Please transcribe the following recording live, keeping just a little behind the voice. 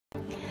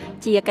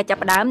ជាកញ្ច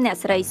ប់ដើមអ្នក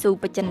ស្រីស៊ូ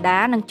បចិន្តា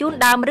នឹងជួន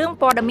ដើមរឿង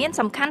ព័ត៌មាន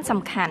សំខាន់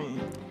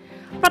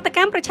ប្រតិក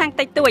ម្មប្រឆាំង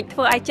តិចតួចធ្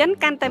វើឲ្យចិន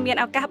កាន់តែមាន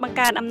ឱកាសបង្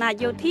កើនអំណាច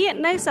យោធា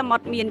នៅសមុ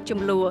ទ្រមានជ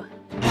ម្លោះ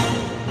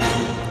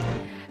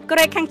កូ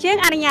រ៉េខាងជើង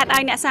អនុញ្ញាតឲ្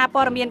យអ្នកសារ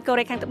ព័ត៌មានកូ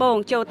រ៉េខាងត្បូង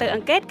ចូលទៅអ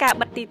ង្កេតការ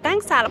បិទទីតាំង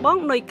សាកល្បង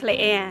នុយក្លេ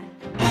អ៊ែរ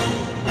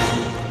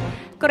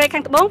កូរ៉េខា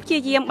ងត្បូងព្យា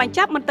យាមបញ្ច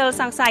ប់មន្ទិល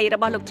សង្ស័យរ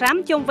បស់លោកត្រាំ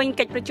ជុំវិញ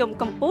កិច្ចប្រជុំ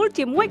កំពូល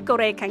ជាមួយកូ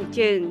រ៉េខាង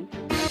ជើង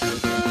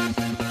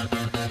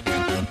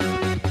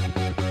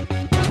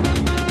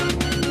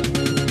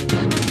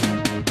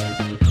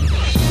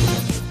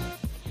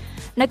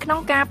នៅក្នុង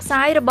ការផ្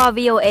សាយរបស់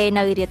VOA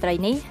នៅរាត្រី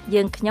នេះ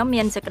យើងខ្ញុំ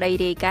មានសេចក្តី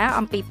រាយការណ៍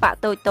អំពីបក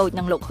តូចៗ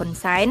នឹងលោកហ៊ុន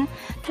សែន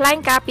ថ្លែង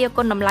ការពី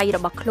គុណតម្លៃរ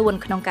បស់ខ្លួន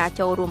ក្នុងការ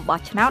ចូលរួមបោះ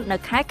ឆ្នោតនៅ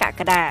ខែកក្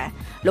កដា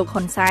លោក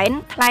ហ៊ុនសែន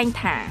ថ្លែង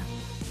ថា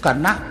គ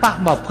ណៈប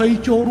ក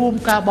20ចូលរួម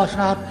ការបោះឆ្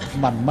នោត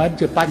មិនមែន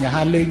ជាបញ្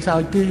ហាលេងសើ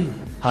ចទេ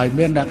ហើយ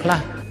មានអ្នកខ្លះ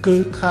គឺ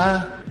ថា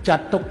ចា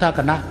ត់ទុកថាគ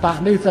ណៈបក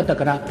នេះសិតតែ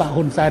គណៈបក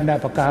ហ៊ុនសែនដែល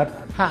បង្កើត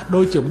ហាក់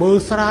ដូចជាមើល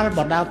ស្រាលប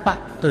ណ្ដាបក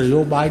នយោ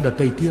បាយដ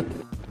ទៃទៀត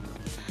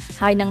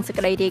ហើយនឹងសេច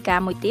ក្តីរាយការ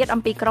ណ៍មួយទៀត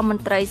អំពីក្រមម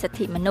ន្ត្រីសិទ្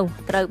ធិមនុស្ស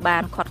ត្រូវបា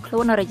នឃាត់ខ្លួ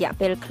នរយៈ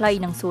ពេលខ្លី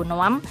និងសួរ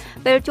នាំ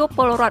ពេលជួបព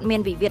លរដ្ឋមា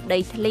នវិវាទដី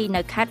ធ្លី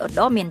នៅខេត្តឧត្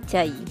តរមាន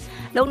ជ័យ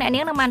លោកអ្នក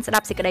នាងនឹងបានស្ដា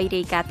ប់សេចក្តី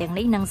រាយការណ៍ទាំង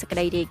នេះនិងសេចក្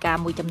តីរាយការ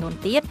ណ៍មួយចំនួន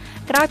ទៀត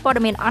ក្រោយព័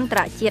ត៌មានអន្តរ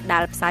ជាតិដែ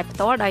លផ្សាយផ្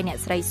ទាល់ដោយអ្នក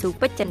ស្រីស៊ូ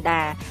ពេជ្រចិន្តា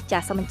ចា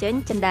សសូមអញ្ជើញ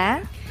ចិន្តា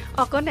អ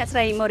រគុណអ្នកស្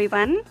រីម៉ូរី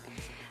វ៉ាន់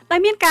ដែ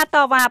លមានការត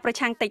វ៉ាប្រ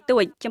ឆាំងតិចតួ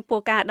ចចំពោះ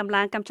ការដំ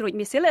ឡើងកាំជ្រួច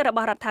មីស៊ីលរប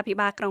ស់រដ្ឋាភិ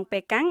បាលក្រុងប៉េ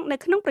កាំងនៅ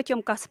ក្នុងប្រជុំ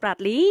កោះស្ប្រាត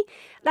លី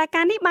ដែល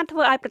ការនេះបានធ្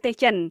វើឲ្យប្រទេស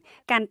ចិន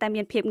កាន់តែ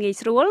មានភាពងាយ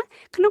ស្រួល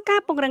ក្នុងការ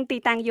ពង្រឹងទី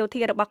តាំងយោ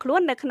ធារបស់ខ្លួ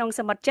ននៅក្នុង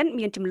សមុទ្រចិន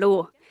មានចំនួ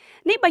ន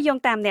នេះបើយោង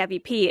តាមអ្នក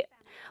វិភាគ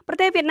ប្រ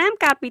ទេសវៀតណាម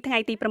កាលពីថ្ងៃ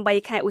ទី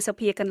8ខែឧស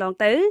ភាកន្លង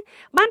ទៅ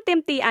បានទាម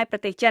ទារឲ្យប្រ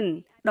ទេសចិន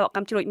ដក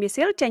កាំជ្រួចមី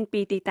ស៊ីលចេញ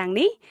ពីទីតាំង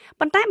នេះ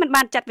ប៉ុន្តែមិន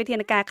បានចាត់វិធា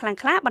នការខ្លាំង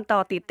ក្លាបន្ត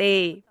ទៀតទេ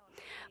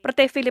ប្រ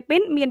ទេសហ្វីលីពី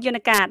នមានយ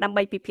ន្តការដើម្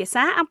បីពិភាក្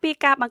សាអំពី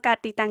ការបង្កើត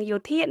ទីតាំងយោ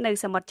ធានៅ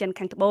សមុទ្រចិន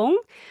ខាងត្បូង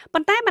ប៉ុ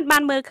ន្តែมันបា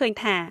នមើលឃើញ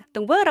ថាទ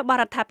ង្វើរបស់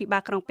រដ្ឋាភិបា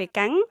លក្រុងប៉េ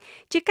កាំង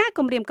ជាការ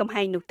គំរាមកំ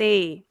ហែងនោះទេ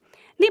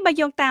នេះបើ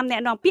យោងតាមអ្ន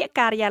កនាំពាក្យ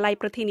ការិយាល័យ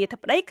ប្រធានាធិ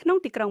បតីក្នុង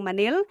ទីក្រុងម៉ា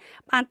នីល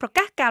បានប្រ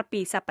កាសកាលពី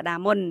សប្តា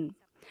ហ៍មុន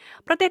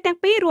ប្រទេសទាំង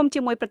ពីររួមជា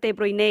មួយប្រទេស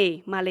ប្រ៊ុយណេ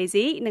ម៉ាឡេ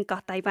ស៊ីនិងកោះ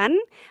តៃវ៉ាន់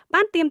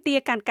បានទាមទារ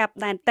ការកាប់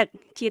ដែនទឹក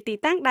ជាទី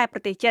តាំងដែលប្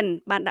រទេសចិន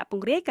បានដាក់ព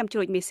ង្រាយកាំជ្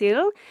រួចមីស៊ីល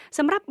ស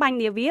ម្រាប់បាញ់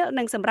នាវា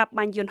និងសម្រាប់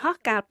បាញ់យន្តហោះ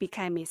កាលពី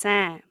ខែមេ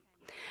សា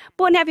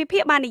ពួកអ្នកវិភា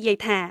គបាននិយាយ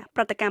ថា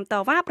ប្រតិកម្មត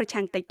វ៉ាប្រ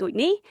ឆាំងតិចតួច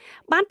នេះ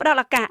បានផ្ដល់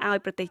ឱកាសឲ្យ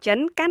ប្រទេសចិន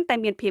កាន់តែ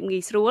មានភាពងា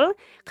យស្រួល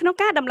ក្នុង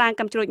ការដំឡើង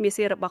កាំជ្រួចមី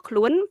ស៊ីលរបស់ខ្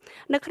លួន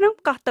នៅក្នុង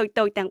កោះតូចៗ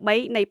ទាំង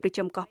3នៃប្រ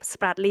ជុំកោះស្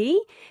ប្រាតលី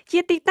ជា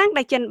ទីតាំង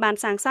ដែលចិនបាន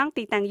សាងសង់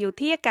ទីតាំងយោ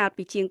ធាកាល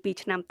ពីជាង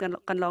2ឆ្នាំ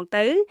កន្លង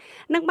ទៅ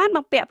និងបាន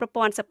បំពាក់ប្រ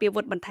ព័ន្ធសពាវុ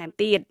ធបន្ថែម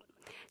ទៀត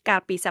កា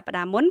លពីសប្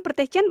តាហ៍មុនប្រ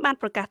ទេសចិនបាន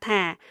ប្រកាស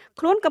ថា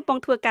ខ្លួនកំពុង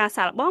ធ្វើការ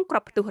សាកល្បងគ្រា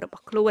ប់ផ្ទុះរប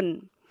ស់ខ្លួន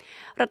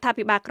រដ្ឋា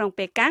ភិបាលក្រុង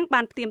ប៉េកាំង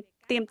បាន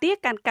ទាមទារ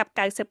ការកាប់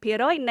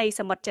 90% នៃ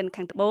សមុទ្រចិន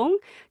ខាងត្បូង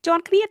ជា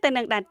ន់គ្នាទៅ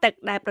នឹងដែនទឹក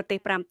ដែលប្រទេស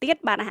5ទៀត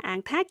បានអះអាង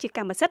ថាជាក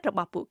ម្មសិទ្ធិរប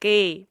ស់ពួកគេ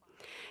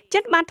ចិ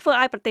នបានធ្វើ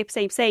ឲ្យប្រទេសផ្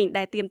សេងៗ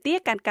ដែលទាមទារ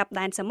ការកាប់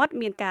ដែនសមុទ្រ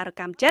មានការរ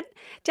កម្មចិត្ត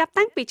ចាប់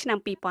តាំងពីឆ្នាំ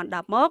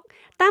2010មក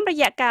តាមរ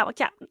យៈការ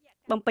ចាក់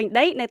បំពេញ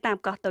ដីនៅតាម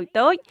កោះតូ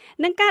ចៗ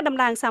និងការដំ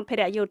ឡើងសម្ភា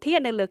រៈយោធា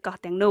នៅលើកោះ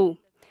ទាំងនោះ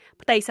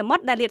ផ្ទៃសមុ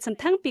ទ្រដែលលាតសន្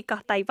ធឹងពី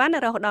កោះតៃវ៉ាន់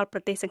រហូតដល់ប្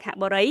រទេសសិង្ហ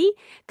បុរី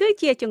គឺ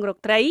ជាជង្រុក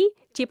ត្រី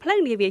ជាផ្លូវ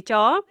នាវាច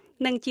រ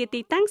និងជាទី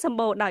តាំងសម្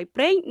បូរដោយ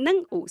ប្រេងនិង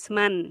ឧស្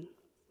ម័ន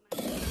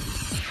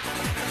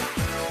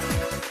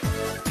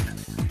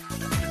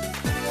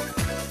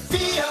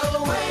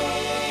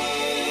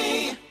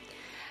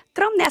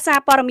ក្រុមអ្នកសារ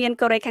ព័ត៌មាន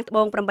កូរ៉េខាងត្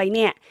បូង8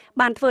នាក់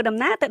បានធ្វើដំ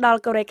ណើរទៅដល់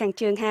កូរ៉េខាង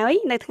ជើងហើយ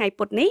នៅថ្ងៃ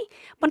ពុធនេះ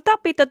បន្ទាប់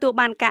ពីទទួល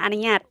បានការអនុ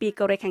ញ្ញាតពី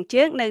កូរ៉េខាង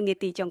ជើងនៅនា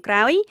ទីចុងក្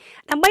រោយ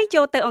ដើម្បី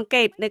ចូលទៅអង្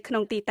កេតនៅក្នុ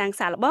ងទីតាំង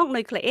សាកល្បង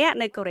នុយក្លេអ៊ែរ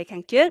នៅកូរ៉េខា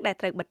ងជើងដែល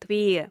ត្រូវបិទទ្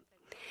វារ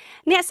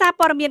អ្នកសារ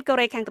ព័ត៌មានកូ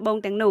រ៉េខាងត្បូង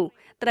ទាំងនោះ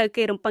ត្រូវ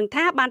គេរំពឹង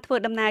ថាបានធ្វើ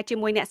ដំណើរជា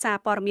មួយអ្នកសារ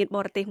ព័ត៌មានប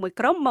រទេសមួយ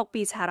ក្រុមមក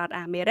ពីសហរដ្ឋ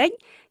អាមេរិក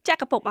ច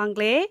ក្រភពអង់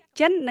គ្លេស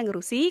ចិននិង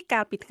រុស្ស៊ីកា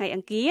លពីថ្ងៃអ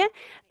ង្គារ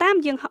តាម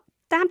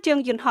ជើង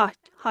យន្ត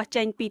ហោះ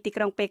ចេញពីទី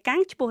ក្រុងប៉េកាំ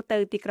ងឆ្ពោះទៅ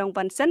ទីក្រុង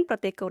វ៉ាន់សិនប្រ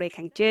ទេសកូរ៉េ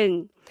ខាងជើង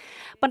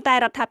ប៉ុន្តែរ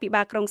ដ្ឋាភិ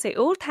បាលក្រុងសេ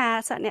អ៊ូលថា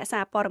អ្នកសា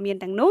រព័ត៌មាន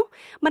ទាំងនោះ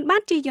មិនបា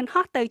នជិះយន្ត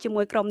ហោះទៅជា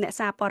មួយក្រុមអ្នក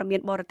សារព័ត៌មា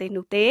នបរទេស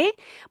នោះទេ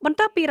បន្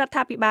ទាប់ពីរដ្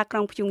ឋាភិបាលក្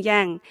រុងព្យុង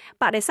យ៉ាង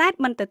បដិសេធ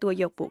មិនទទួល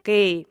យកពួក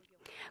គេ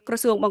ក្រ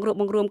សួងបង្រួប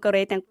បង្រួមកូ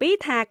រ៉េទាំងពីរ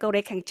ថាកូ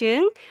រ៉េខាងជើ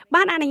ង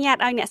បានអនុញ្ញាត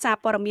ឲ្យអ្នកសារ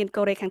ព័ត៌មាន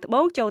កូរ៉េខាងត្បូ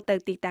ងចូលទៅ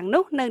ទីតាំង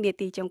នោះនៅនា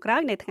ទីចុងក្រោ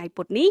យនៅថ្ងៃ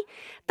ពុធនេះ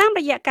តាម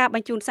រយៈការប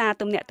ញ្ជូនសារ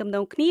ទំនាក់ទំន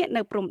ងគ្នា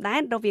នៅព្រំដែ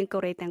នរវាងកូ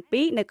រ៉េទាំង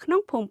ពីរនៅក្នុង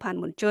ភូមិផាន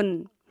មុនជុន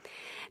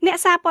អ្នក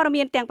សារព័ត៌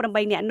មានទាំង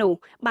8នាក់នោះ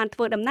បានធ្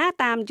វើដំណើរ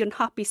តាមយន្ត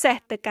ហោះពិសេស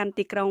ទៅកាន់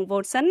ទីក្រុងវ៉ូ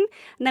លសិន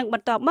និងប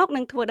ន្ទាប់មក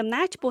នឹងធ្វើដំ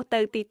ណើរឆ្ពោះទៅ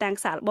ទីតាំង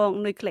សាកល្បង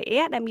នុយក្លេ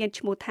អ៊ែរដែលមាន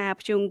ឈ្មោះថា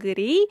ព្យុងហ្គី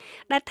រី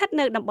ដែលស្ថិត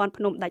នៅតំបន់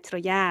ភ្នំដាច់ស្រ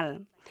យាល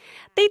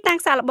ទីតាំង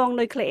សាកល្បង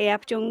នុយក្លេអ៊ែរ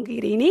ព្យុងហ្គី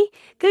រីនេះ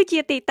គឺជា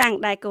ទីតាំង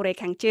ដែលកូរ៉េ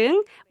ខាងជើង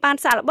បាន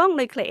សាកល្បង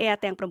នុយក្លេអ៊ែរ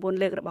ទាំង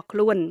9លើករបស់ខ្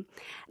លួន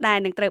ដែល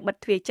នឹងត្រូវបិទ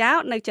ទ្វារចោល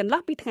នៅចន្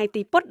លោះពីថ្ងៃ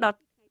ទីពុធដល់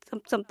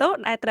សំទោស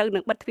ដែលត្រូវនឹ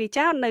ងបិទទ្វារ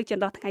ចោលនៅច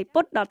ន្លោះថ្ងៃ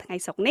ពុធដល់ថ្ងៃ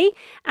សុក្រនេះ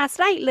អា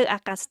ស្រ័យលើអា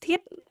កាសធា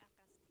តុ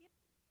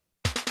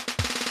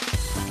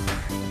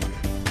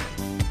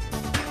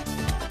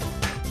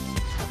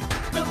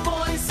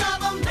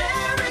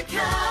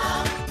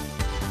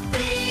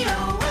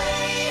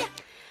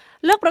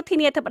ប្រធា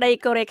នាធិបតី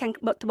កូរ៉េខាង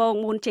ត្បូង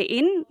មូនជេ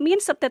អ៊ីនមាន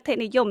សិទ្ធិ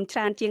និយមច្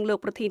រើនជាងលោក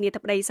ប្រធានាធិ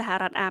បតីសហ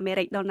រដ្ឋអាមេ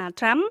រិកដូណាល់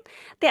ត្រាំ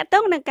ទាក់ទ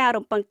ងនឹងការ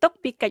រំពឹងទុក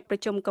ពីកិច្ចប្រ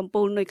ជុំកំ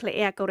ពូលនុយក្លេ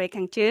អ៊ែរកូរ៉េ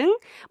ខាងជើង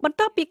បន្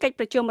ទាប់ពីកិច្ច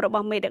ប្រជុំរប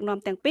ស់មេដឹកនាំ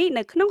ទាំងពីរ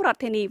នៅក្នុងរដ្ឋ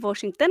ធានី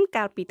Washington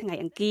កាលពីថ្ងៃ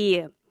អង្គារ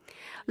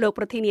លោក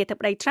ប្រធានាធិប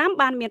តីត្រាំ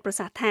បានមានប្រ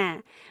សាសន៍ថា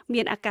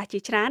មានឱកាសជា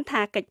ច្រើន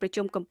ថាកិច្ចប្រ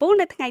ជុំកំពូល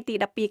នៅថ្ងៃទី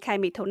12ខែ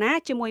មិថុនា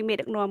ជាមួយមេ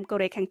ដឹកនាំកូ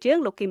រ៉េខាងជើង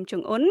លោកគីមចុ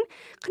ងអ៊ុន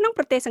ក្នុង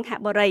ប្រទេសសង្ហ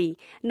បុរី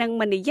នឹង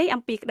មិននិយាយ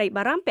អំពីក្តី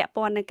បារម្ភពាក់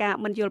ព័ន្ធនឹងការ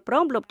មិនយល់ព្រ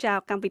មលុបចោល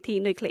កម្មវិធី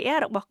នុយក្លេអ៊ែរ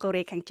របស់កូ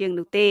រ៉េខាងជើង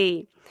នោះទេ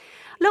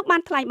លោកបា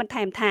នថ្លែងបន្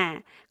ថែមថា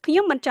ខ្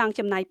ញុំមិនចង់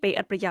ចំណាយពេល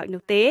ឥតប្រយោជន៍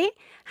នោះទេ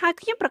ហើយ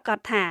ខ្ញុំប្រកាស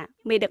ថា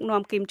មេដឹក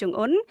នាំគីមចុង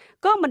អ៊ុន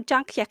ក៏មិនច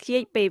ង់ខ្ជះខ្ជា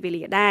យពេលវេ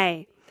លាដែរ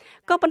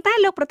ក៏ប៉ុន្តែ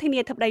លោកប្រធានា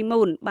ធិបតី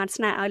មូនបាន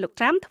ស្នើឲ្យលោក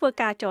ត្រាំធ្វើ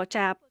ការចរ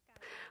ចា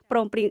ព្រ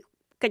មព្រៀង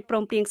កិច្ចព្រ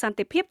មព្រៀងសន្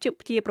តិភាព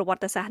ជាប្រវ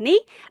ត្តិសាស្ត្រនេះ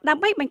ដើ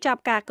ម្បីបញ្ចប់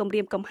ការគំ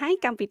រាមកំហែង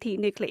កម្មវិធី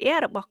នុយក្លេអ៊ែរ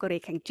របស់កូរ៉េ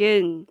ខាងជើ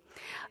ង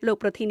លោក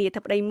ប្រធានាធិ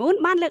បតីមូន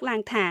បានលើកឡើ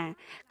ងថា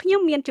ខ្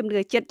ញុំមានជំ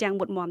នឿចិត្តយ៉ាង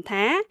មុតមាំ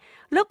ថា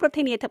លោកប្រ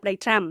ធានាធិបតី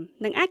ត្រាំ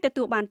នឹងអាចទ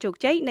ទួលបានជោគ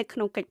ជ័យនៅក្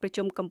នុងកិច្ចប្រ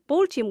ជុំកំពូ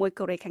លជាមួយ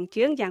កូរ៉េខាង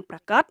ជើងយ៉ាងប្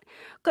រាកដ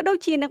ក៏ដូច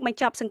ជានឹងបញ្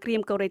ចប់សង្គ្រា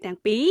មកូរ៉េទាំង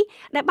ពីរ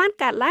ដែលបាន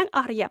កើតឡើងអ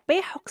ស់រយៈពេ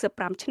ល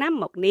65ឆ្នាំ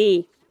មកនេះ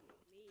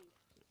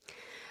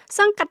ស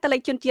ង្កាត់តលេ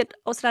ខជនជាតិ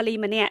អូស្ត្រាលី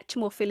ម្នាក់ឈ្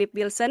មោះ Philip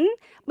Wilson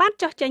បាន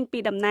ចោះចេញពី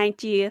តំណែង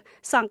ជា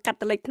សង្កាត់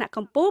តលេខថ្នាក់ក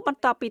ម្ពុជាបន្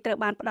ទាប់ពីត្រូវ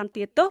បានផ្តន្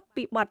ទាទោស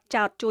ពីបទ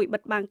ចោទជួយបិ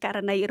ទបាំងករ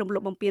ណីរំលោ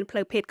ភបំពានផ្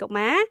លូវភេទកុ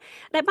មារ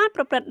ដែលបាន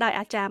ប្រព្រឹត្តដោយ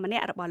អាចារ្យម្នា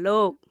ក់របស់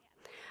លោក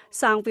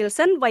សង្ឃ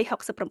Wilson វ័យ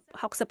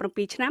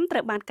67ឆ្នាំត្រូ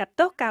វបានកាត់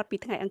ទោសកាលពី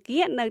ថ្ងៃអង្គា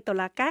រនៅតុ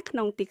លាការក្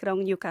នុងទីក្រុង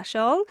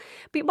Newcastle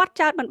ពីបទ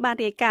ចោទមិនបាន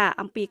រាយការណ៍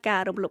អំពីការ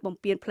រំលោភបំ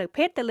ពានផ្លូវ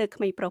ភេទទៅលើក្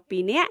មេងប្រុស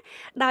2នាក់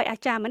ដោយអា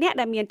ចារ្យម្នាក់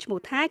ដែលមានឈ្មោះ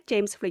ថា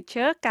James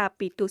Fletcher កាល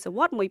ពីទសវ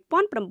ត្សរ៍1970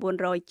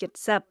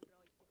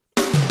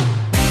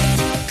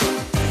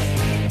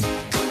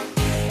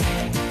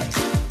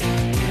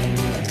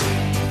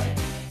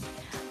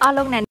អរ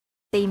លោកអ្នក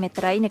ទីមេ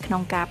ត្រីនៅក្នុ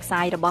ងការផ្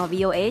សាយរបស់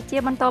VOA ជា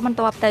បន្ត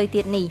ទៅ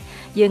ទៀតនេះ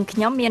យើងខ្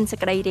ញុំមានសេច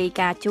ក្តីរាយ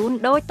ការណ៍ជូន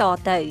ដូចត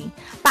ទៅ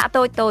បាក់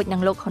តូចនឹ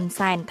ងលោកហ៊ុន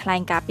សែនថ្លែ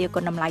ងការពីគុ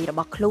ណតម្លៃរប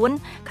ស់ខ្លួន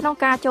ក្នុង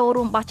ការចូល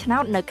រួមបោះឆ្នោ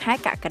តនៅខែ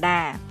កក្កដា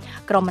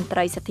ក្រមមន្ត្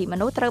រីសិទ្ធិម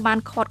នុស្សត្រូវបាន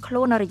ឃាត់ខ្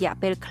លួននៅរយៈ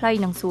ពេលខ្លី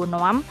និងសួរ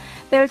នាំ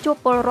ពេលជួប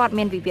ពលរដ្ឋ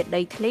មានវិវាទ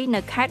ដីធ្លីនៅ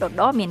ខេត្តឧត្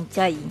តរមាន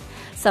ជ័យ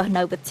សិស្ស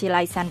នៅវិទ្យា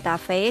ល័យ Santa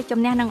Fe ជំ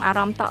នះនឹងអារ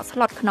ម្មណ៍តក់ស្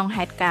លុតក្នុង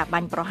ហេតុការណ៍បា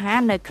ញ់ប្រហារ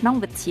នៅក្នុង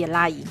វិទ្យា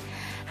ល័យ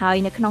ហើយ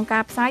នៅក្នុងកា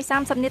រផ្សាយ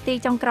30នាទី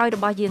ចុងក្រោយរ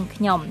បស់យើ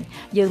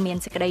ងមាន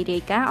សេចក្តីរា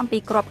យការណ៍អំពី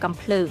គ្រាប់កាំ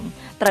ភ្លើង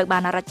ត្រូវបា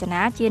នរចនា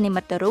ជានិ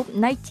មិត្តរូប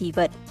នៃជី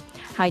វិត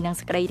ហើយនឹង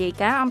សេចក្តីរាយ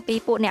ការណ៍អំពី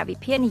ពួកអ្នកវិ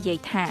ភាគនិយាយ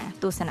ថា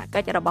ទស្សនកិ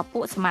ច្ចរបស់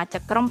ពួកសមាជិ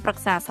កក្រុមប្រឹ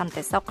ក្សាសន្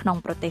តិសុខក្នុង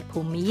ប្រទេសភូ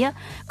មា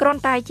គ្រា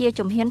ន់តែជា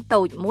ជំហាន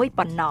តូចមួយ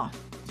ប៉ុណ្ណោះ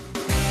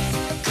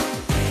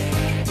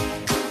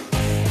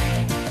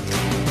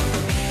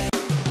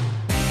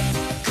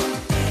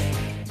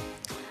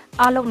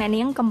អរលោកអ្នក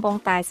នាងកំពុង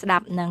តែស្ដា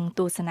ប់និងទ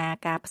ស្សនា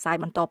ការផ្សាយ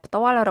បន្តផ្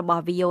ទាល់រប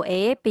ស់ VOA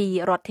ពី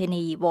រដ្ឋធា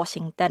នី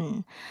Washington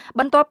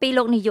បន្ទាប់ពី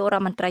លោកនាយករ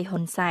ដ្ឋមន្ត្រីហ៊ុ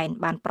នសែន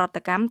បានប្រ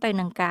តិកម្មទៅ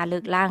នឹងការលើ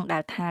កឡើងដែ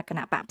លថាគ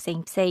ណៈបកផ្សេ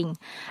ង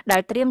ដែ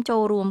លត្រៀមចូ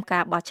លរួម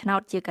ការបោះឆ្នោ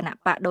តជាគណៈ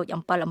បកដូច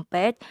អំពិលអំ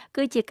ពែក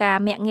គឺជាការ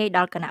មាក់ងាយដ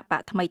ល់គណៈប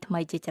កថ្មី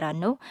ជាច្រើន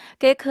នោះ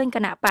គេឃើញគ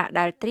ណៈបក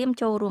ដែលត្រៀម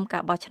ចូលរួមកា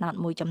របោះឆ្នោត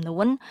មួយចំនួ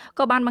ន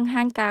ក៏បានបង្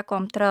ហាញការ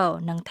គាំទ្រ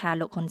និងថា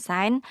លោកហ៊ុន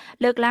សែន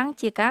លើកឡើង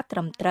ជាការត្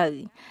រឹមត្រូវ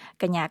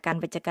កញ្ញាកាន់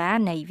វិជ្ជការ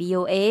នៃ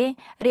VOA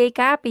រាយ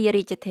ការណ៍ពី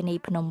រាជធានី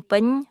ភ្នំពេ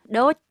ញ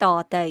ដូចត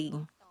ទៅ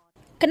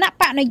គណៈ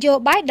បកនយោ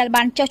បាយដែល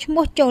បានចុះឈ្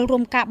មោះចូលរួ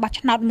មការបោះ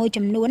ឆ្នោតមួយ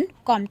ចំនួន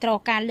គាំទ្រ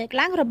ការលើក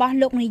ឡើងរបស់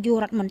លោកនាយក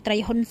រដ្ឋមន្ត្រី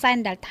ហ៊ុនសែន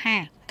ដែលថា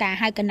ការ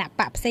ហៅគណៈ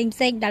បកផ្សេង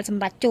ដែលស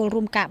ម្រាប់ចូល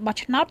រួមការបោះ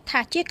ឆ្នោតថា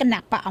ជាគណៈ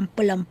បកអំ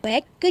ពិលអំពែក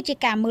គឺជា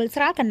ការមើល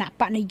ស្រាលគណៈ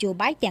បកនយោ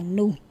បាយទាំង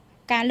នោះ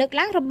ការលើក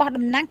ឡើងរបស់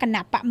តំណាងគ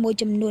ណៈបកមួយ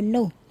ចំនួន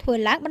នោះធ្វើ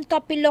ឡើងបន្ទា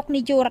ប់ពីលោក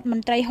នាយករដ្ឋម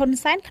ន្ត្រីហ៊ុន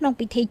សែនក្នុង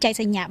ពិធីចែក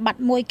សញ្ញាបត្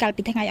រមួយកាល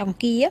ពីថ្ងៃអង្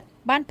គារ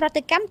បានប្រ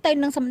តិកម្មទៅ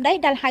នឹងសម្ដី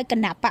ដែលហៅគ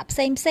ណៈបកផ្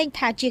សេង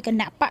ថាជាគ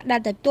ណៈបកដែ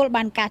លទទួល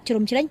បានការជ្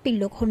រុំជ្រែងពី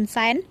លោកហ៊ុន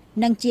សែន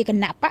និងជាគ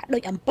ណៈបកដូ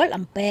ចអំពិល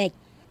អំពែក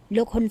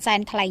លោកហ៊ុនសែន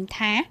ថ្លែង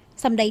ថា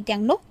សម្ដីទាំ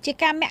ងនោះជា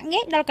ការមាក់ងា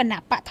យដល់គណៈ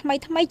បកថ្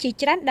មីជា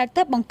ច្រើនដែល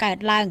ទើបបង្កើត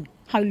ឡើង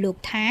ហើយលោក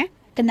ថា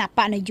គណៈប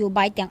កនយោ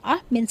បាយទាំងអ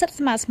ស់មានសិទ្ធិ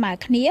ស្មើ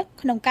គ្នា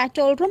ក្នុងការ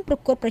ចូលរួមប្រ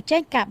កួតប្រជែ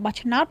ងការបោះ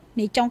ឆ្នោត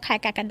នាចុងខែ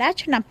កក្កដា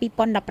ឆ្នាំ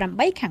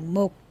2018ខាង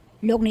មុខ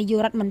លោកនាយក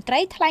រដ្ឋមន្ត្រី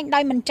ថ្លែងដោ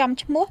យមិនចំ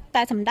ឈ្មោះ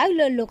តែសម្ដៅ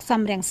លើលោក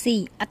សំរងស៊ី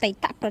អតី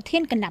តប្រធា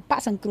នគណៈបក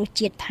សង្គ្រោះ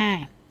ជាតិថា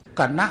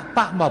គណៈប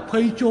ក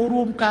20ចូល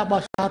រួមការ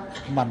បោះឆ្នោត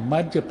មិនមែ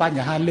នជាប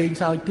ញ្ហាលេង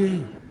សើចទេ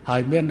ហើ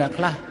យមានអ្នក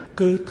ខ្លះ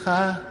គឺថា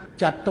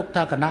ចាត់ទុក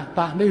ថាគណៈប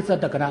កនេះសិត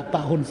តែគណៈបក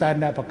ហ៊ុនសែន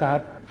ដែលបង្កើត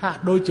ហាក់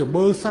ដូចជា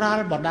មើលស្រាល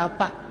បណ្ដា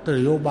បកន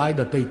យោបាយ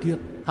ដទៃទៀត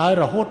ហើយ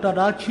រហូតដ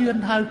ល់ឈាន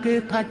ហៅគេ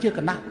ថាជាគ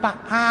ណៈបក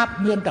អាប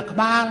មានតែក្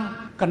បាល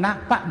គណៈ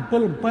បកអំពិ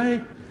លអំពែក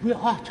វា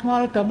អស់ឆ្ង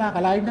ល់ទៅមកក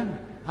ន្លែងហ្នឹង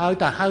ហើយ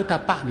តែហៅថា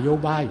បកនយោ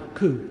បាយ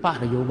គឺបក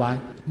នយោបាយ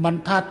មិន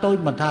ថាតូច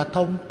មិនថា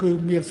ធំគឺ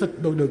មានសិទ្ធិ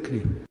ដូចគ្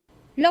នា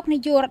លោកនា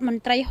យករដ្ឋម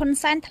ន្ត្រីហ៊ុន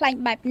សែនថ្លែង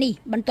បែបនេះ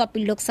បន្ទាប់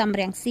ពីលោកសំ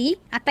រងស៊ី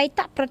អតីត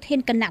ប្រធាន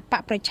គណៈប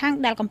កប្រឆាំង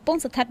ដែលកំពុង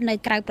ស្ថិតនៅ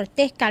ក្រៅប្រ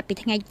ទេសកាលពី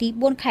ថ្ងៃទី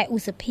4 ខែឧ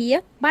សភា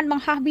បានប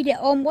ង្ហោះវីដេ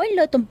អូមួយ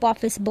លើទំព័រ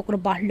Facebook រ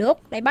បស់លោក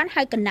ដែលបាន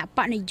ហៅគណៈប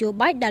កនយោ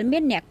បាយដែលមា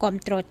នអ្នកគាំ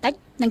ទ្រតិច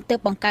និងទើប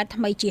បង្កើត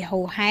ថ្មីជាហូ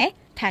រហែ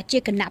ថាជា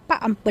គណៈបក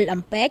អំពិល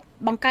អំពែក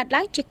បង្កើត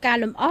ឡើងជាការ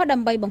លំអដើ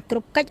ម្បីបង្ក្រ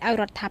ប់កិច្ចឲ្យ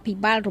រដ្ឋាភិ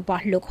បាលរប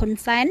ស់លោកហ៊ុន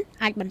សែន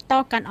អាចបន្ត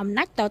កាន់អំ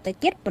ណាចតទៅ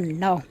ទៀតប៉ុណ្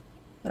ណោះ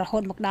រហូ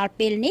តមកដល់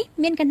ពេលនេះ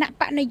មានគណៈ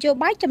បកនយោ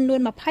បាយចំនួន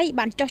20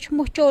បានចុះឈ្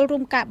មោះចូលរួ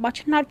មការបោះ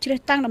ឆ្នោតជ្រើ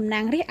សតាំងតំណា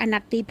ងរាស្ត្រអាណ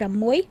ត្តិទី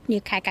6នា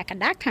ខែកក្ក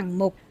ដាខាង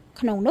មុខ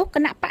ក្នុងនោះគ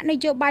ណៈបកន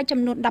យោបាយចំ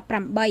នួន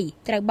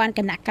18ត្រូវបាន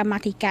គណៈកម្មា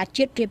ធិការ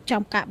ជាតិរៀប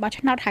ចំការបោះ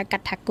ឆ្នោតហៅកា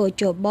ត់ថាកោ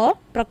ជប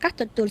ប្រកាស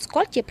ទទួលស្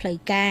គាល់ជាផ្លូវ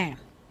ការ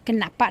គ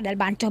ណៈបកដែល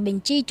បានចុះប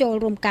ញ្ជីចូល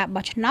រួមការ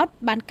បោះឆ្នោត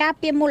បានការ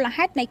ពារមូល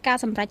ហេតុនៃការ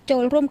សម្រេចចូ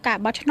លរួមការ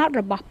បោះឆ្នោត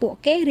របស់ពួក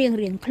គេរៀងៗ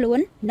ខ្លួន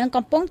និង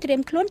កំពុងត្រៀ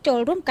មខ្លួនចូល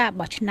រួមការ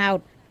បោះឆ្នោត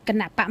គ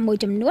ណៈបកមួយ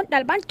ចំនួនដែ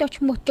លបានចុះ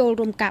ឈ្មោះចូល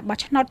រួមការបោះ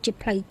ឆ្នោតជា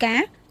ផ្លូវកា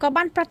រក៏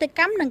បានប្រតិក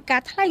ម្មនឹងកា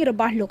រថ្លែងរ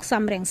បស់លោក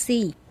សំរងស៊ី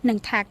និង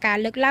ថាការ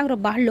លើកឡើងរ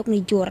បស់លោក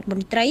នាយករដ្ឋម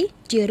ន្ត្រី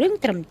ជារឿង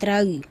ត្រឹមត្រូ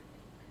វ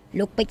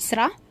លោកពេជ្រស្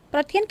រស់ប្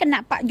រធានគណៈ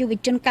បកយុវ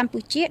ជនកម្ពុ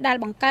ជាដែល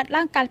បង្កើត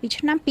ឡើងកាលពី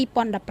ឆ្នាំ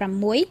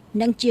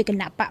2016និងជាគ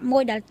ណៈបកមួ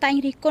យដែលតែង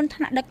រិះគន់ថ្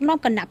នាក់ដឹកនាំ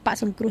គណៈបក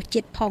សង្គ្រោះ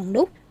ជាតិផង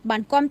នោះបា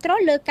នគាំទ្រ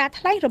លើការ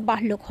ថ្លែងរប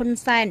ស់លោកហ៊ុន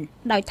សែន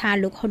ដោយថា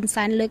លោកហ៊ុន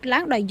សែនលើកឡើ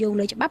ងដោយយោង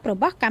លើច្បាប់រ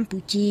បស់កម្ពុ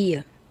ជា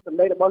សម្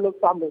ដីរបស់លោក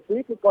សំរងស៊ី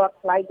គឺគាត់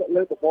ថ្លែងទៅ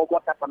លើប្រព័ន្ធគា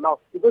ត់តែប៉ុណ្ណោះ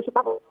ពីព្រោះច្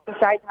បាប់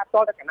ចែកថាត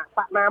ទៅគណៈប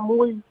កណា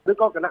មួយឬ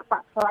ក៏គណៈប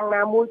កខ្លាំង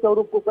ណាមួយចូល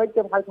រួមគូប្រជែងខ្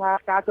ញុំហៅថា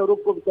ការចូលរួម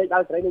គូប្រជែងដោ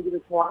យសេរីនៃយុត្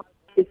តិធម៌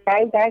គឺតែ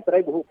ងតែសេរី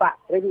ពហុបក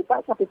សេរីពហុបក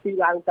ចាប់ពី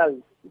ឡើងទៅ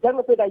អញ្ចឹង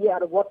នៅពេលដែលយើងអ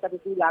នុវត្តចាប់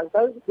ពីឡើង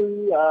ទៅគឺ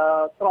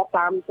ស្រប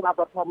តាមច្បាប់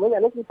រដ្ឋធម្មនុញ្ញ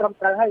អានេះគឺត្រឹម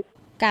ត្រូវហើយ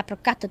ការប្រ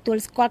កាសទទួល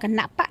ស្គាល់គ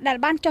ណៈបកដែល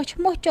បានចុះឈ្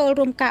មោះចូល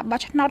រួមការបោះ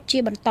ឆ្នោតជា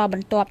បន្តប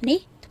ន្ទាប់នេះ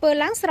ធ្វើ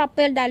ឡើងស្រប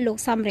ពេលដែលលោក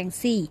សំរង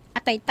ស៊ីអ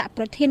តីត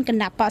ប្រធានគ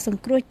ណៈបកស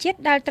ង្គ្រោះជាតិ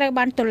ដែលត្រូវ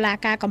បានតុលា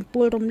ការកំ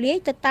ពូលរំលាយ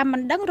ទៅតាមប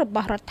ណ្ដឹងរប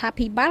ស់រដ្ឋា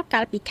ភិបាលកា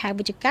លពីខែ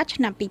វិច្ឆិកាឆ្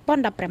នាំ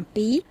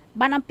2017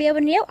បានអំពាវ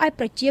នាវឲ្យ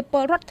ប្រជាព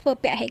លរដ្ឋធ្វើ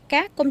ពហិ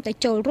ការកុំទៅ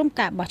ចូលរួម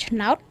ការបោះឆ្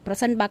នោតប្រ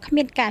សិនបើគ្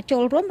មានការចូ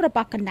លរួមរប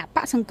ស់គណៈប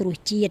កសង្គ្រោះ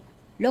ជាតិ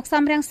លោក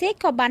សំរងស៊ី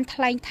ក៏បានថ្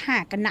លែងថា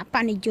គណៈបក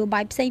នយោ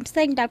បាយផ្សេង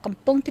ៗដែលកំ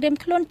ពុងត្រៀម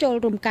ខ្លួនចូល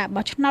រួមការ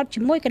បោះឆ្នោតជា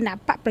មួយគណៈ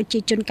បកប្រជា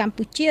ជនកម្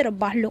ពុជារ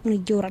បស់លោកនា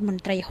យករដ្ឋម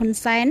ន្ត្រីហ៊ុន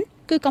សែន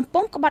គឺកំពុ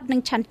ងក្បត់នឹ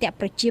ងឆន្ទៈ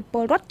ប្រជាព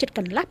លរដ្ឋជិតក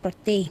ន្លះប្រ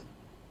ទេស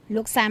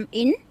លោកសាម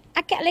អ៊ីនអ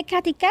គ្គលេខា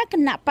ធិការគ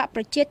ណៈបក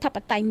ប្រជាធិប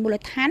តេយ្យមូល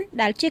ដ្ឋាន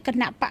ដែលជាគ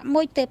ណៈបក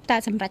មួយទើបតែ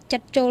សម្រាប់ចា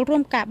ត់ចូលរួ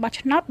មការបោះ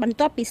ឆ្នោតបន្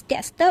ទាប់ពីស្ទា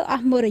ក់ស្ទើរអ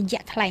ស់មួយរ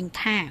យៈថ្លែង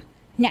ថា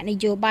អ្នកន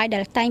យោបាយដែ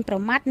លតែងប្រ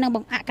មាថនិងប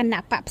ង្អាក់គណៈ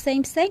បកផ្សេង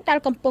ៗដែល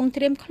កំពុង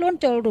ត្រៀមខ្លួន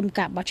ចូលរួម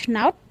ការបោះឆ្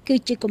នោតគឺ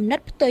ជាគំនិត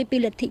ផ្ទុយពី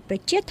លទ្ធិប្រ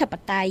ជាធិប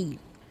តេយ្យ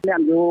អ្នក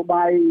នយោ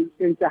បាយ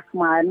ជើងចាស់ខ្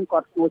មែរហ្នឹងគា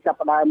ត់គួរចាប់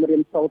ផ្ដើមរៀ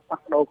នសូត្រផ្លា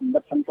ស់ប្ដូរគំនិ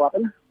តផងគាត់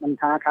ណាមិន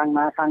ថាខាង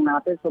ណា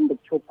ទេសូមប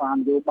ញ្ឈប់តាមន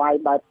យោបាយ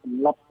បែបស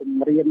ម្លប់ស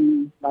ម្រៀន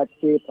បែប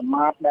ជាប្រ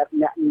មាថបែប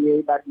អ្នកនិយាយ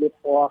បែបលៀប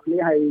ពណ៌គ្នា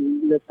ហើយ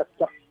លើកទឹក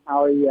ចិត្ត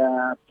ឲ្យ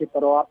ជា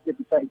ប្រវត្តិជា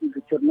ពិសេសយុវ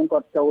ជនហ្នឹងគា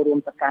ត់ចូលរួម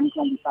សកម្មក្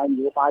នុងវិស័យន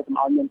យោបាយកុំ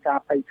ឲ្យមានការ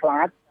ភ័យខ្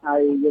លាចហើ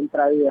យយើងត្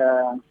រូវ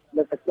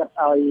លើកទឹកចិត្ត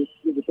ឲ្យ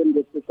យុវជន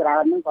ជាច្រើ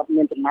នហ្នឹងគាត់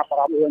មានចំណាប់អា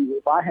រម្មណ៍រឿងនយោ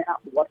បាយហើយអ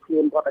ភិវឌ្ឍខ្លួ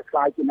នគាត់ឲ្យខ្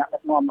លាយជាអ្នកដឹ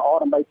កនាំល្អ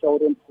ដើម្បីចូល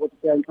រួមប្រកួតប្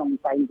រជែងក្នុងវិ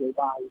ស័យនយោ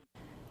បាយ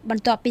ប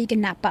ន្ទាប់ពីគ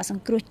ណៈបកស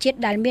ង្គ្រោះជាតិ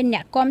ដែលមានអ្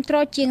នកគាំទ្រ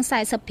ជាង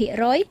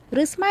 40%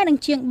 ឬស្មើនឹង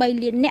ជាង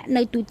3លាននាក់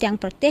នៅទូទាំង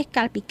ប្រទេស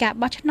កាលពីការ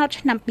បោះឆ្នោត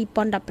ឆ្នាំ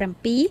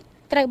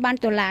2017ត្រូវបាន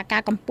តុលាកា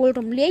រកំពូល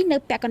រំលាយនៅ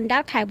ពាក់កណ្ដា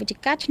លខែវិច្ឆិ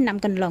កាឆ្នាំ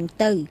កន្លង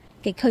ទៅ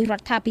គេឃើញរ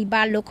ដ្ឋាភិ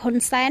បាលលោកហ៊ុន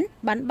សែន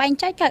បានបែង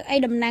ចែកកៅអី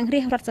តំណាងរា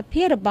ស្ត្ររដ្ឋស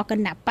ភារបស់គ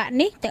ណៈបក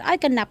នេះទៅឲ្យ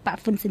គណៈបក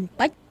ហ៊ុនស៊ិន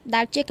ប៉ិច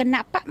ដែលជាគណៈ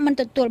បកមិន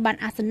ទទួលបាន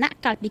អាសនៈ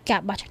កាលពីការ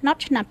បោះឆ្នោត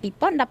ឆ្នាំ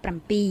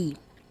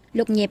2017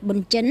លោកញេបប៊ុន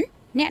ចិន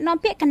អ្នកនាំ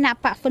ពាក្យគណៈ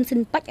បកហ៊ុនស៊ិ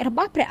នប៉ិចរប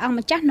ស់ព្រះអង្គ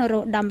ម្ចាស់នរោ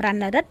ត្តមរ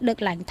ណរដ្ឋលើក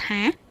ឡើងថា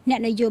អ្នក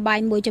នយោបាយ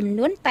មួយចំ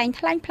នួនតែង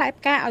ថ្លែងផ្លែ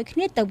ផ្កាឲ្យគ្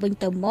នាទៅវិញ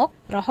ទៅមក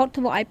រហូត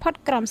ធ្វើឲ្យផុត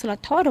ក្រមសីល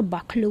ធម៌រប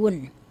ស់ខ្លួន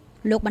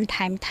លោកបន្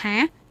ថែមថា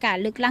ការ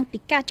លើកឡើងពី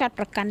ការចោទ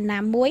ប្រកាន់ណា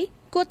មួយ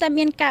គួរតែ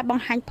មានការប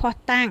ង្ហាញភស្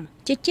តុតាង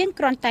ជាជាង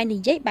គ្រាន់តែនិ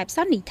យាយបែបស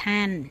ន្និដ្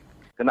ឋាន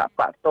គណៈ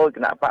បកតូចគ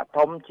ណៈបក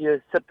ធំជា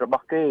សិទ្ធិរប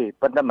ស់គេ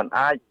ប៉ុន្តែมัน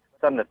អាច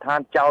សន្និដ្ឋាន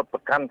ចោទប្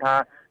រកាន់ថា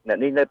អ្នក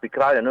នេះនៅពី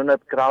ក្រោយអ្នកនោះនៅ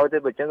ពីក្រោយទេ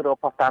បើអញ្ចឹងរក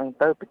ភស្តុតាង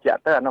ទៅបញ្ជាក់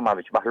ទៅអានោះមក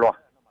វាច្បាស់លាស់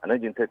អានេះ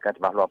យើងធ្វើការ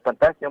ច្បាស់លាស់ប៉ុន្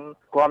តែខ្ញុំ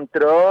គាំ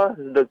ទ្រ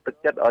លើកទឹក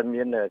ចិត្តឲ្យ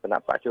មានគណៈ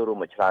បកចូលរួម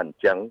មួយច្រើនអ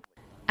ញ្ចឹង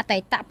អតី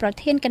តប្រ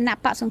ធានគណៈ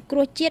បកសង្គ្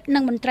រោះជាតិនិ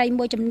ងមន្ត្រី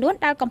មួយចំនួន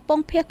ដែលកំពុង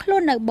ភៀសខ្លួ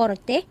ននៅបរ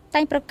ទេស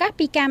តែងប្រកាស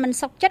ពីការមិន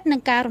សុខចិត្តនឹ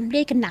ងការរំ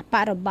លាយគណៈប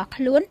ករបស់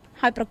ខ្លួន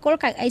ហើយប្រគល់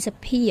កៅអីស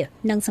ភា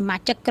និងសមា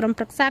ជិកក្រុម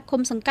ប្រឹក្សា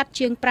ឃុំសង្កាត់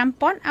ជាង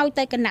 5000 ឲ្យ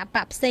ទៅគណៈប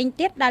កផ្សេង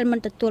ទៀតដែលមិន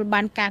ទទួល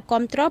បានការ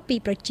គាំទ្រពី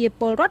ប្រជា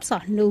ពលរដ្ឋ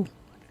សោះនោះ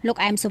លោក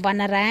អែមសវណ្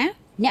ណារា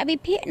អ្នកវិ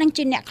ភាគនិង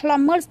ជាអ្នកខ្លំ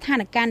មើលស្ថា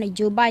នភាពន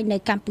យោបាយនៅ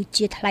កម្ពុ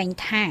ជាថ្លែង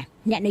ថា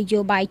អ្នកនយោ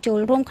បាយចូល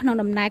រួមក្នុង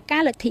ដំណើរកា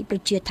រលទ្ធិប្រ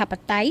ជាធិប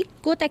តេយ្យ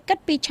គួរតែគិត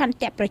ពីឆន្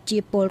ទៈប្រជា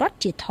ពលរដ្ឋ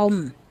ជាធំ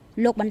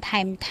លោកបន្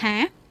ថែមថា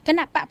គ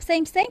ណៈបកផ្សេ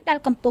ងដែល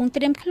កំពុង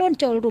ត្រៀមខ្លួន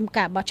ចូលរួម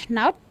ការបោះឆ្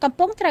នោតកំ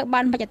ពុងត្រូវ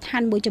បានមជ្ឈដ្ឋា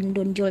នមួយចំ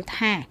នួនយល់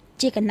ថា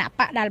ជាគណៈ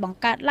បកដែលបង្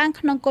កើតឡើង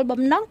ក្នុងគោល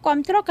បំណងគាំ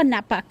ទ្រគណៈ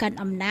បកកាន់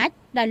អំណាច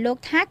ដែលលោក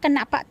ថាគ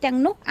ណៈបកទាំង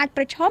នោះអាច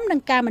ប្រឈមនឹង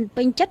ការមិន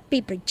ពេញចិត្តពី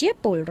ប្រជា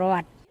ពលរ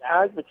ដ្ឋ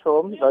អាចប្រឈ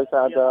មដោយ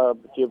សារតែ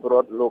ប្រជាពលរ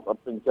ដ្ឋលោកអ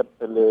ត់ពេញចិត្ត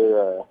ទៅលើ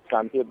កា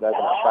រភាពដែល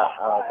គណៈបក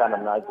កណ្ដាល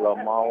អំណាចកន្លង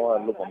មក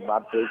លោកបំប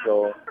ត្តិឬក៏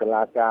ក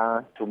លាការ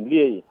ជំ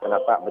លាយគណៈ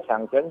បកប្រឆាំ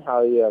ងចឹងហើ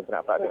យគ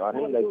ណៈបកទាំងអស់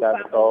នេះនៅតែ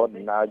បន្ត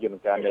ដំណើរយន្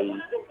តការនៃ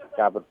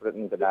ការប្រព្រឹត្ត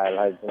នឹងដដែល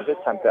ហើយអញ្ចឹងទៅ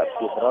ឆន្ទៈប្រ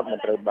ជាពលរដ្ឋមិន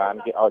ត្រូវបាន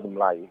គេឲ្យត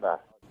ម្លៃបាទ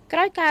ក្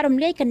រោយការរំ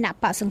លាយគណៈ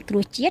បកសង្គ្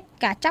រោះជាតិ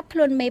ការចាប់ខ្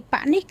លួនមេប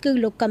កនេះគឺ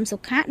លោកកឹមសុ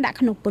ខាដាក់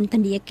ក្នុងពន្ធ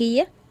នាគារ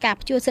ការ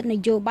ផ្ជួសិទ្ធិន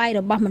យោបាយ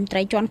របស់មន្ត្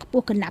រីជាន់ខ្ព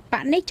ស់គណៈប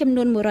កនេះចំ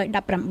នួន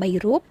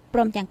118រូបព្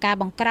រមទាំងការ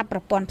បង្ក្រាបប្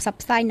រព័ន្ធផ្សព្វ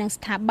ផ្សាយនិង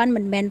ស្ថាប័ន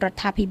មិនមែនរដ្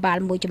ឋាភិបាល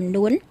មួយចំ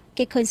នួន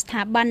គេឃើញស្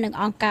ថាប័ននិង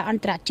អង្គការអ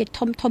ន្តរជាតិ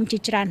ធំៗជា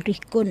ច្រើនរិះ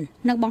គន់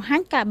និងបង្ហា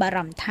ញការបារ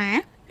ម្ភថា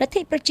លទ្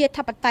ធិប្រជា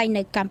ធិបតេយ្យ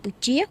នៅកម្ពុ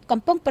ជាកំ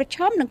ពុងប្រឈ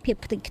មនឹងភាព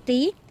ខ្ទេចខ្ទី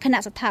គណៈ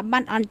ស្ថាប័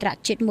នអន្តរ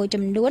ជាតិមួយ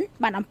ចំនួន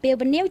បានអំពា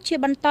វនាវជា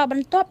បន្តប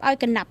ន្ទាប់ឲ្យ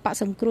គណៈបក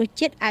សង្គ្រោះ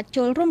ជាតិអាច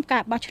ចូលរួមកា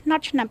របោះឆ្នោត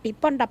ឆ្នាំ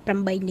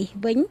2018នេះ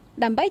វិញ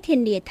ដើម្បីធា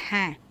នា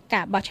ថា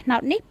ការបោះឆ្នោ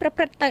តនេះប្រ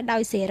ព្រឹត្តទៅដោ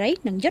យសេរី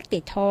និងយុត្តិ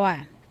ធម៌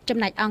ចំ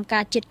ណែកអង្គកា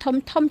រជាតិ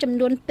ធំចំ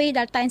នួន2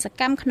ដែលតែងស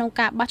កម្មក្នុង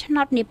ការបោះឆ្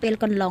នោតនាពេល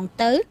កន្លង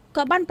ទៅ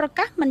ក៏បានប្រ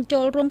កាសមិនចូ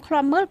លរួមឃ្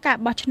លាំមើលការ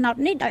បោះឆ្នោត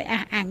នេះដោយ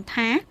អះអាង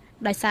ថា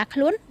ដោយសារខ្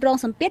លួនរង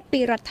សម្ពាធពី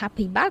រដ្ឋា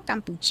ភិបាលក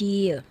ម្ពុជា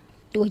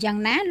ទោះយ៉ាង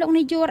ណាលោក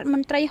នាយករដ្ឋម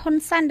ន្ត្រីហ៊ុន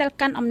សែនដែល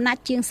កាន់អំណាច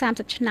ជាង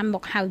30ឆ្នាំម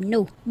កហើយ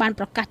នោះបាន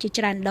ប្រកាសជា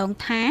ច្រើនដង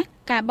ថា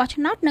ការបោះ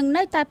ឆ្នោតនឹង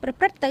នៅតែប្រ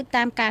ព្រឹត្តទៅ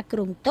តាមការគ្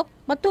រោងទុក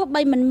បើទោះ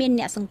បីមិនមាន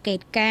អ្នកសង្កេត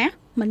ការណ៍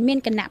មិនមាន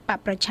គណៈបក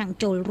ប្រឆាំង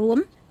ចូលរួម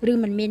ឬ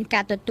មិនមាន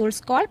ការទទួល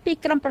ស្គាល់ពី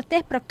ក្រុមប្រទេ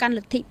សប្រកាន់ល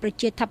ទ្ធិប្រ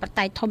ជាធិប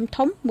តេយ្យ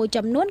ធំមួយ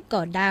ចំនួន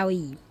ក៏ដោយ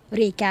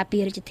រាយការណ៍ពី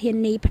រាជធា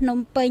នីភ្នំ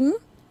ពេញ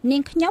នា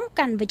ងខ្ញុំ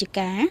កាន់វិជ្ជ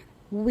ការ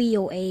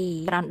VOA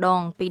ប្រានដ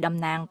ងពីតំ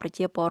ណាងប្រ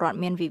ជាពលរដ្ឋ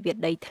មានវិវាទ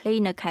ដីធ្លី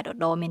នៅខេត្តឧត្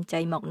តរមានជ័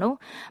យមកនោះ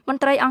ម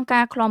ន្ត្រីអង្គកា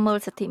រឃ្លាំមើល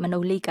សិទ្ធិមនុ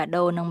ស្សលីកា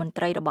ដូនិងមន្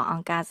ត្រីរបស់អ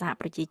ង្គការសហ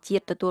ប្រជាជា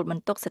តិទទួលប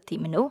ន្ទុកសិទ្ធិ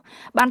មនុស្ស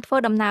បានធ្វើ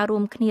ដំណើររួ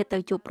មគ្នាទៅ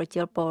ជួបប្រ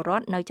ជាពលរ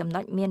ដ្ឋនៅចំណុ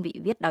ចមានវិ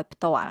វាទដោយផ្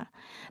ទាល់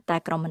តែ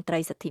ក្រុមមន្ត្រី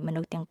សិទ្ធិមនុ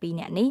ស្សទាំងពីរ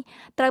នាក់នេះ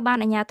ត្រូវបាន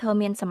អាជ្ញាធរ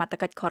មានសមត្ថ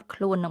កិច្ចឃាត់ខ្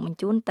លួននិងបញ្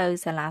ជូនទៅ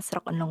សាលាស្រុ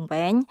កអន្លង់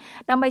វែង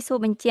ដើម្បីសួរ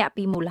បញ្ជាក់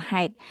ពីមូល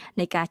ហេតុ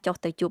នៃការចុះ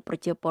ទៅជួបប្រ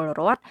ជាពល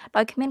រដ្ឋ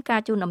ដោយគ្មានកា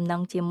រជូនដំណឹ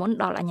ងជាមុន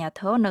ដល់អាជ្ញា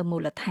ធរនៅមូ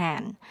លដ្ឋា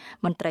ន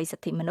មន្ត្រីសិ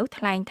ទ្ធិមនុស្ស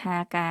ថ្លែងថា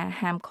ការ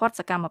ហាមឃាត់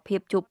សកម្មភាព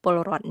ជួបពល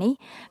រដ្ឋនេះ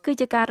គឺ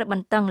ជាការរឹតប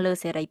ន្តឹងលើ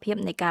សេរីភាព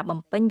នៃការបំ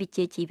ពេញវិជ្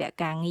ជាជីវៈ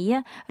ការងារ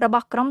រប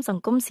ស់ក្រុមស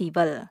ង្គមស៊ី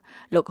វិល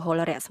លោកហុ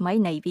លរស្មី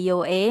នៃ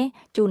VOA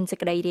ជូនសេច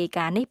ក្តីរាយ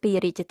ការណ៍នេះពី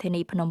រាជធា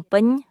នីភ្នំពេ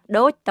ញ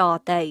ដូចត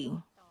ទៅ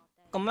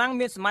កម្លាំង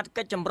មានសមត្ថ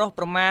កិច្ចចម្រុះ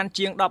ប្រមាណ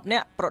ជាង10នា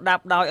ក់ប្រដា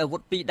ប់ដោយអាវុ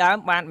ធពីរដើម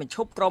បានបញ្ឈ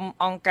ប់ក្រុម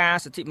អង្គការ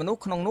សិទ្ធិមនុស្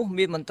សក្នុងនោះ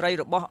មានមន្ត្រី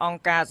របស់អង្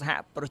គការសហ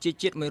ប្រជា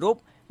ជាតិមួយរូប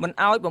មិន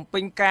អោយបំពេ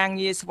ញការ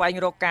ងារស្វែង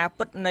រកការ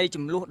ពិតនៃ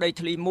ចំនួនដី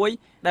ធ្លីមួយ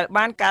ដែល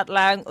បានកើត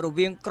ឡើងរ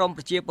វាងក្រុម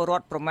ប្រជាពលរ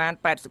ដ្ឋប្រមាណ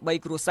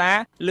83គ្រួសារ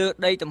លើ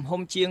ដីទំ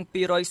ហំជាង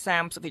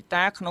230ហិក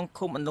តាក្នុង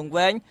ឃុំអន្លង់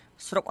វែង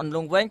ស្រុកអន្ល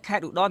ង់វែងខេ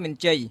ត្តឧត្តរមាន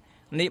ជ័យ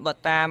នេះបើ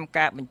តាម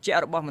ការបញ្ជាក់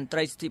របស់មន្ត្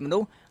រីសិទ្ធិមនុ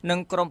ស្សនិង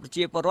ក្រុមប្រ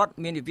ជាពលរដ្ឋ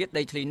មានវិវាទ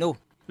ដីធ្លីនោះ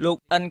លោក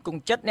អិនគ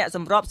ង្ជិតអ្នកស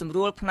ម្របសម្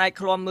រួលផ្នែក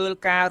ឃ្លាំមើល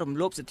ការរំ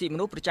លោភសិទ្ធិម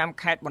នុស្សប្រចាំ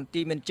ខេត្តបន្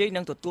ទាយមានជ័យ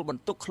និងទទួលប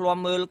ន្ទុកឃ្លាំ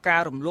មើលកា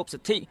ររំលោភសិ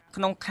ទ្ធិ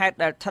ក្នុងខេត្ត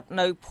ដែលស្ថិត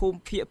នៅភូមិ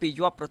ភាគពី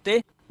យប់ប្រទេស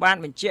បាន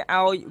បញ្ជាក់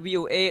ឲ្យ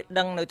VOA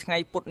ដឹងនៅថ្ងៃ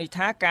ពុធនេះ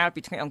ថាកាល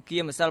ពីថ្ងៃអង្គា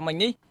រម្សិលមិញ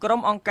នេះក្រុម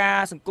អង្គការ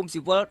សង្គម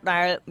ស៊ីវិល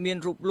ដែលមាន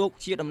រូបលោក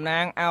ជាតំណា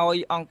ងឲ្យ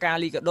អង្គការ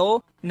លីកាដូ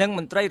និងម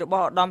ន្ត្រីរប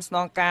ស់ឧត្តមស្ន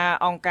ងការ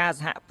អង្គការ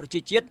សហប្រជា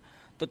ជាតិ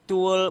ទ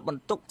ទួលប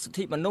ន្ទុកសិទ្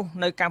ធិមនុស្ស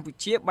នៅកម្ពុ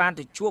ជាបាន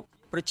ទៅជួប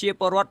ប្រជា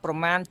ពលរដ្ឋប្រ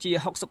មាណជា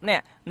60នា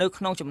ក់នៅ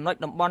ក្នុងចំណុច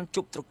តំបន់ជ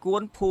ប់ត្រកួ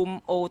នភូមិ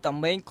អូតា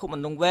ម៉េងឃុំអ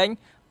ន្លង់វែង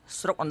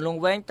ស្រុកអន្លង់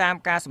វែងតាម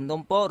ការសំណូ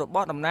មពររប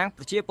ស់តំណាង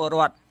ប្រជាពលរ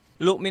ដ្ឋ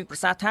លោកមានប្រ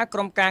សាសន៍ថាក្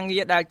រុមការងា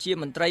រដែលជា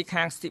មន្ត្រី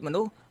ខាងសិទ្ធិម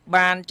នុស្ស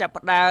បានចាប់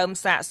ផ្ដើម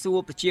សាកសួរ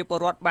ប្រជាពល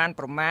រដ្ឋបាន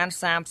ប្រមាណ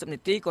30នា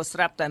ទីក៏ស្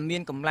រាប់តែមា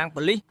នកម្លាំង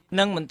ប៉ូលីស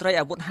និងមន្ត្រី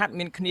អាវុធហត្ថ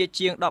មានគ្នា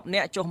ជាង10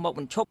នាក់ចុះមក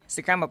បញ្ឈប់ស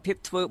កម្មភាព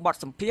ធ្វើបទ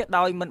សម្ភាសន៍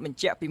ដោយមិនបញ្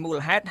ជាក់ពីមូល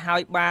ហេតុហើ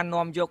យបាន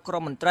នាំយកក្រុ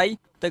មមន្ត្រី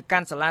ទៅកា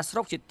ន់សាលាស្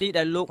រុកជាទី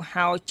ដែលលោក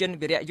ហៅចិន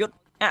វិរៈយុទ្ធ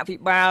អភិ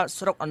បាល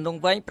ស្រុកអន្លង់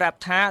វែងប្រាប់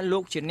ថាលោ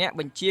កជាអ្នក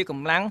បញ្ជាក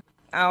ម្លាំង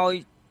ឲ្យ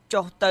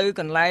ចុះទៅ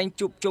កន្លែង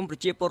ជួបជុំប្រ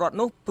ជាពលរដ្ឋ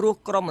នោះព្រោះ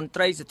ក្រុមមន្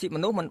ត្រីសិទ្ធិម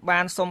នុស្សមិនបា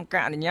នសុំកា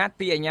រអនុញ្ញាត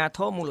ពីអាជ្ញាធ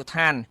រមូលដ្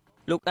ឋាន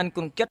លោកអិនគ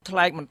ង្ជិតថ្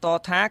លែងបន្ត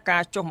ថាកា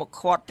រចុះមក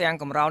ឃាត់ទាំង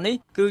កម្រោលនេះ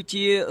គឺ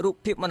ជារូប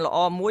ភាពមិនល្អ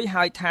មួយ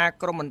ហើយថា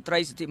ក្រុមមន្ត្រី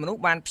សិទ្ធិមនុស្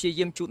សបានព្យា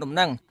យាមជូនដំ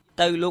ណឹង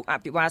ទៅលោកអ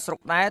ភិបាលស្រុក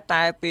ដែរ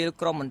តែពេល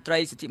ក្រុមមន្ត្រី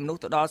សិទ្ធិមនុស្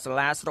សទៅដល់សា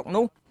លាស្រុក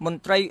នោះម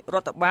ន្ត្រីរ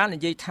ដ្ឋបាលនិ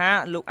យាយថា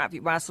លោកអភិ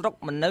បាលស្រុក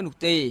មិននៅនោះ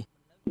ទេ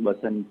បើ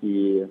សិនជា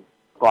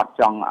គាត់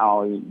ចង់ឲ្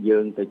យយើ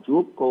ងទៅជួ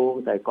បគោ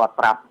តែគាត់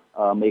ប្រាប់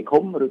មេ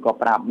ឃុំឬក៏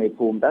ប្រាប់មេ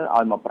ភូមិទៅ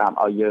ឲ្យមកប្រាប់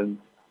ឲ្យយើង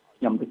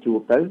ខ្ញុំទៅជួប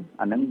ទៅ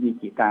អាហ្នឹងវា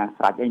ជាការ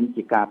ស្រេចឯង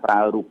ជាការប្រើ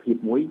រូបភាព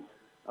មួយ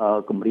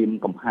គម្រាម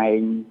កំហែង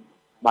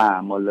បាទ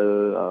មកលើ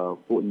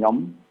ពួកខ្ញុំ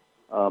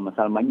ម្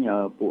សិលមិញ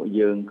ពួក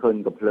យើងឃើញ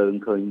កំភ្លើង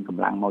ឃើញក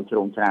ម្លាំងមកជ្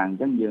រោងច្រាងអ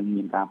ញ្ចឹងយើង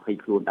មានការភ័យ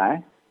ខ្លួនដែរ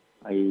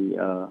ហើយ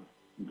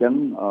អញ្ចឹង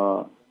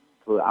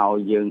ធ្វើឲ្យ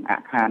យើងអា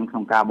ក់ខានក្នុ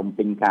ងការបំ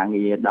ពេញការ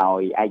ងារដោ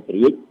យឯក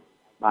រាជ្យ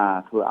បាទ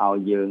ធ្វើឲ្យ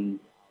យើង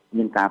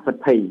មានការពិត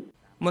ភ័យ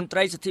មន្ត្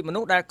រីសិទ្ធិមនុ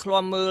ស្សដែលឃ្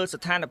លាំមើល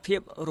ស្ថានភាព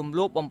រំ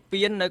លោភបំ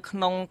ពាននៅក្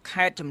នុង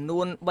ខេត្តចំនួ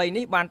ន3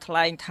នេះបានថ្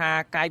លែងថា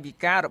កាយវិ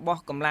ការរប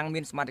ស់កម្លាំងមា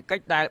នសមត្ថកិ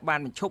ច្ចដែលបាន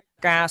បញ្ឈប់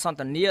ការសន្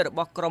ទនារប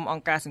ស់ក្រុមអ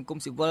ង្គការសង្គម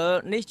ស៊ីវិល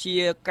នេះជា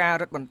ការ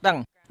រឹតបន្តឹង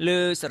លើ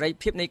សេរី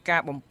ភាពនៃកា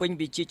របំពេញ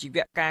វិជ្ជាជី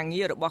វៈការ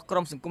ងាររបស់ក្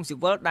រុមសង្គមស៊ី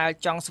វិលដែល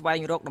ចង់ស្វែង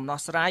រកដំណោះ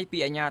ស្រាយពី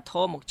អាជ្ញាធ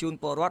រមកជូន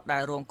ពលរដ្ឋដែ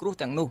លរងគ្រោះ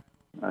ទាំងនោះ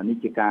នេះ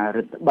ជាការ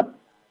រឹតបន្តឹង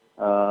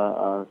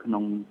ក្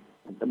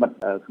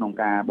នុង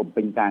ការបំ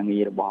ពេញការងា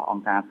ររបស់អ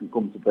ង្គការសង្គ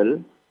មស៊ីវិល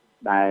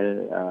ដែល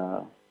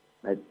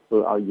ធ្វើ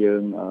ឲ្យយើ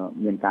ង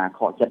មានការខ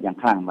កចិត្តយ៉ាង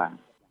ខ្លាំងបាទ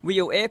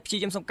VOA ព្យា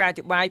យាមសុំការអ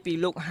ធិប្បាយពី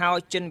លោកហៅ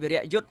ចិនវិ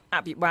រៈយុទ្ធអ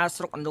ភិបាល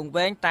ស្រុកអន្លង់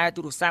វែងតែ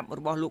ទូរស័ព្ទរ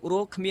បស់លោករ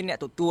ស់គ្មានអ្នក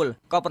ទទួល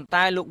ក៏ប៉ុន្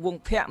តែលោកវង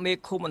ភ័ក្រមេ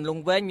ឃុំអន្ល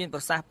ង់វែងមានប្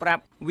រសាសន៍ប្រា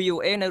ប់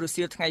VOA នៅរ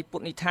សៀលថ្ងៃពុ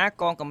ធនេះថា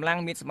កងកម្លាំង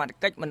មានសមត្ថ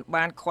កិច្ចមិន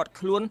បានឃាត់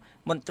ខ្លួន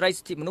មន្ត្រី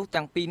សិទ្ធិមនុស្ស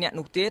ទាំងពីរនាក់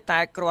នោះទេតែ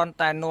គ្រាន់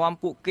តែនាំ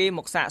ពួកគេម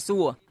កសាកសួ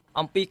រ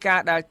អំពីការ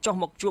ដែលចុះ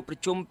មកជួបប្រ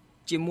ជុំ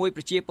ជាមួយ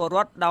ប្រជាពលរ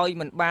ដ្ឋដោយ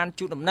មិនបាន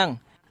ជូនដំណឹង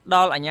ដ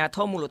ល់អាជ្ញាធ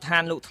រមូលដ្ឋា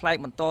នលោកថ្លែង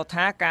បន្ត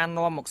ថាការ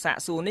នាំមកសាក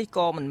សួរនេះ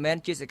ក៏មិនមែន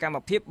ជាសកម្ម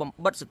ភាពបំ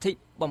បិទសិទ្ធិ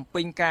បំ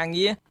ពេញការ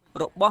ងារ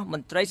របស់ម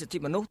ន្ត្រីសិទ្ធិ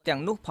មនុស្សទាំង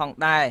នោះផង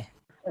ដែរ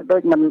ដូ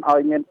ចមិនឲ្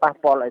យមានប៉ះ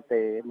ពាល់អី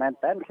ទេមែន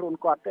តើខ្លួន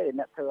គាត់ទេ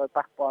អ្នកធ្វើឲ្យ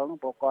ប៉ះពាល់នោះ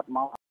ព្រោះគាត់ម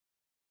ក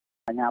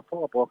អាជ្ញាធ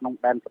រព្រោះក្នុង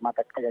ដែនសមត្ថ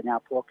កិច្ចអាជ្ញា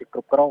ធរគេគ្រ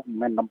ប់គ្រងមិន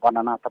មែនតំបន់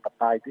អាណាធិប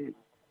តេយ្យទេ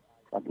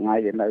គាត់ថ្ងៃ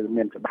វានៅ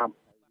មានច្បាប់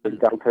យើង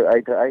ចង់ធ្វើ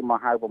អីមក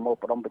ហៅប្រមូល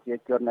ផ្ដុំប្រជា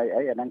ជនអី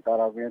អាហ្នឹងតើ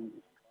មាន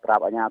ប្រា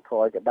ប់អាជ្ញាធ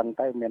រឲ្យគេដឹង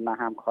ទៅមានណា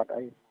ហាមឃាត់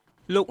អី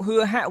លោកហឿ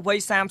ហាក់វ័យ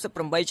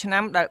38ឆ្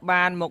នាំដែល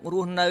បានមករ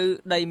ស់នៅ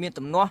ដីមាន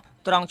ទំនាស់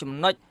ត្រង់ចំ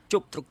ណុចជ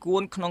ប់ត្រកួ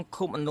នក្នុង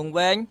ឃុំអន្លង់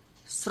វែង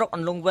ស្រុកអ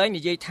ន្លង់វែង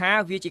និយាយថា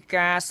វាជា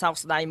ការសោក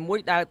ស្ដាយមួយ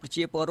ដែលប្រ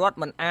ជាពលរដ្ឋ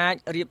មិនអាច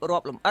រៀបរា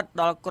ប់លម្អិត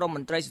ដល់ក្រមម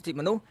ន្ត្រីសិទ្ធិ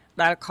មនុស្ស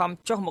ដែលខំ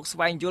ចុះមកស្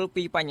វែងយល់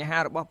ពីបញ្ហា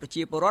របស់ប្រ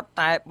ជាពលរដ្ឋ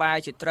តែបែរ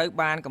ជាត្រូវ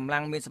បានកម្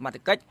លាំងមានសមត្ថ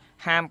កិច្ច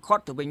ហាមឃា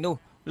ត់ទៅវិញនោះ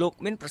លោក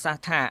មានប្រសាស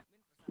ន៍ថា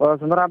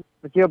សម្រាប់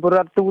ប្រជាពលរ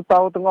ដ្ឋទូទៅ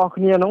ទាំងអស់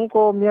គ្នានោះ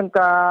ក៏មាន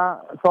ការ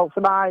សោក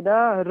ស្ដាយ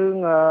ដែររឿង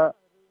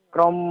ក្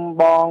រុម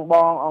ប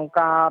ងអង្គ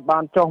ការបា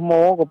នចុះម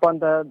កក៏ប៉ុន្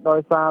តែដោយ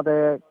សារតែ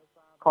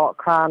ខក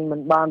ខានមិ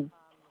នបាន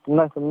ចំ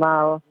ណេះសំណា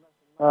ល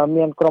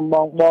មានក្រុមប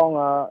ងប៉ូ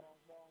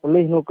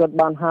លីសនោះគាត់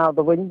បានហៅ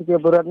ទៅវិញប្រជា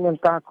ពលរដ្ឋមាន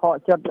ការខក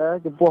ចិត្តដែរ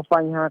ចំពោះប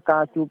ញ្ហាកា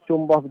រជួបជុំ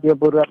របស់ប្រជា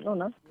ពលរដ្ឋនោះ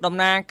ណាតំ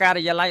ណាងកា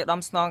រិយាល័យឧត្ត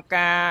មស្នង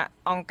ការ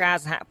អង្គការ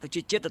សហប្រ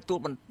ជាជាតិទទួល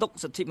បន្ទុក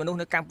សិទ្ធិមនុស្ស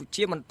នៅកម្ពុ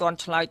ជាមិនទាន់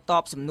ឆ្លើយត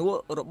បសំណួរ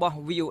របស់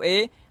VOA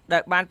ដែ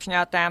លបានផ្ញើ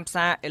តាម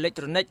សារអេឡិច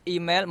ត្រូនិកអ៊ី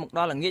មែលមកដ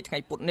ល់ល្ងាចថ្ងៃ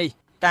ពុធនេះ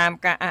តាម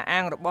ការអះអា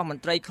ងរបស់ម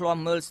ន្ត្រីឃ្លាំ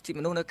មើលសិទ្ធិ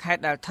មនុស្សនៅខេត្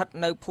តដែលស្ថិត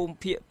នៅភូមិ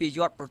ភាគពីយ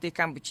ត្តប្រទេស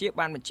កម្ពុជា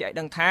បានបញ្ជាក់ឲ្យ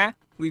ដឹងថា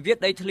វិវាទ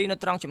ដីធ្លីនៅ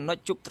ត្រង់ចំណុច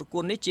ជប់ត្រកួ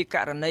ននេះជាក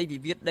រណីវិ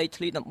វាទដី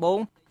ធ្លីដំបូង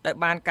ដែល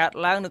បានកើត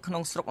ឡើងនៅក្នុ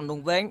ងស្រុកអន្ល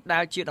ង់វែងដែ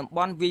លជាតំប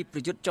ន់វាយប្រ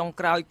យុទ្ធចុង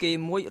ក្រោយគេ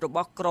មួយរប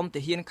ស់ក្រុម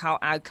ទាហានខោ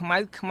អាវខ្មៅ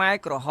ខ្មែរ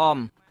ក្រហម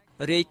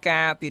រាយកា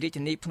រណ៍ពីរាជ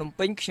ធានីភ្នំ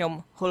ពេញខ្ញុំ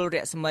ហុលរ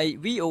ស្មី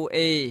VOA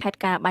ហេតុ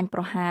ការណ៍បាញ់ប្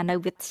រហារនៅ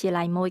វិទ្យា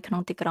ល័យមួយក្នុ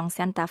ងទីក្រុង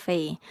Santa Fe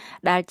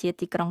ដែលជា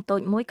ទីក្រុងតូ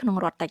ចមួយក្នុង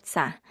រដ្ឋ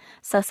Texas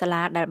សិស្សសា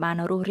លាដែលបាន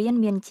រស់រាន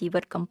មានជីវិ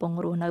តកំពុង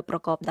រស់នៅប្រ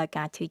កបដោយ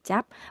ការឈឺចា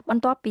ប់ប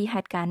ន្ទាប់ពី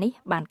ហេតុការណ៍នេះ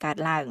បានកើត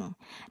ឡើង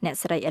អ្នក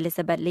ស្រី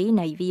Elizabeth Lee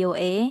នៃ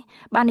VOA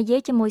បាននិយា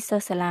យជាមួយសិ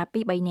ស្សសាលា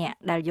 2-3 នាក់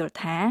ដែលយល់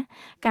ថា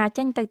ការ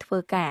ចេញទៅធ្វើ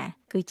ការ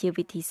គឺជា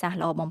វិធីសាស្ត្រ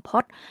ល្អបំផុ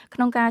តក្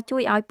នុងការជួ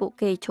យឲ្យពួក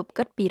គេឈប់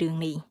គិតពីរឿង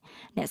នេះ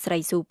អ្នកស្រី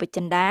ស៊ូពេជ្រ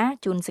ចិន្តា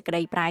ជួនសេចក្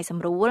តីប្រាយស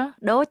ម្រួល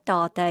ដូចត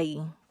ទៅ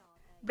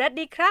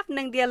Brady Craft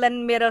និង Dylan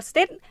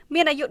Middlestead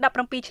មានអាយុ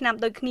17ឆ្នាំ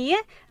ដូចគ្នា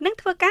និង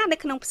ធ្វើការនៅ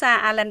ក្នុងផ្សារ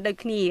Allen ដូច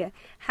គ្នា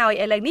ហើយ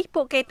ឥឡូវនេះ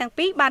ពួកគេទាំង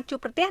ពីរបានជួប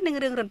ប្រទះនឹង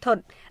រឿងរន្ធ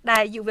ត់ដែ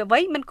លយុវវ័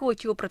យមិនគួរ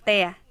ជួបប្រ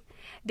ទះ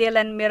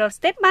Dylan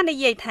Middlestead បាននិ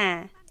យាយថា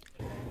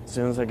As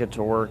soon as I get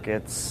to work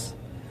it's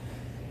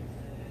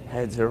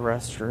head to the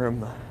restroom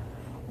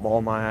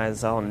ball my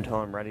eyes out until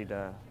I'm ready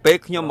to ពេល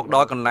ខ្ញុំមកដ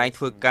ល់កន្លែង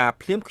ធ្វើការ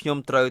ភ្លាមខ្ញុំ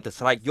ត្រូវទៅ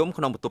ស្រែកយំ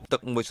ក្នុងបន្ទប់ទឹក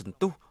មួយសន្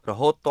ទុះរ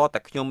ហូតតតែ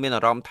ខ្ញុំមាន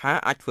អារម្មណ៍ថា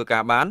អាចធ្វើកា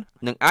របាន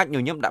និងអាចញ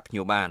ញឹមដាក់ភ្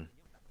ញៀវបាន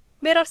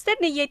Middlestead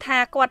និយាយថា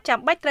គាត់ចាំ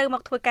បាច់ត្រូវម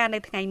កធ្វើការនៅ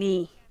ថ្ងៃនេះ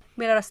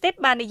Middlestead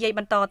បាននិយាយប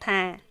ន្តថា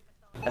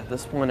At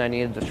this point I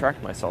need to distract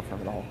myself from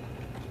it all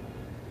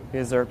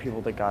because there are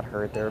people that got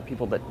hurt there are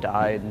people that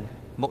died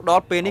មកដ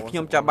ល់ពេលនេះខ្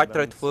ញុំចាំបាច់ត្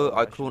រូវធ្វើ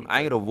ឲ្យខ្លួនឯ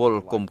ងរវល់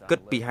កុំគិត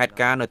ពីហេតុ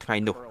ការណ៍នៅថ្ងៃ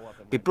នោះ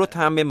ពីព្រោះ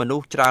ថាមានមនុ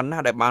ស្សច្រើនណា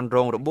ស់ដែលបានរ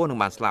ងរបួសនិង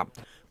បានស្លាប់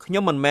ខ្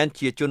ញុំមិនមែន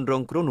ជាជនរ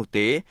ងគ្រោះនោះ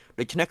ទេ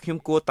ដូច្នេះខ្ញុំ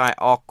គួរតែ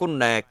អរគុណ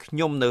ដែលខ្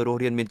ញុំនៅរស់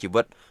រានមានជី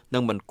វិតនិ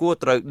ងមិនគួរ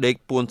ត្រូវដេក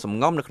ពួនសំ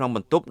ងំនៅក្នុងប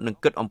ន្ទប់និង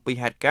គិតអំពី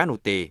ហេតុការណ៍នោះ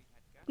ទេ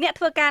អ្នក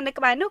ធ្វើការនៅ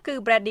ក្បែរនោះគឺ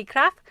Brady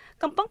Craft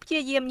កំពុងព្យា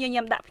យាមញ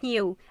ញឹមដាក់ភ្ញៀ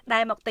វដែ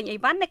លមកទិញអី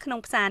វ៉ាន់នៅក្នុង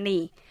ផ្សារ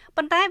នេះ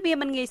ប៉ុន្តែវា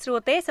មិនងាយស្រួល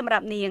ទេសម្រា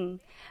ប់នាង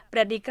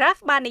Brady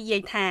Craft បាននិយា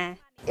យថា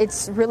It's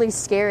really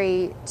scary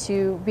to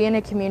be in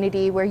a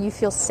community where you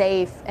feel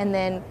safe and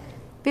then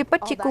វាពិត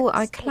ជាគួរ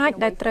ឲ្យខ្លាច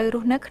ដែលត្រូវរ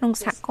ស់នៅក្នុង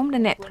សហគមន៍ដែ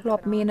លអ្នកធ្លា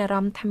ប់មានអារ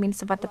ម្មណ៍ថាមាន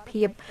សុវត្ថិ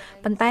ភាព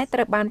ប៉ុន្តែត្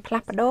រូវបានផ្លា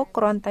ស់ប្ដូរ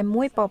គ្រាន់តែ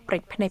មួយប៉ព្រិ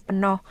ចភ្នែកប៉ុ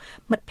ណ្ណោះ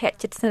មិត្តភ័ក្តិ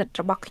ជិតស្និទ្ធ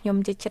របស់ខ្ញុំ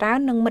ជាច្រើន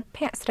និងមិត្ត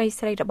ភ័ក្តិ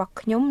ស្រីៗរបស់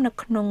ខ្ញុំនៅ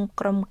ក្នុង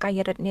ក្រុមកាយ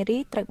រដ្ឋនារី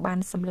ត្រូវបាន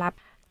សម្លាប់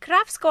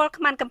Craft ស្គាល់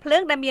ខ្មាន់កំភ្លើ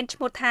ងដែលមានឈ្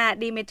មោះថា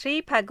Dimitri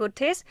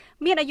Pagotis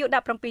មានអាយុ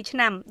17ឆ្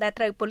នាំដែល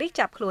ត្រូវប៉ូលីស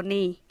ចាប់ខ្លួន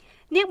នេះ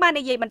នាងបាន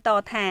និយាយបន្ត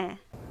ថា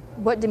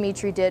What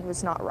Dimitri did was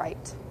not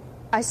right.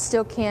 I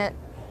still can't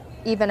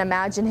even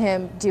imagine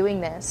him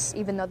doing this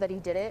even though that he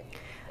did it.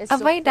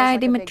 អ្វីដែល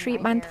Dimitri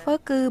បានធ្វើ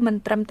គឺមិន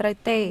ត្រឹមត្រូវ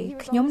ទេ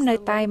ខ្ញុំនៅ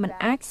តែមិន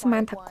អាចស្មា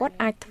នថាគាត់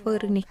អាចធ្វើ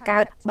រឿងនេះកើ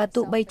តបើ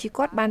ទោះបីជា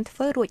គាត់បានធ្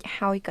វើរួច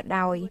ហើយក៏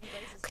ដោយ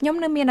ខ្ញុំ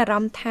នៅមានអារ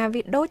ម្មណ៍ថា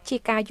វាដូចជា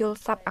ការយល់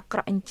សប្តិអាក្រ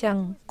ក់អញ្ចឹង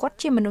គាត់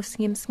ជាមនុស្សស្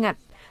ងៀមស្ងាត់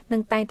នឹ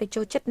ងតែងតែ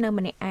ចូលចិត្តនៅ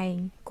ម្នាក់ឯង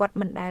គាត់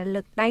មិនដែល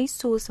លើកដៃ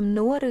សួរសំ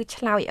ណួរឬ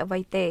ឆ្លើយអ្វី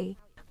ទេ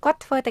គាត់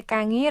ធ្វើតែ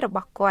ការងាររប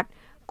ស់គាត់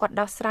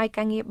ដោះស្រាយ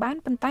ការងារបាន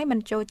ប៉ុន្តែមិន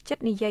ចូលចិត្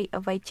តនិយាយ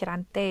អ្វីច្រើ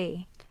នទេ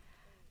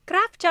ក្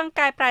រាហ្វចង់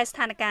កែប្រែស្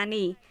ថានភាព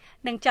នេះ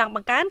និងចង់ប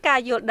ង្កើនការ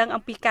យល់ដឹង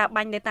អំពីការ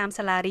បាញ់នៅតាម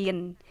សាលារៀន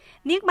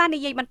នាងបាននិ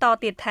យាយបន្ត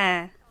ទៀតថា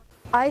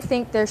I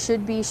think there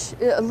should be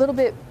a little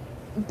bit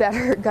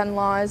better gun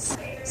laws.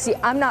 See,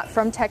 I'm not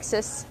from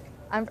Texas.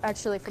 I'm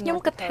actually from ខ្ញុំ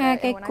គិតថា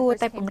គេគួរ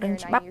តែពង្រឹង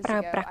ច្បាប់ប្រើ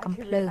ប្រាស់កាំ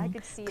ភ្លើង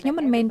ខ្ញុំ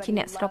មិនមែនជា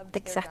អ្នកស្រុក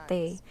Texas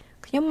ទេ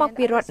ខ្ញុំមក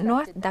ពីរដ្ឋ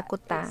North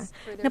Dakota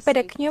នៅពេល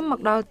ដែលខ្ញុំមក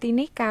ដល់ទី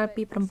នេះកាល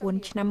ពី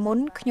9ឆ្នាំមុន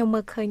ខ្ញុំមើ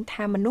លឃើញ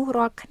ថាមនុស្ស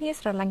រាល់គ្នា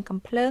ស្រឡាញ់កាំ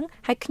ភ្លើង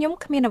ហើយខ្ញុំ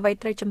គ្មានអ្វី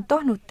ត្រូវជំទា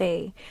ស់នោះទេ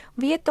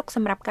វាទុកស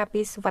ម្រាប់ការ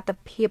ពារសុវត្ថិ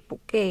ភាពពួក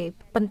គេ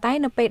ប៉ុន្តែ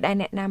នៅពេលដែល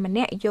អ្នកណាម្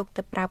នាក់យក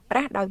ទៅប្រើប្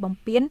រាស់ដោយបំ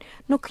ពាន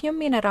នោះខ្ញុំ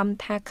មានអារម្មណ៍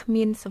ថាគ្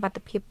មានសុវត្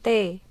ថិភាពទេ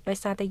ដោយ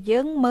សារតែយើ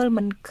ងមើល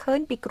មិនឃើញ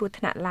ពីគ្រោះ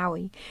ថ្នាក់ឡើយ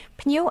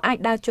ភ្ញៀវអាច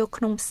ដើរចូល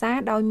ក្នុងផ្សារ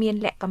ដោយមាន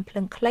លាក់កាំភ្លើ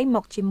ងខ្លីម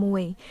កជាមួ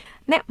យ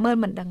អ្នកមើល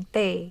មិនដឹង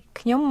ទេ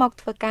ខ្ញុំមក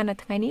ធ្វើការនៅ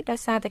ថ្ងៃនេះដោយ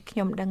សារតែខ្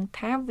ញុំដឹង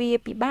ថាវា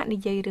ពិបាកនិ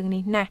យាយរឿង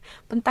នេះណាស់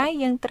ប៉ុន្តែ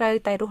យើងត្រូវ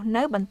តែរស់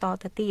នៅបន្ត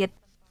ទៅទៀត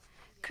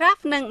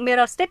Craft និង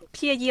Mirrorstick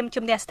ព្យាយាម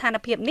ជំនះស្ថាន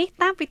ភាពនេះ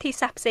តាមវិធី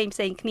សាស្ត្រផ្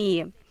សេងៗគ្នា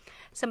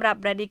សម្រាប់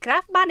Brady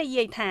Craft បាននិ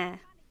យាយថា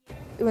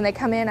When they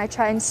come in, I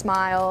try and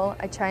smile.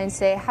 I try and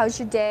say, "How's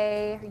your day?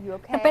 Are you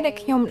okay?" ពេលដែល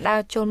ខ្ញុំដើ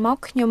រចូលមក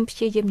ខ្ញុំព្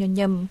យាយាមញ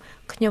ញឹម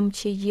ខ្ញុំព្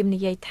យាយាមនិ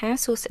យាយថា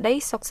សួស្តី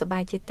សុខសប្បា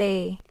យជាទេ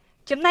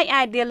ចំណែកឯ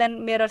Dylan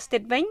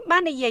Mirrorstick វិញបា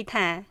ននិយាយ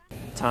ថា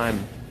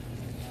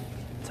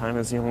Time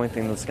is the only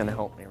thing that's going to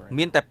help me.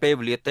 មានតែពេល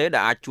វេលាទេដែ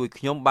លអាចជួយ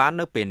ខ្ញុំបាន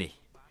នៅពេលនេះ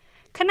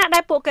ខណៈដែ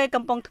លពួកគេ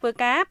កំពុងធ្វើ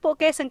ការពួក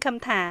គេសង្ឃឹម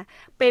ថា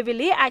ពេលវេ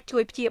លាអាចជួ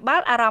យព្យាបា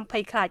លអារម្មណ៍ភ័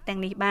យខ្លាចទាំង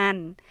នេះបាន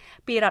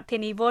ពីរដ្ឋធា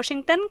នី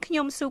Washington ខ្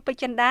ញុំស៊ូពេជ្រ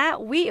ចិន្តា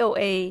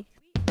VOA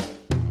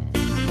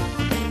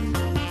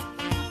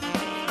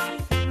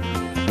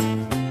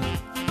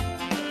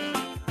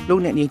លោក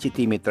អ្នកនាងជា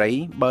ទីមេត្រី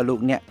បើលោក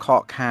អ្នកខ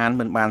កខាន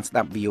មិនបានស្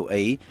ដាប់ VOA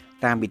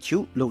តាមវិទ្យុ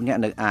លោកអ្នក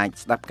នៅអាច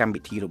ស្ដាប់កម្ម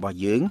វិធីរបស់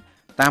យើង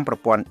តាមប្រ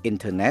ព័ន្ធអ៊ីន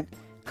ធឺណិត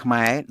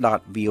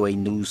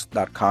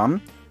khmer.voanews.com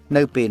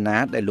នៅពេលណា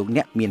ដែលលោក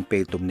អ្នកមានពេ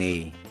លទំនេរ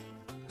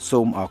សូ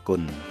មអរគុ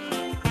ណ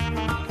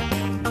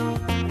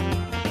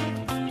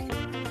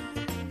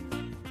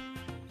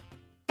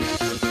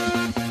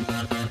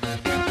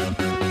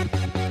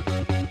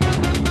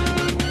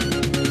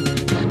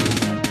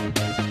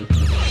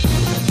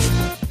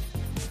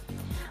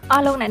អ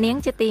ស់លោកអ្នកនាង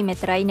ជាទីមេ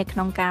ត្រីនៅក្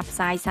នុងការផ្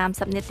សាយ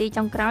30នាទី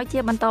ចុងក្រោយជា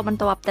បន្ត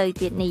ទៅ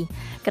ទៀតនេះ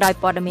ក្រោយ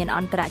ព័ត៌មានអ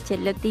ន្តរជា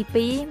តិលើកទី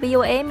2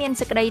 VOA មាន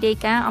សេចក្តីរាយ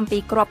ការណ៍អំពី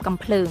គ្រាប់កាំ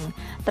ភ្លើង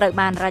ត្រូវ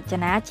បានរច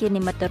នាជា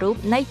និមិត្តរូប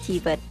នៃជី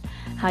វិត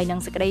ហើយនឹង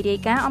សេចក្តីរាយ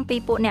ការណ៍អំពី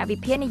ពួកអ្នកវិ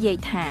ភាគនិយាយ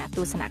ថាទ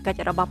ស្សនកិច្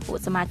ចរបស់ពួក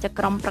សមាជិក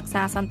ក្រុមប្រឹក្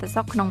សាសន្តិ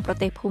សុខក្នុងប្រ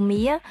ទេសភូ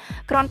មា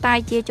គ្រាន់តែ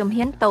ជាជំ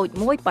ហានតូច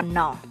មួយប៉ុណ្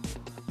ណោះ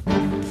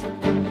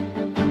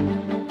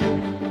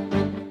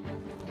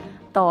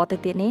តទៅ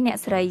ទៀតនេះអ្នក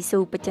ស្រីស៊ូ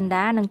បចិន្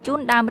តានឹងជូន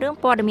ដើមរឿង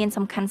ព័ត៌មាន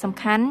សំ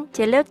ខាន់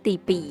ជាលើកទី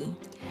2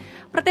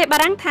ប្រទេសបា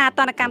រាំងថា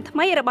ទណ្ឌកម្មថ្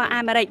មីរបស់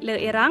អាមេរិកលើ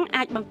អ៊ីរ៉ង់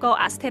អាចបង្ក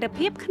អស្ថិរ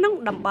ភាពក្នុង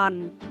តំបន់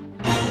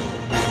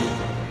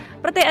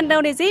ប្រទេសឥណ្ឌូ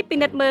នេស៊ីពិ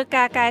និត្យមើល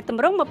ការកែត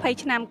ម្រង់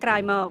20ឆ្នាំក្រោ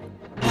យមក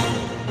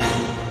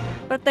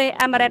ប្រទេស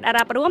អាមេរិកអា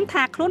រ៉ាប់រួម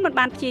ថាខ្លួនមិន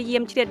បានព្យាយា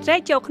មជ្រៀតជ្រែក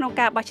ចូលក្នុង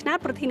ការបោះឆ្នោត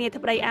ប្រធានាធិ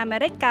បតីអាមេ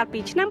រិកកាលពី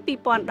ឆ្នាំ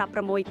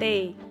2016ទេ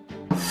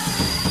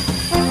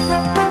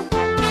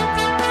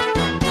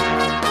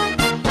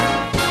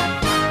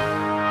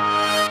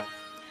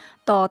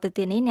តទៅ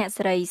ទៀតនេះអ្នក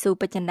ស្រីស៊ូ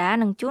បចិន្តា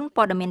នឹងជូន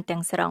ព័ត៌មានទាំ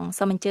ងស្រុង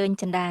សូមអញ្ជើញ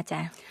ចិន្តា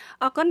ចា៎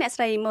អរគុណអ្នក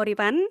ស្រីម៉ូរី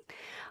វ៉ាន់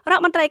រដ្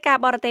ឋមន្ត្រីការ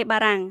បរទេសបា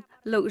រាំង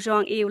លោក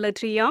Jean-Yves Le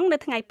Drian នៅ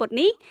ថ្ងៃពុធ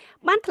នេះ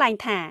បានថ្លែង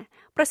ថា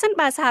ប្រសិន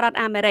បើសហរដ្ឋ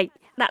អាមេរិក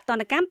ដាក់ទ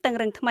ណ្ឌកម្មតឹង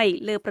រឹងថ្មី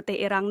លើប្រទេស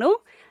អ៊ីរ៉ង់នោះ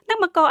នឹង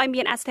បង្កឲ្យ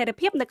មានអស្ថិរ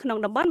ភាពនៅក្នុង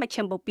តំបន់មជ្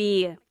ឈិមបូព៌ា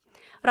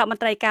រដ្ឋម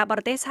ន្ត្រីការប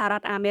រទេសសហរ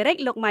ដ្ឋអាមេរិក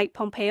លោក Mike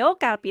Pompeo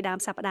កាលពីដើម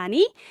សប្តាហ៍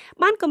នេះ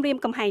បានគម្រាម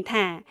កំហែង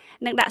ថា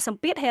នឹងដាក់សម្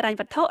ពាធហិរញ្ញ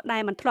វត្ថុដែ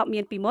លមិនធ្លាប់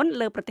មានពីមុន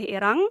លើប្រទេសអ៊ី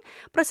រ៉ង់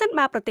ប្រសិន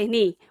បើប្រទេស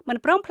នេះមិន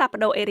ព្រមផ្លាស់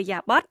ប្តូរអេរយា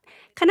ប័ត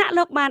ខណៈ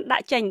លោកបានដា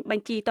ក់ចេញប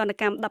ញ្ជីទណ្ឌ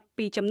កម្ម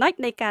12ចំណុច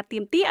នៃការទា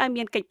មទារឲ្យ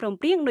មានកិច្ចព្រម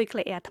ព្រៀងនុយក្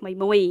លេអ៊ែរថ្មី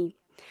មួយ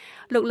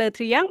លោកលើ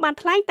ទ្រីយ៉ងបាន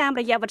ថ្លែងតាម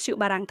រយៈវិទ្យុ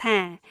បារាំងថា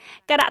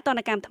ការដាក់ទណ្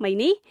ឌកម្មថ្មី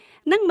នេះ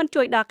នឹងមិន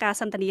ជួយដល់ការ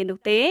សន្ទនានោះ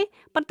ទេ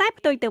ប៉ុន្តែ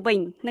ផ្ទុយទៅវិញ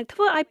នឹងធ្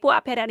វើឲ្យពួកអ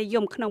ភិរក្សនិយ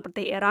មក្នុងប្រ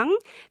ទេសអ៊ីរ៉ង់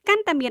កា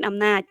ន់តែមានអំ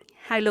ណាច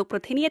ហើយលោកប្រ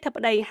ធានាធិប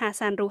តីហា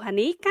សានរូហា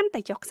នីកាន់តែ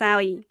ចុះខ្សោ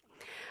យ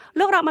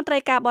លោករដ្ឋមន្ត្រី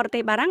ការបរទេ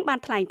សបារាំងបាន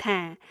ថ្លែងថា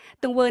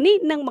ទង្វើនេះ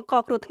នឹងបង្ក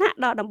គ្រោះថ្នាក់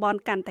ដល់តំបន់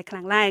កាន់តែខ្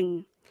លាំងឡើង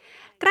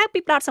ក្រៅពី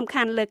ផ្ដោតសំ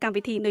ខាន់លើកម្ម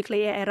វិធីនុយក្លេ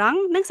អ៊ែរអ៊ីរ៉ង់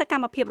និងសក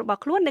ម្មភាពរប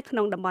ស់ខ្លួននៅក្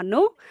នុងតំបន់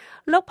នោះ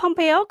លោក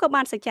Pompeo ក៏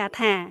បានសច្ចា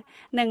ថា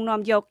នឹងនាំ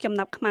យកចំ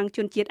ណាប់ខ្មាំងជ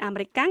នជាតិអាមេ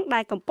រិកដែ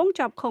លកំពុង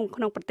ជាប់ឃុំ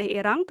ក្នុងប្រទេស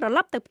អ៊ីរ៉ង់ត្រឡ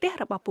ប់ទៅផ្ទះ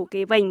របស់ពួក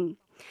គេវិញ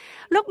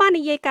លោកបាន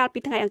និយាយកាលពី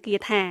ថ្ងៃអង្គារ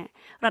ថារ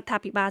ដ្ឋា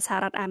ភិបាលសហ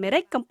រដ្ឋអាមេរិ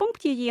កកំពុង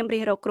ព្យាយាម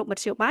រិះរកគ្រប់ម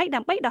ធ្យោបាយដើ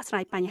ម្បីដោះស្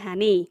រាយបញ្ហា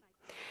នេះ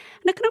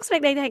នៅក្នុងស្ដី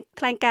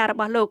ថ្លែងការណ៍រ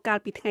បស់លោកកាល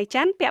ពីថ្ងៃ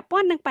ច័ន្ទពាក់ព័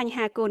ន្ធនឹងបញ្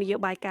ហាគោលនយោ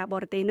បាយការប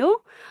រទេសនោះ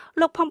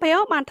លោក Pompeo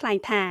បានថ្លែង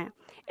ថា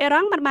អ៊ី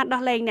រ៉ង់មិនបាន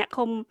ដោះលែងអ្នក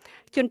ឃុំ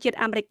ជនជាតិ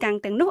អាមេរិកទាំ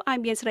ងនោះឲ្យ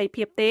មានសេរី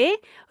ភាពទេ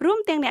រួម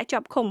ទាំងអ្នកជា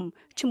ប់ឃុំ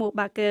ឈ្មោះ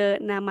Baker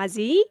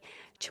Namazi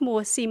ឈ្មោះ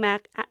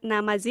Simak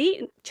Namazi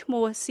ឈ្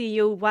មោះ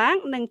Siu Wang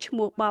និងឈ្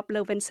មោះ Bob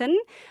Levinson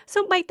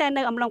សូម្បីតែ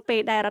នៅអំឡុងពេល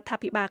ដែលរដ្ឋា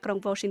ភិបាលក្រុង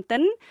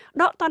Washington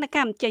ដកទណ្ឌក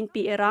ម្មចេញ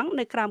ពីអ៊ីរ៉ង់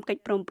នៅក្រោមកិច្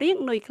ចព្រមព្រៀង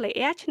នុយក្លេ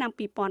អ៊ែរឆ្នាំ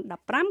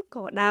2015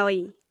ក៏ដោយ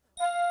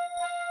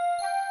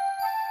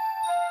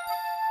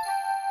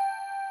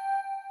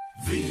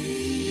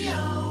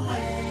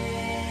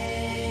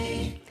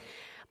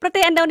ប្រ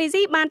ទេសឥណ្ឌូនេ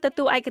ស៊ីបានទ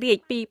ទួលឯករាជ្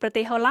យពីប្រ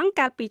ទេសហូឡង់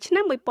កាលពីឆ្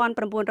នាំ1945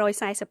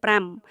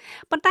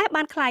ប៉ុន្តែ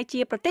បានក្លាយជា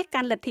ប្រទេស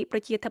កាន់លទ្ធិប្រ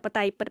ជាធិប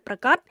តេយ្យពិតប្រា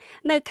កដ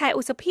នៅខែ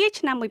ឧសភា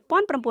ឆ្នាំ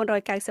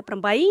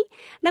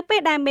1998នៅពេល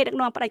ដែលមេដឹក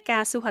នាំផ្ដាច់កា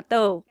រស៊ូហា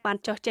តូបាន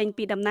ចុះចេញ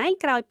ពីតំណែង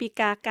ក្រោយពី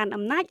ការកាន់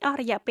អំណាចអស់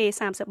រយៈពេល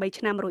33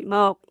ឆ្នាំរួចម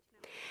ក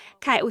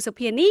ខែឧស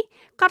ភានេះ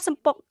កត់ស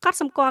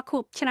ម្គាល់ខួ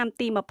បឆ្នាំ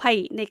ទី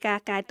20នៃការ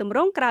កែតម្រ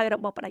ង់ក្រោយរ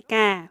បបផ្ដាច់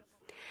ការ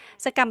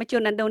សកម្មជ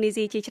នឥណ្ឌូនេ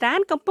ស៊ីជាច្រើន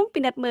កំពុង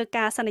ពិនិត្យមើល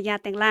ការសន្យា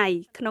ទាំងឡាយ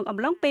ក្នុងអំ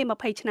ឡុងពេល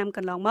20ឆ្នាំក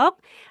ន្លងមក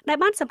ដែល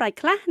បានសម្រេច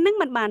ខ្លះនិង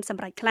មិនបានស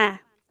ម្រេចខ្លះ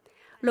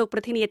លោកប្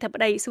រធានាធិប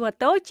តីស៊ូហា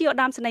តូជាឧត្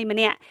តមសេនីយ៍ម្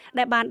នាក់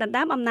ដែលបានដណ្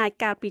ដើមអំណាច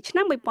កាលពីឆ្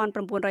នាំ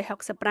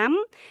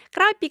1965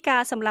ក្រោយពីកា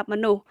រសម្លាប់ម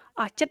នុស្ស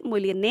អស់ជិត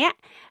1លាននាក់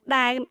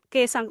ដែល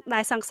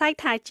សង្ស័យ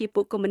ថាជា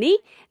ពួកកុម្មុយនីស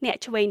អ្នក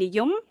ឆ្វេងនិយ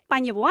មប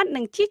ញ្ញវន្ត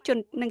និងជា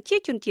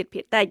ជនជាតិ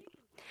ភាគតិច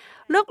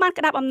លោកបាន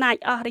ក្តាប់អំណាច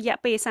អស់រយៈ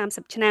ពេល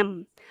30ឆ្នាំ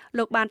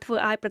លោកបានធ្វើ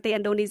ឲ្យប្រទេសឥ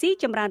ណ្ឌូនេស៊ី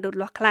ចម្រើនលូត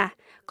លាស់ខ្លះ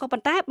ក៏ប៉ុ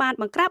ន្តែបាន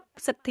បង្ក្រាប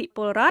សិទ្ធិព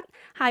លរដ្ឋ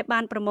ហើយបា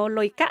នប្រមូល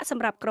លុយកាក់ស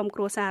ម្រាប់ក្រុមគ្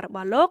រួសាររប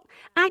ស់លោក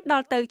អាចដ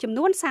ល់ទៅចំ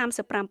នួន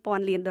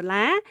$35,000 លាន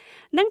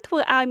និងធ្វើ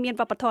ឲ្យមាន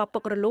វប្បធម៌ពុ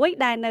ករលួយ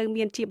ដែលនៅ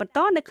មានជាបន្ត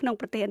នៅក្នុង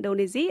ប្រទេសឥណ្ឌូ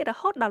នេស៊ីរ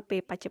ហូតដល់ពេ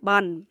លបច្ចុប្ប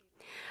ន្ន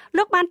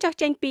លោកបានចុះ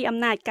ចេញពីអំ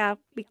ណាច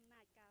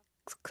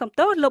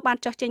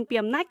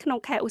ក្នុង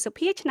ខែឧស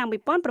ភាឆ្នាំ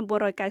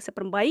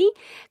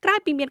1998ក្រោយ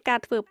ពីមានការ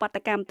ធ្វើបាត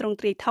កម្មទ្រង់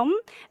ទ្រាយធំ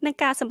និង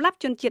ការសម្លាប់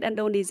ជនជាតិឥណ្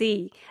ឌូនេស៊ី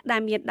ដែ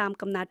លមានដើម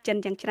កំណើតចិន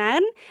យ៉ាងច្រើ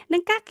ននិ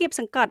ងការគៀប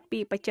សង្កត់ពី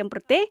បស្ចិមប្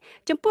រទេស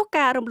ចំពោះ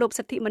ការរំលោភ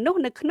សិទ្ធិមនុស្ស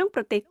នៅក្នុង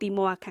ប្រទេសទី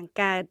ម៉ូខាង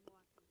កើត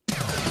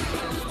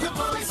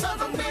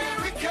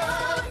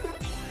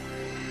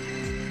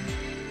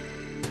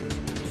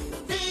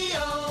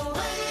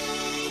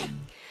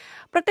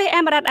ប្រទេស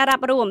អាមេរិកអារ៉ា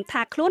ប់រួម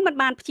ថាខ្លួនមិន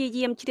បានព្យា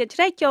យាមជ្រៀតជ្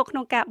រែកចូលក្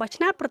នុងការបោះ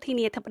ឆ្នោតប្រធា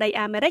នាធិបតី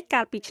អាមេរិក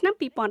កាលពីឆ្នាំ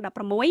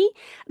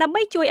2016ដើម្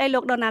បីជួយឲ្យលោ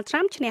ក Donald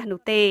Trump ឈ្នះនោះ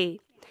ទេរ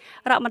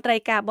ដ្ឋមន្ត្រី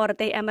ការបរ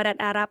ទេសអាមេរិក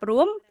អារ៉ាប់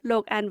រួមលោ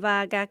ក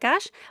Anwar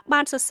Gargash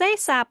បានសរសេរ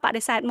សារប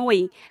ដិសេធមួយ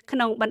ក្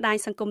នុងបណ្ដាញ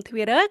សង្គម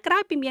Twitter ក្រោ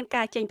យពីមាន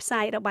ការចេញផ្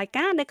សាយរបាយ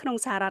ការណ៍នៅក្នុង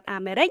សហរដ្ឋអា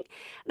មេរិក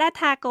ដែល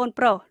ថាកូន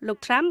ប្រុសលោក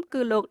Trump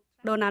គឺលោក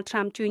Donald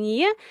Trump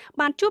Jr.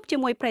 បានជួបជា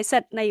មួយប្រេសិ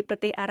តនៃប្រ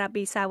ទេសអារ៉ា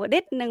ប៊ីសាអូឌី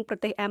តនិងប្រ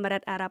ទេសអាមេរិ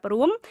កអារ៉ាប់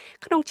រួម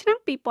ក្នុងឆ្នាំ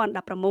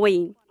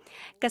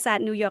2016កាសែត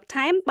New York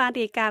Times បាន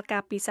រាយការណ៍កា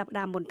លពីសប្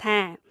តាហ៍មុនថា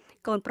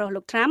កូនប្រុស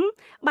លោក Trump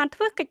បានធ្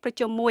វើកិច្ចប្រ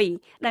ជុំមួយ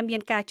ដែលមា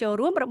នការចូល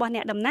រួមរបស់អ្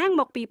នកតំណាង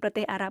មកពីប្រ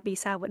ទេសអារ៉ាប៊ី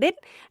សាអូឌីត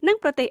និង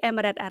ប្រទេសអា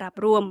មេរិកអារ៉ាប់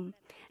រួម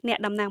អ្នក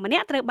តំណាងម្នា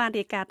ក់ត្រូវបាន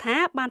រាយការណ៍ថា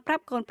បានប្រា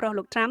ប់កូនប្រុស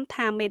លោក Trump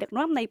ថាមេដឹក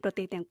នាំនៃប្រ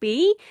ទេសទាំងពី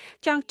រ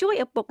ចង់ជួយ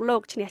ឪពុកលោ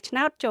កឈ្នះឆ្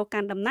នោតចូលកា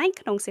ន់តំណែង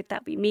ក្នុងសេត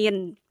វិមាន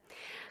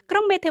ក្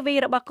រុមមេធាវី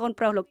របស់កូន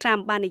ប្រុសលោក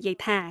Trump បាននិយាយ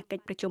ថាកិ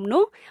ច្ចប្រជុំ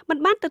នោះមិន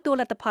បានទទួល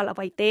លទ្ធផលអ្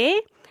វីទេ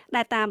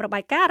ដែលតាមរ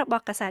បាយការណ៍រប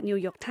ស់កាសែត New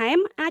York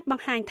Times អាចប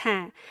ង្ហាញថា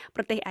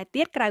ប្រទេសឯ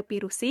ទៀតក្រៅពី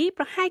រុស្ស៊ី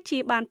ប្រហែលជា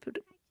បា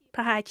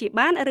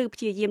នឬព្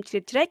យាយាមជ្រៀ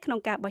តជ្រែកក្នុង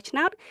ការបោះឆ្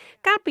នោត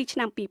កាលពីឆ្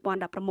នាំ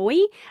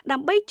2016ដើ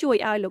ម្បីជួយ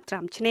ឲ្យលោក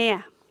Trump ឈ្នះ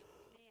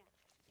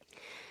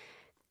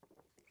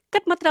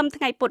គិតមកត្រឹម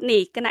ថ្ងៃពុធ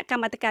នេះគណៈក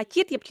ម្មាធិការ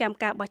ជាតិរៀបចំ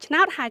ការបោះឆ្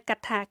នោតហៅកា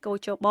ត់ថាកោ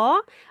ជប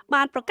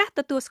បានប្រកាស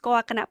ទទួលស្គា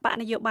ល់គណៈបក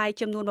នយោបាយ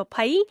ចំនួន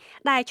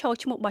20ដែលចូល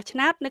ឈ្មោះបោះឆ្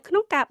នោតនៅក្នុ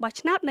ងការបោះ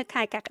ឆ្នោតនៅ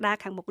ខែកក្កដា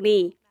ខាងមុខ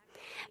នេះ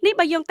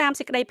បើយោងតាម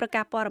សេចក្តីប្រ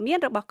កាសព័ត៌មាន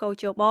របស់កោ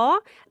ជប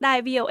ដែល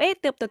VOA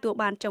ទើបទទួល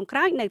បានចុងក្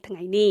រោយនៅថ្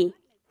ងៃនេះ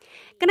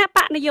គណៈប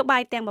កនយោបា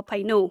យទាំង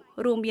20នោះ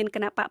រួមមានគ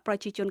ណៈបកប្រ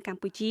ជាជនក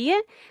ម្ពុជា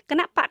គ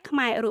ណៈបកខ្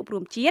មែររួបរ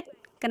วมជាតិ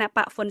គណៈប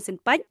កហ៊ុនស៊ិន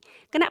ប៉ិច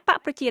គណៈបក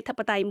ប្រជាធិប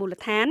តេយ្យមូល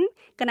ដ្ឋាន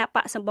គណៈប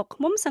កសម្បុក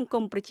ឃ្មុំសង្គ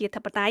មប្រជា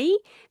ធិបតេយ្យ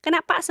គណៈ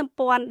បកសម្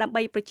ព័ន្ធដើម្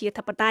បីប្រជា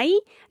ធិបតេយ្យ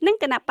និង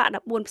គណៈបក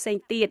14ផ្សេង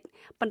ទៀត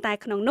ប៉ុន្តែ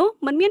ក្នុងនោះ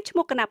មិនមានឈ្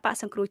មោះគណៈបក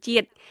សង្គ្រោះជា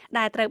តិ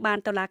ដែលត្រូវបាន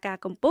តុលាការ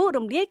កំពូល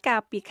រំលាយកាល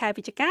ពីខែ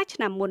វិច្ឆិកាឆ្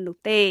នាំមុននោះ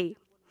ទេ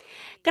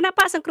គណៈប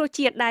កសង្គ្រោះ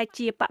ជាតិដែល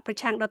ជាបកប្រ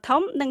ឆាំងដ៏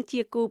ធំនិងជា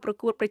គូប្រ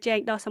កួតប្រជែង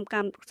ដ៏សំ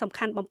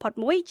ខាន់បំផុត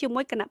មួយជា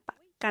មួយគណៈប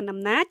កកាន់អំ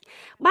ណាច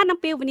បានអំ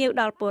ពាវនាវ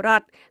ដល់ពលរ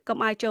ដ្ឋកុំ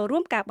ឲ្យចូលរួ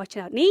មការបោះឆ្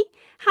នោតនេះ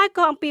ហើយ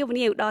ក៏អំពាវ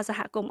នាវដល់សហ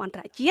គមន៍អន្ត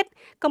រជាតិ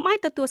កុំឲ្យ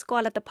ទទួលស្គា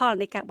ល់លទ្ធផល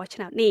នៃការបោះឆ្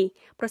នោតនេះ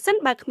ប្រសិន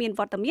បើគ្មាន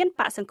វត្តមាន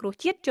បកសង្គ្រោះ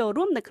ជាតិចូល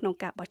រួមនៅក្នុង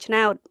ការបោះឆ្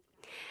នោត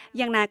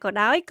យ៉ាងណាក៏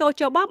ដោយកោ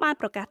ជបបាន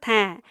ប្រកាស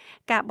ថា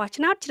ការបោះ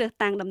ឆ្នោតជ្រើស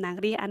តាំងតំណាង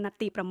រាស្ត្រអាណត្តិ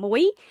ទី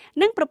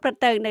6នឹងប្រព្រឹត្ត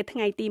ទៅនៅថ្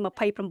ងៃទី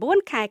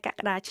29ខែកក្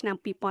កដាឆ្នាំ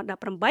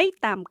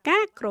2018តាមកា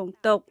រគ្រោង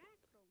ទុក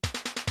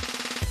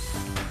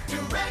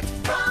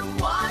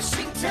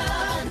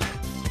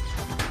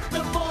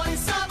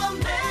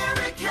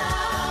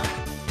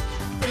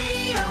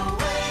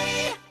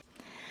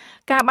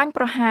ការបាញ់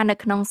ប្រហារនៅ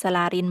ក្នុងសា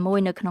លារៀនមួយ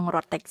នៅក្នុងរ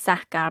ដ្ឋ Texas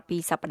កាលពី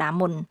សប្តាហ៍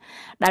មុន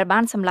ដែលបា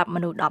នសម្លាប់ម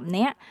នុស្ស10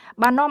នាក់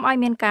បាននាំឲ្យ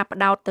មានការផ្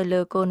ដោតទៅ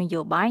លើគោលន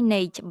យោបាយ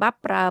នៃច្បាប់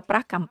ប្រើប្រា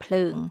ស់កាំភ្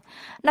លើង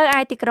នៅឯ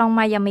ទីក្រុង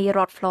Miami រ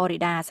ដ្ឋ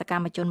Florida សក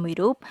ម្មជនមួយ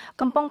រូប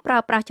កំពុងប្រើ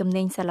ប្រាស់ជំ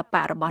នាញសិល្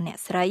បៈរបស់អ្នក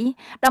ស្រី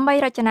ដើម្បី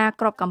រចនា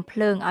គ្រាប់កាំភ្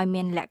លើងឲ្យ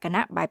មានលក្ខ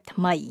ណៈបែបថ្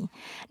មី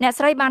អ្នក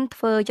ស្រីបាន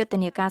ធ្វើយុទ្ធ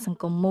នាការសង្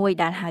គមមួយ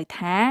ដែលហៅ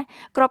ថា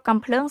គ្រាប់កាំ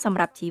ភ្លើងសម្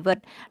រាប់ជីវិត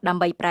ដើ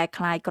ម្បីប្រែ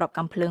ក្លាយគ្រាប់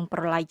កាំភ្លើងប្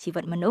រឡាយជី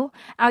វិតមនុស្ស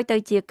ឲ្យទៅ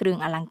ជាគ្រឿង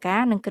អលង្កា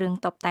រនិងគ្រឿង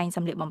តុបតែងស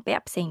ម្លៀកបំពា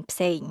ក់ផ្សេង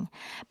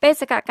បេ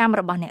សកកម្ម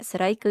របស់អ្នកស្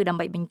រីគឺដើម្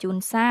បីបញ្ជូន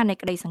សារនៃ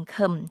ក្តីសង្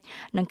ឃឹម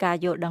និងការ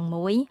យល់ដឹង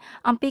មួយ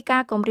អំពីកា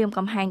រគំរាម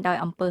កំហែងដោយ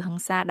អំពើហិ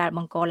ង្សាដែលប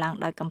ង្កឡើង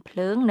ដោយកាំភ្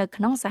លើងនៅ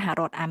ក្នុងសហ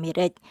រដ្ឋអាមេ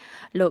រិក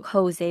លោក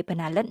Jose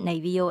Penalid នៃ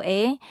VOA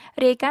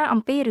រាយការណ៍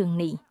អំពីរឿង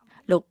នេះ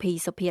លោកភី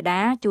សុភាដា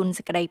ជូន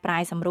សេចក្តីប្រា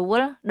យសម្រួល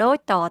ដូច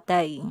ត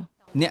ទៅ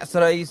អ្នក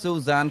ស្រី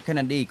Susan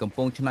Kennedy កំ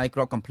ពុងច្នៃគ្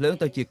រាប់កាំភ្លើង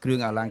ទៅជាគ្រឿង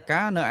អលង្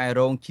ការនៅឯ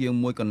រោងជាង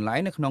មួយកន្លែង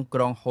នៅក្នុងក្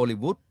រុង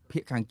Hollywood ភា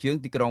គខាងជើង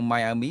ទីក្រុង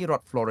Miami រ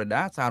ដ្ឋ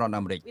Florida សហរដ្ឋ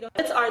អាមេរិក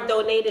Bullets are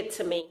donated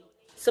to me.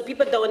 So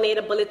people donate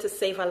a bullet to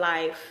save a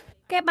life.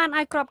 គេបាន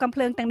ឲ្យគ្រាប់កាំភ្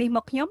លើងទាំងនេះម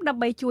កខ្ញុំដើ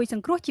ម្បីជួយស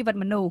ង្គ្រោះជីវិត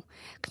មនុស្ស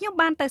ខ្ញុំ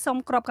បានទៅសុំ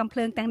គ្រាប់កាំភ្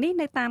លើងទាំងនេះ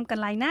នៅតាមក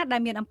ន្លែងណាដែ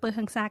លមានអំពើ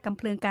ហិង្សាកាំ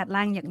ភ្លើងកើត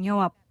ឡើងញឹក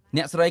ញាប់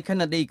អ្នកស្រី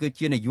Kennedy គឺ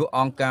ជានាយកអ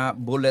ង្គការ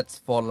Bullets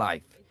for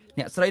Life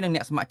អ្នកស្រីនិងអ្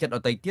នកស្ម័គ្រចិត្តដ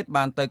ទៃទៀត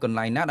បានទៅកន្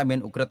លែងណាដែលមាន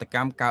ឧក្រិដ្ឋក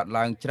ម្មកើត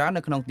ឡើងច្រើន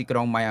នៅក្នុងទីក្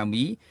រុង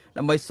Miami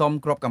ដើម្បីសុំ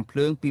គ្រាប់កាំភ្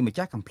លើងពីម្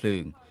ចាស់កាំភ្លើ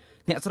ង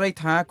អ្នកស្រី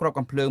ថាគ្រាប់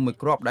កាំភ្លើងមួយ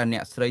គ្រាប់ដែលអ្ន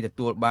កស្រីទ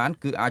ទួលបាន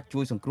គឺអាចជួ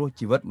យសង្គ្រោះ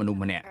ជីវិតមនុស្ស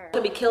ម្នាក់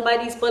To be killed by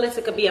these bullets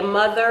it could be a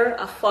mother,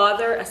 a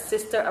father, a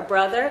sister, a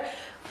brother,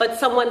 but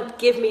someone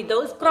give me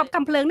those គ្រាប់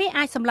កាំភ្លើងនេះ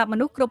អាចសម្លាប់ម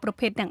នុស្សគ្រប់ប្រ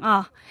ភេទទាំងអ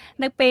ស់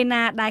នៅពេល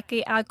ណាដែលគេ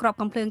ឲ្យគ្រាប់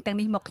កាំភ្លើងទាំង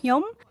នេះមកខ្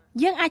ញុំ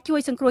យើងអាចជួយ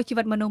សង្គ្រោះជី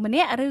វិតមនុស្សម្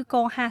នាក់ឬ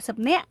ក៏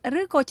50នាក់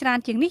ឬក៏ច្រើន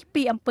ជាងនេះ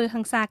ពីអំពើហិ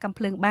ង្សាកាំ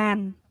ភ្លើងបាន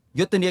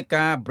យុទ្ធនា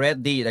ការ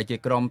Brady ដែលជា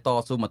ក្រុមត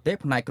ស៊ូមតិ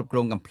ផ្នែកគ្រប់គ្រ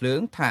ងកាំភ្លើង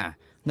ថា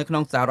នៅក្នុ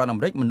ងសហរដ្ឋអា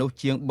មេរិកមនុស្ស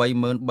ជាង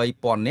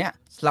 33,000 នាក់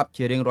ស្លាប់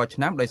ជារៀងរាល់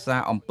ឆ្នាំដោយសារ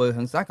អំពើ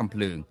ហិង្សាកាំភ្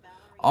លើង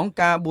អង្គ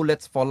ការ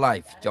Bullets for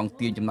Life ចង់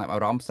ទាញចំណាប់អា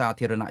រម្មណ៍សា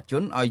ធារណជ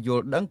នឲ្យយ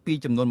ល់ដឹងពី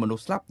ចំនួនមនុស្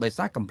សស្លាប់ដោយ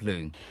សារកាំភ្លើ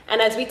ង And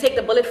as we take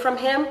the bullet from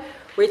him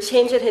we're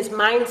changing his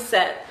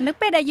mindset នៅ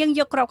ពេលដែលយើង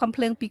យកគ្រាប់កាំ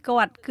ភ្លើងពី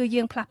គាត់គឺ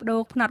យើងផ្លាស់ប្ដូរ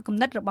ផ្នត់គំ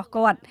និតរបស់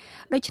គាត់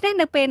ដូច្នេះ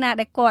នៅពេលណា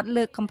ដែលគាត់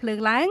លើកកាំភ្លើង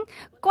ឡើង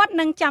គាត់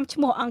នឹងចាំឈ្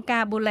មោះអង្គកា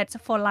រ Bullets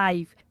for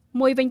Life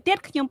មួយវិញទៀត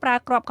ខ្ញុំប្រើ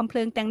គ្រាប់កាំភ្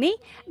លើងទាំងនេះ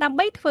ដើម្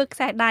បីធ្វើខ្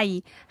សែដៃ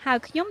ហើយ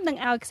ខ្ញុំនឹង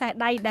ឲ្យខ្សែ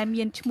ដៃដែល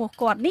មានឈ្មោះ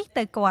គាត់នេះ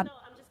ទៅគាត់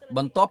ប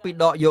ន្ទាប់ពី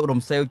ដកយក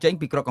រំសេវចេញ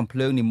ពីគ្រាប់កាំភ្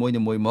លើងនីមួយ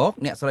ៗមក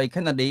អ្នកស្រី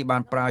Kennedy បា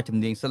នប្រើជំ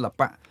នាញសិល្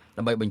បៈ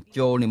ដើម្បីបញ្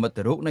ចូលនិមិត្ត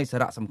រូបនៃសា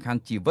រៈសំខាន់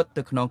ជីវិត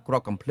ទៅក្នុងគ្រា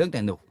ប់កាំភ្លើង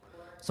ទាំងនោះ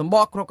សម្ប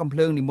កគ្រាប់កាំភ្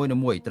លើងនី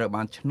មួយៗត្រូវ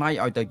បានច្នៃ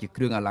ឲ្យទៅជា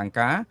គ្រឿងអលង្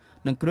ការ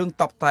និងគ្រឿង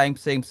តុបតែង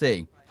ផ្សេង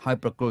ៗហើយ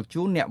ប្រគល់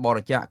ជូនអ្នកប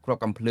រិច្ចាគគ្រា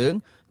ប់កាំភ្លើង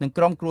និង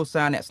ក្រុមគ្រួ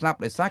សារអ្នកស្លាប់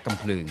ដោយសារកាំ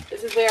ភ្លើង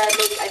This is where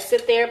I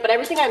sit there but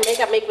everything I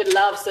make with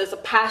love so it's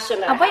a passion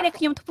អ្វីដែល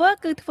ខ្ញុំធ្វើ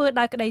គឺធ្វើ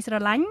ដោយក្តីស្រ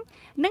ឡាញ់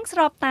និងស្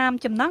របតាម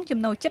ចំណង់ចំ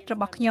ណូលចិត្តរ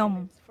បស់ខ្ញុំ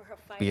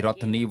ពីរដ្ឋ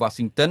ធានី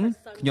Washington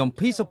ខ្ញុំ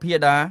ភីសុភា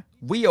ដា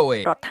VOA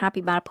រដ្ឋា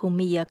ភិបាលភូ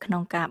មាក្នុ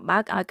ងការបើ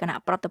កឲ្យគណៈ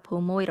ប្រតិភូ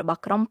មួយរបស់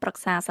ក្រុមប្រឹ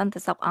ក្សាសន្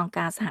តិសុខអង្គ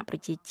ការសហប្រ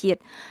ជាជាតិ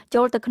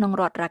ចូលទៅក្នុង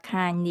រដ្ឋរា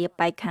ខាញនា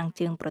ប៉ែកខាង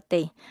ជើងប្រ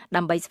ទេស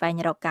ដើម្បីស្វែង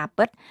រកការ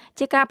ពិត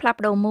ជាការផ្លាស់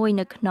ប្ដូរមួយ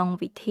នៅក្នុង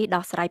វិធី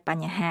ដោះស្រាយប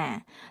ញ្ហា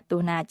ទោះ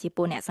ណាជា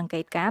ពួកអ្នកសង្កេ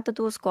តការណ៍ទ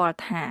ទួលស្គាល់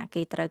ថា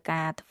គេត្រូវ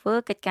ការធ្វើ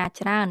កិច្ចការ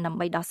ច្រើនដើម្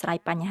បីដោះស្រាយ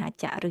បញ្ហា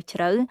ចាក់ឬជ្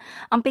រៅ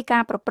អំពីកា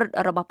រប្រព្រឹត្ត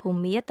របស់ភូ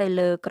មាទៅ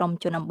លើក្រុម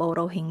ជនអម្បូរ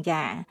រ៉ូហិង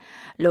យ៉ា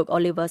លោក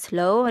Oliver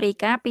Slow រាយ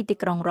ការណ៍ពីទី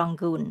ក្រុង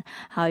Rangoon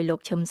ហើយលោក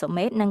ឈឹមសុ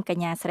មេតនិងក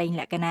ញ្ញាស្រី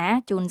លក្ខណា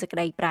ជូនសេចក្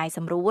តីប្រាយស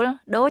ម្រួល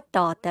ដូចត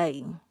ទៅ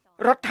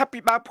រដ្ឋា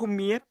ភិបាលភូ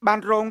មាបាន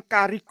រង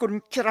ការរិះគន់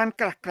ច្រើន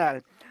ក្រាស់ក្រែល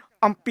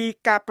អំពី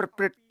ការប្រ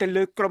ព្រឹត្តទៅ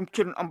លើក្រុមជ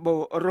នអម្បូរ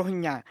រ៉ូហិង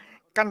ញ៉ា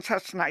កាន់សា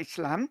សនាអ៊ី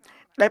ស្លាម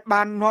ដែល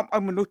បាននាំឲ្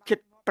យមនុស្សជិត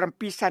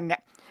7សែននា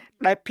ក់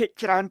ដែលភាគ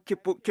ច្រើនជា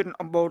ពួកជន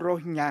អម្បូររ៉ូ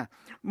ហិងញ៉ា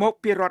មក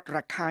ពីរដ្ឋ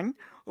រាខាញ់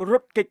រ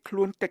ត់គេចខ្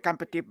លួនទៅកាន់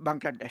ប្រទេសបង់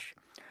ក្លាដេស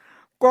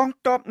កង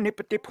ទ័ពនៃ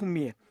ប្រទេសភូ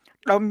មា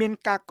ដែលមាន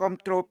ការគ្រប់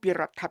គ្រងពី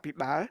រដ្ឋាភិ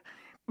បាល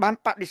បាន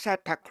បដិសេធ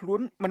ថាខ្លួ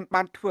នមិន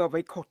បានធ្វើអ្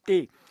វីខុសទេ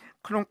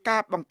ក្នុងកា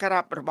របង្ក្រា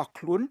បរបស់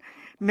ខ្លួន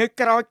នៅ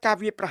ក្រៅការ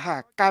វាយប្រហារ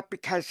កាលពី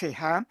ខែសី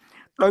ហា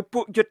ដោយពួ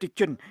កយុទ្ធ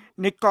ជន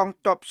នៃកង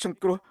ទ័ពសង្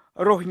គ្រោះ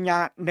រ៉ូហិងញ៉ា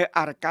នៅ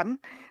អារ៉ាកាន់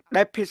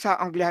ដែលភាសា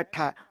អង់គ្លេសហៅ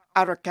ថា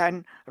Arakan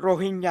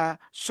Rohingya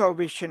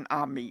Salvation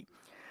Army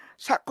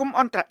សហគមន៍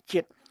អន្តរជា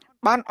តិ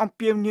បានអំ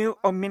ពាវនាវ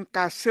ឲ្យមាន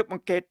ការស៊ើបអ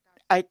ង្កេត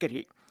ឯក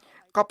រាជ្យ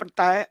ក៏ប៉ុន្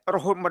តែរ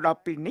ហូតមកដល់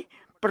ពេលនេះ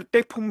ប្រទេ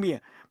សភូមា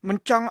មិន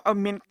ចង់ឲ្យ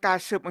មានការ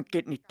ស៊ើបអង្កេ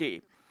តនេះទេ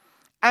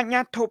អាជ្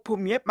ញាធរភូ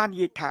មាបាននិ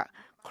យាយថា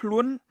ខ្លួ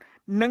ន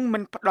នឹងមិ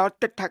នផ្ដល់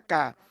ទិដ្ឋា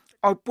ការ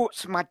ឲ្យពួក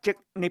សមាជិក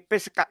នៃបេ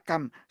សកក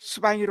ម្ម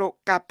ស្វែងរក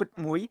ការពិត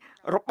មួយ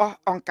របស់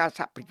អង្គការស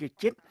ហប្រជា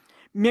ជាតិ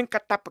មានកា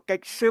តព្វកិ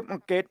ច្ចស៊ើបអ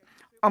ង្កេត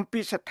អំពី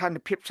ស្ថាន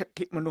ភាពសិទ្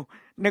ធិមនុស្ស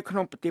នៅក្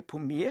នុងប្រទេសភូ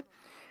មា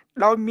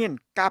ដោយមាន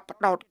ការផ្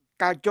ដោត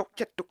ការយក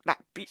ចិត្តទុកដា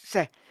ក់ពិ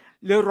សេស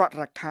លើរដ្ឋ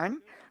រាខាញ់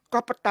ក៏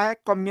ប៉ុន្តែ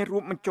ក៏មានរួ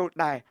មបញ្ចូល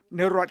ដែរ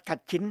នៅរដ្ឋកា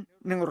ជិន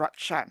និងរដ្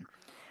ឋសាន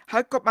ហើ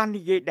យក៏បាន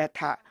និយាយដែរ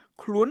ថា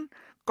ខ្លួន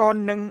ក៏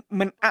នឹង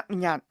មិនអនុ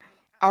ញ្ញាត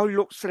ឲ្យ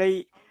លោកស្រី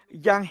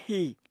យ៉ាង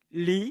ហ៊ី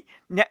លី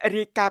អ្នក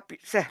រាយការណ៍ពិ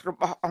សេសរ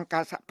បស់អង្គកា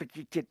រសហប្រ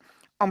ជាជាតិ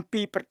អំ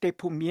ពីប្រទេស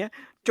ភូមា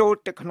ចូល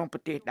ទៅក្នុងប្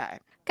រទេសដែរ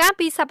កាល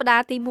ពីសប្តា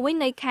ហ៍ទី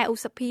1នៃខែឧ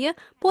សភា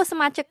ពួកស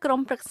មាជិកក្រុម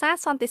ប្រឹក្សា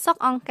សន្តិសុខ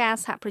អង្គការ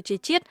សហប្រជា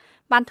ជាតិ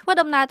បានធ្វើ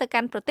ដំណើរទៅ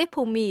កាន់ប្រទេស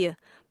ភូមា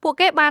ពួក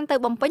គេបានទៅ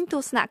បំពេញទ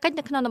ស្សនកិច្ច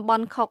នៅក្នុងតំប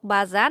ន់ Cox's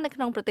Bazar នៅក្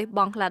នុងប្រទេសប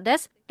ង់ក្លាដេ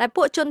សដែល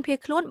ពួកជនភៀស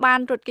ខ្លួនបាន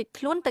រត់គេច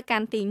ខ្លួនទៅកា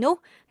ន់ទីនោះ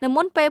នៅ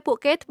មុនពេលពួក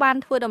គេបាន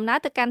ធ្វើដំណើរ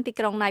ទៅកាន់ទី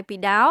ក្រុងណៃពី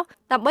ដោ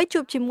ដើម្បីជួ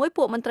បជាមួយ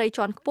ពួកមន្ត្រី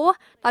ជាន់ខ្ពស់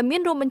ដោយមា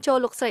នរួមបញ្ចូល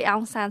លោកស្រីអោ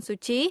ងសានស៊ូ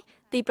ជី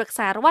ទីប្រឹក្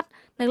សារដ្ឋ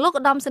និងលោក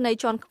ឧត្តមសេនីយ៍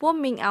ជាន់ខ្ពស់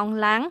មីងអោង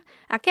ឡាង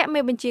អគ្គមេ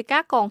បញ្ជាកា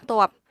រកង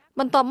ទ័ព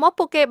បន្ទាប់មក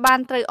ពួកគេបាន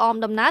ត្រូវអម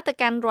ដំណើរទៅ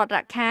កាន់រដ្ឋ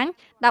រ៉ាខាន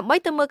ដើម្បី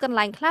ទៅមើលកន្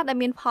លែងខ្លះដែល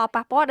មានផល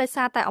ប៉ះពាល់ដោយ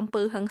សារតែអំ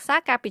ពើហិង្សា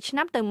កាលពីឆ្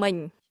នាំទៅមិញ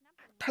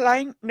ថ្លែ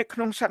ងនៅក្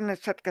នុងសន្និ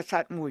សីទកាសែ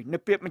តមួយនៅ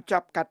ពេលបញ្ច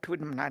ប់ការធ្វើ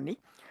ដំណើរនេះ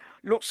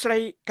លោកស្រី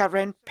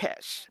Karen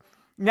Pace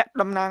អ្នក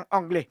តំណាងអ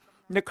ង់គ្លេស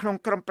នៅក្នុង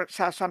ក្រុមប្រឹក្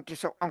សាសន្តិ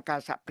សុខអង្គការ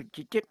សហប្រ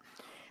ជាជាតិ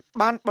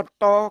បានបន្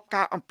ត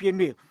ការអំពាវ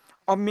នាវ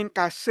ឲ្យមាន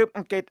ការស៊ើបអ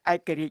ង្កេតឯ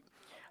ករាជ្យ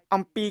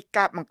អំពី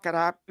ការបង្ក្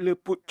រាបលើ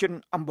ពួកជន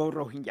អំបូរ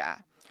រ៉ូហិញ៉ា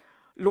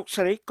លោក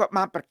ស្រីក៏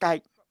បានប្រកែក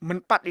មិន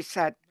បដិ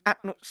សេធអ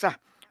នុសាស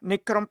ន៍នៃ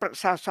ក្រុមប្រឹ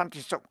ក្សាសន្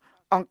តិសុខ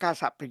អង្គការ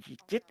សហប្រជា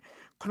ជាតិ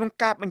ក្នុង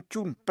ការបញ្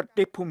ជូនប្រ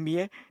ទេសភូមា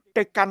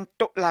ទៅកាន់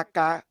តុលា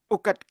ការឧ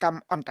ក្រិដ្ឋកម្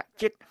មអន្តរ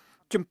ជាតិ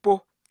ចំពោះ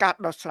ការ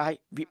ដោះស្រាយ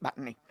វិបត្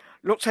តិនេះ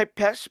លោកសៃ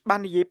ផេសបាន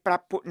និយាយប្រា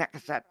ប់ពួកអ្នក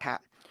កាសែតថា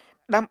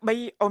ដើម្បី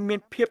ឲ្យមាន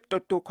ភាពទ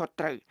ទួលខុស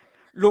ត្រូវ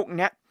លោក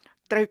អ្នក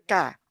ត្រូវ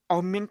ការឲ្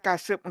យមានការ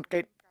ស៊ើបអង្កេ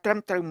តត្រឹម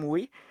ត្រូវមួយ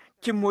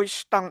ជាមួយ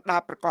ស្តង់ដា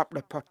រប្រកប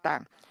ដោយភស្តុតា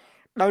ង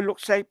ដោយលោក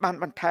ស្រីបាន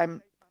បន្ថែម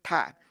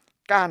ថា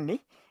ការនេះ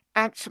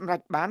អាចសម្រេ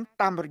ចបាន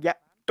តាមរយៈ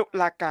តុ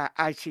លាការ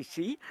ICC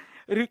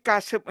ឬការ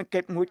ស៊ើបអង្កេ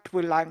តមួយធ្វើ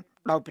ឡើង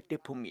ដោយប្រទេស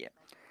ភូមា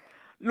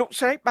លោក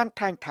ស្រីបាន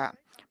ថ្លែងថា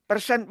ប្រ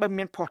សិនបើ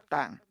មានភស្តុ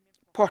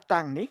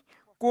តាងនេះ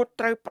គួរ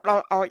ត្រូវផ្ដ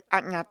ល់ឲ្យអា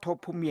ជ្ញាធរ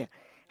ភូមា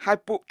ហើយ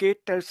ពួកគេ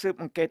ត្រូវស៊ើប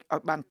អង្កេតឲ្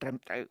យបានត្រឹម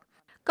ត្រូវ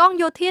កង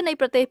យោធានៃ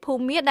ប្រទេសភូ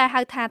មាដែល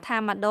ហៅថាថា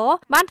ម៉ាដូ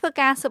បានធ្វើ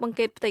ការស៊ើបអង្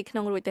កេតផ្ទៃក្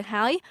នុងរួចទៅ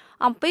ហើយ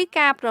អំពី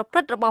ការប្រព្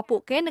រឹត្តរបស់ពួ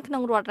កគេនៅក្នុ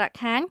ងរដ្ឋរ៉ា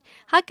ខាន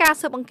ហើយការ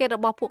ស៊ើបអង្កេតរ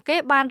បស់ពួកគេ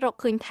បានរក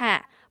ឃើញថា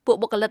ពួក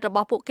បុគ្គលិករប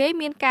ស់ពួកគេ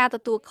មានការទ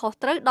ទួលខុស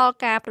ត្រូវដល់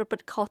ការប្រព្រឹ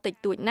ត្តខុសតិច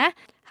តួចណាស់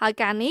ហើយ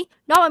ការនេះ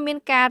នាំឲ្យមាន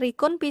ការរិះ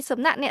គន់ពីសំ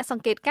ណាក់អ្នកស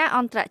ង្កេតការណ៍អ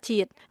ន្តរជា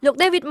តិលោក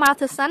David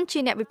Matheson ជា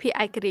អ្នកវិភាគ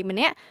ឯករាជ្យម្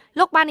នាក់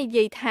លោកបាននិ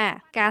យាយថា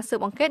ការស៊ើប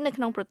អង្កេតនៅ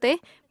ក្នុងប្រទេស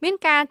មាន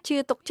ការជឿ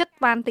ទុកចិត្ត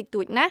បានតិច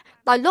តួចណាស់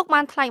ដោយលោក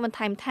បានថ្លែងបន្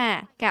ថែមថា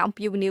ការអំ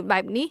ពាវនាវបែ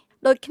បនេះ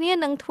ដូចគ្នា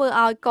នឹងធ្វើ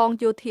ឲ្យកង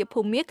យោធាភូ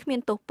មាគ្មាន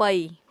ទោសពៃ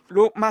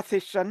លោក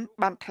Matheson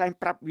បានថ្លែង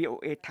ប្រាប់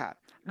VOA ថា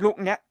លោក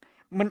អ្នក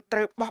មិនត្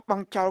រូវបោះប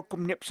ង់ចោល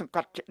គំនិតសង្ក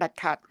ត់ជាដាច់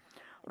ខាត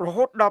រ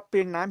ហូតដល់ពេ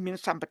លណាមាន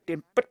សម្បទាន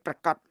ពិតប្រា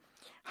កដ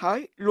ហើយ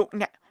លោក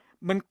អ្នក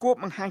មិនគួរ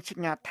បង្ហាញស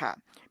ញ្ញាថា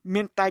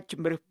មានតែ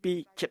ជំរើសពីរ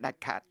ជាដា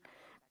ច់ខាត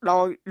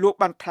ដោយលោក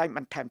បានថ្លែងប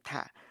ន្ថែម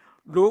ថា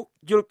លោក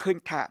យល់ឃើញ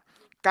ថា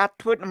ការ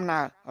ធ្វើដំណើ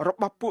ររ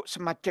បស់ពួកស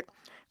មាជិក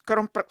ក្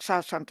រុមប្រឹក្សា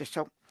សន្តិ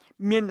សុខ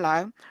មានឡើ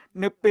ង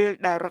នៅពេល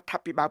ដែលរដ្ឋា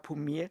ភិបាលភូ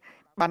មា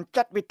បាន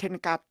ចាត់វិធាន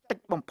ការតិច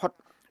បំផុត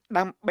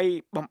ដើម្បី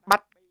បំប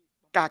ត្តិ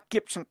ការគៀ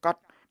បសង្កត់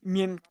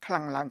មានខ្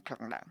លាំងឡើង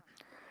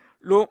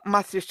លោក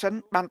Matheson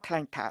បានថ្លែ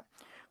ងថា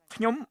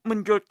ខ្ញុំមិន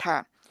យល់ថា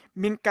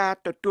មានការ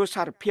ទទួល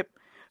សារភាព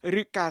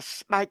ឬការ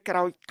ស្ដាយក្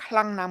រោយខ្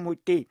លាំងណាមួយ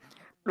ទេ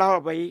ដល់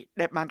អ្វី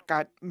ដែលបានកើ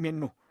តមាន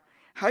នោះ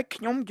ហើយ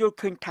ខ្ញុំយល់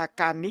ឃើញថា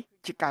ការនេះ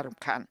ជាការរំ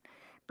ខាន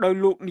ដោយ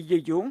លោកនិយា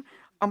យយោង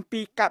អំ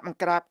ពីការបង្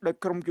ក្រាបដោយ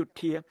ក្រមយោ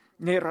ធា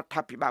នៃរដ្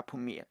ឋាភិបាលភូ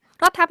មារ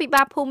ដ្ឋាភិ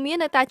បាលភូមា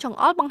នៅតែចង្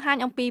អុលបង្ហាញ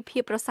អំពីភា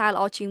ពប្រសើរល្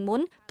អជាងមុ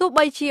នទោះ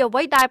បីជាអ្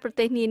វីដែលប្រ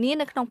ទេសនានា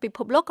នៅក្នុងពិភ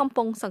ពលោកកំ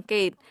ពុងសង្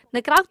កេត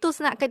នៅក្រៅទស្ស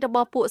នកិច្ចរប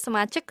ស់ពួកស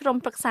មាជិកក្រុម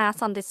ប្រឹក្សា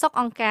សន្តិសុខ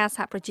អង្គការស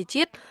ហប្រជា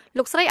ជាតិ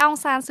លោកស្រីអោង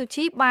សានស៊ូ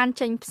ជីបាន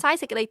ចេញផ្សាយ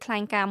សេចក្តីថ្លែ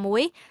ងការណ៍មួ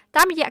យ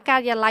តាមរយៈកា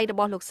រិយាល័យរ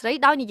បស់លោកស្រី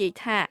ដោយនិយាយ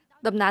ថា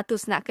ដំណើរទ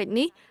ស្សនកិច្ច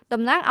នេះ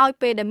តំណាងឲ្យ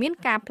ពេលដែលមាន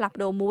ការផ្លាស់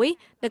ប្ដូរមួយ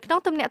នៅក្នុង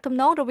ទំនាក់ទំ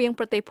នងរវាង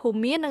ប្រទេសភូ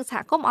មានិងសហ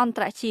គមន៍អន្ត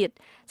រជាតិ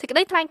សេចក្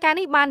តីថ្លែងការណ៍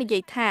នេះបាននិយា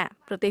យថា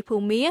ប្រទេសភូ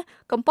មា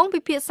កំពុង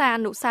ពិភាក្សាអ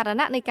នុសារ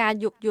ណៈនៃការ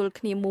យោគយល់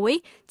គ្នាមួយ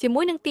ជា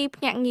មួយនឹងទី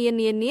ភ្នាក់ងារ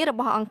នានារប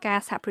ស់អង្គការ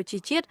សហប្រជា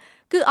ជាតិ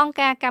គឺអង្គ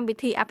ការកម្មវិ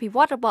ធីអភិវ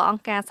ឌ្ឍរបស់អ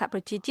ង្គការសហប្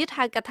រជាជាតិ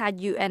ហៅកាត់ថា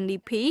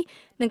UNDP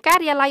និងកា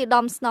រិយាល័យឧត្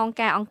តមស្នង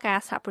ការអង្គការ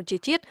សហប្រជា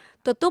ជាតិ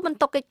ទទួលបន្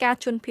ទុកកិច្ចការ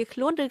ជនភៀសខ្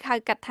លួនឬហៅ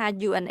កាត់ថា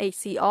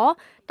UNHCR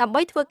ដើម្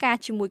បីធ្វើការ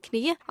ជាមួយគ្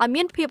នាឲ្យ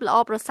មានភាពល្អ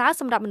ប្រសើរ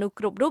សម្រាប់មនុស្ស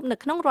គ្រប់រូបនៅ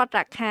ក្នុងរដ្ឋ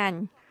រ៉ាខាន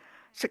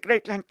សេចក្តី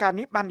ថ្លែងការណ៍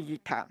នេះបាននិយា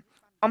យថា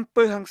អំ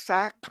ពើហិង្សា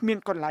គ្មាន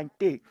កន្លែង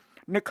ទេ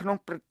នៅក្នុង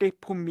ប្រទេស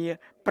ភូមា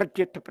ប្រ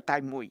ជាធិបតេ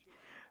យ្យមួយ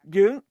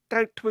យើងត្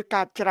រូវធ្វើ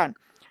ការច្រើន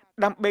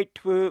ដើម្បី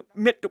ធ្វើ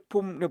មាតុភូ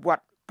មិនិវត្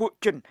តពួក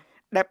ជន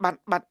ដែលបាន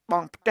បាត់ប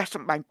ង់ផ្ទះស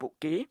ម្បែងពួក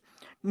គេ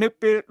នៅ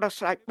ពេលដោះ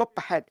ស្រាយបុព្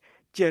វហេតុ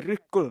ជាឫស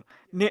គល់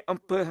នៃអំ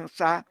ពើហិង្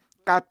សា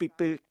កាលពី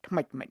ពេលថ្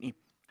មីៗនេះ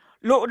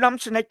លោកឧត្តម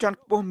សេនីយ៍ជាន់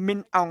ខ្ពស់មីន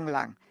អោង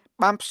ឡាង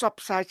បានផ្សព្វ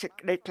ផ្សាយសេច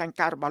ក្តីថ្លែង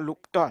ការណ៍របស់លោក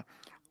ផ្ទាល់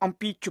អំ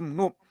ពីជំ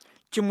នួប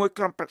ជាមួយ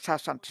ក្រុមប្រឹក្សា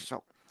សន្តិសុ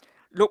ខ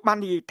លោកបាន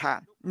និយាយថា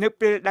នៅ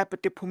ពេលដែលប្រ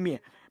ទេសភូមា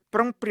ប្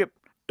រុងប្រៀប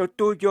ទ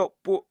ទួលយក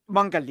ពួកប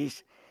ង់ហ្គាលីស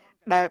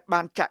ដែលបា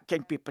នចាក់ចេញ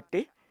ពីប្រ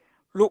ទេស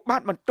លោកបា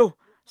នបន្ទោស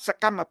ស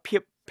កម្មភា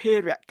ពភេរ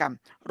វកម្ម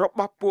រប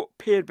ស់ពួក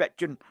ភេរវ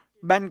ជន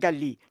បង់ហ្គា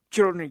លី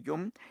ជ្រុលនិយ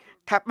ម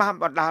ថាបាន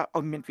បណ្ដាល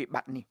ឲ្យមានវិប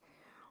ត្តិនេះ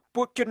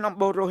ពួកជនអំ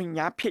បូររ៉ូហិ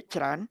ញ៉ាភាគ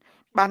ច្រើន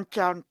បាន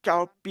ចោ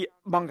លពាក្យ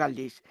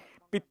Bengalis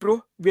ពីព្រោះ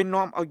វា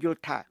នាំឲ្យយល់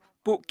ថា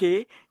ពួកគេ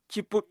ជា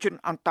ពួកជន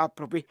អន្តោ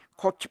ប្រវេសន៍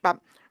ខុសច្បាប់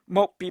ម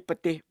កពីប្រ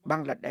ទេសប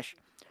ង់ក្លាដេស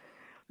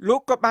លោក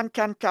ក៏បាន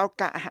ចោល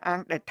ការអះអាង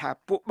ដែលថា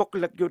ពួកបុគ្គ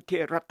លិកយោធា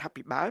រដ្ឋា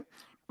ភិបាល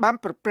បាន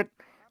ប្រព្រឹត្ត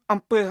អំ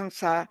ពើហិង្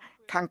សា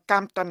ខាងកា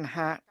មតណ្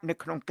ហានៅ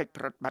ក្នុងកិច្ច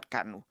ប្រតិបត្តិ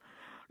ការនោះ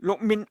លោក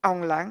មីនអង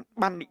ឡាង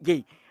បាននិយា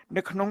យ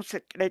នៅក្នុងសេ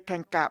ចក្តីថ្លែ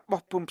ងការណ៍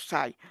បោះពុម្ពផ្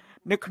សាយ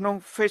នៅក្នុង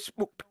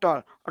Facebook ផ្ទា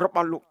ល់រប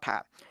ស់លោកថា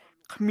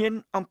គ្មាន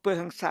អំពើ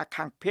ហិង្សា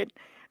ខាងភេទ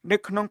នៅ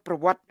ក្នុងប្រ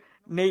វត្តិ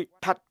នៃ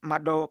ថាត់ម៉ា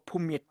ដូភូ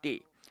មាទេ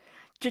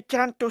ជាច្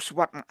រើនទសវ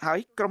ត្សរ៍មកហើយ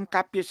ក្រម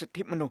ការពារសិទ្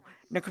ធិមនុស្ស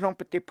នៅក្នុង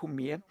ប្រទេសភូ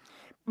មា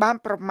បាន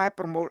ប្រម៉ែ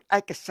ប្រមូលឯ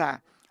កសារ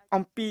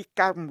អំពី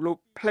ការរំលោភ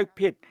ផ្លូវ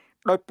ភេទ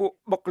ដោយពួក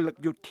បុគ្គលិក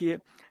យោធា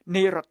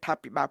នៃរដ្ឋា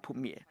ភិបាលភូ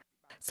មា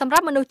សម្រា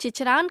ប់មនុស្សជា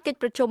ច្រើនកិច្ច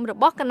ប្រជុំរ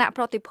បស់គណៈ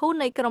ប្រតិភូ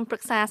នៃក្រុមប្រឹ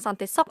ក្សាសន្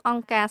តិសុខអ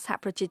ង្គការសហ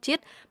ប្រជាជា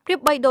តិប្រៀប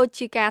បីដូច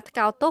ជាការថ្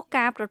កោលទោស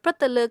ការប្រព្រឹត្ត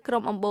ទៅលើក្រុ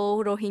មអំបូរ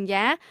រ៉ូហី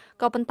ញ៉ា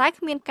ក៏ប៉ុន្តែ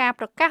គ្មានការ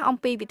ប្រកាសអំ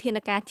ពីវិធាន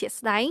ការជាក់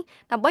ស្ដែង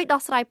ដើម្បីដោះ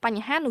ស្រាយប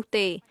ញ្ហានោះ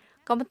ទេ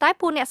ក៏ប៉ុន្តែ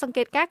ពួកអ្នកសង្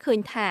កេតការឃើញ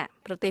ថា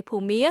ប្រទេសភូ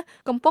មា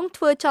កំពុង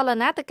ធ្វើចល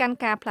នាទៅកាន់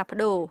ការផ្លាស់ប្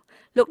ដូរ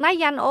លោកណៃ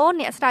យ៉ាន់អូ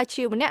អ្នកស្រាវជ្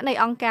រាវម្នាក់នៃ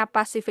អង្គការ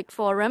Pacific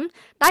Forum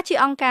ដែលជា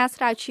អង្គការ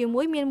ស្រាវជ្រាវ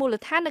មួយមានមូល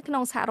ដ្ឋាននៅក្នុ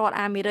ងសហរដ្ឋ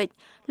អាមេរិក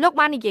លោក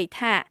បាននិយាយ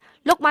ថា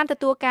លោកបានទ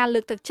ទួលការលើ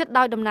កទឹកចិត្ត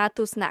ដោយដំណើរទ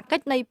ស្សនកិ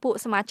ច្ចនៃពួក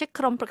សមាជិក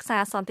ក្រុមប្រឹក្សា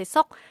សន្តិ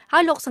សុខហើ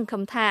យលោកសង្ឃឹ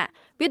មថា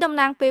វាតំ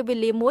ណាងពេលវេ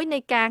លាមួយនៃ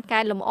ការកែ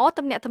លម្អ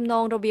ទំនាក់ទំន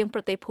ងរវាងប្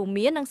រទេសភូ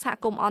មានិងសហ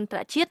គមន៍អន្តរ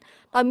ជាតិ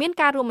ដោយមាន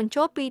ការរួមបញ្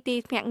ចូលពីទី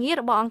ភ្នាក់ងារ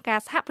របស់អង្គការ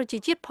សហប្រជា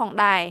ជាតិផង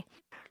ដែរ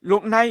លោ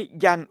កណៃ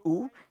យ៉ាន់អ៊ូ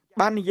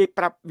បាននិយាយ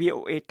ប្រាប់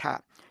VOA ថា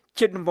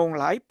ជាដំបូង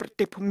ឡើយប្រ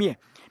ទេសភូមា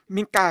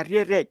មានការ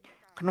រារែក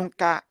ក្នុង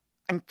ការ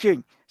អញ្ជើញ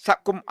សហ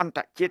គមន៍អន្ត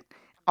រជាតិ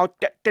ឲ្យ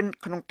តេតិន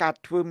ក្នុងការ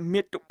ធ្វើ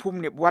មាតុភូមិ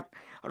និវត្ត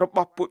រប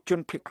ស់ពួកជន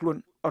ភៀសខ្លួន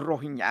រ៉ូ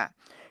ហីញ៉ា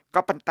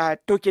ក៏ប៉ុន្តែ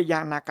ទោះជាយ៉ា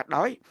ងណាក៏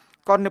ដោយ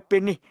ក៏នៅពេ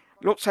លនេះ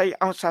លោកស្រី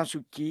អងសានស៊ូ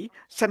ជី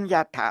សន្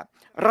យាថារ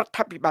ដ្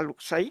ឋាភិបាលលោក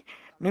ស្រី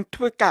នឹង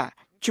ធ្វើការ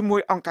ជាមួ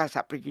យអង្គការស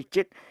ហប្រជា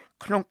ជាតិ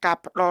ក្នុងការ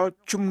ផ្តល់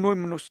ជំនួយ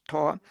មនុស្សធ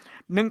ម៌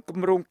និងគ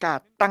ម្រោងការ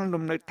តាំង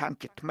លំនៅឋាន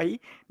ជាថ្មី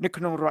នៅ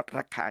ក្នុងរដ្ឋ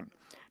រាខាញ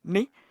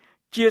នេះ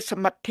ជាស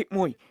មិទ្ធិ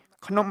មួយ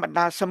ក្នុងបណ្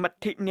ដាសមិទ្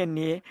ធិនា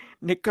នា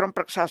នៃក្រុម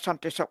ប្រឹក្សាស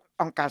ន្តិសុខ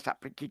អង្គការសហ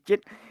ប្រជាជា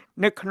តិ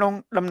នៅក្នុង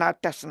ដំណើរ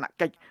ទស្សន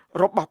កិច្ច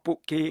របស់ពួក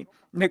គេ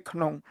នៅក្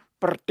នុង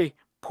ប្រទេស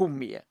ភូ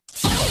មាត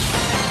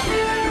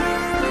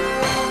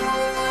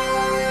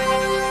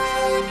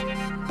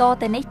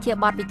ទៅនេះជា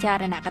បទពិចា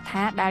រណក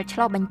ថាដែលឆ្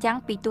លុះបញ្ចាំង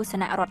ពីទស្ស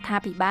នៈរដ្ឋា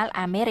ភិបាល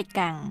អាមេរិក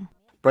កាំង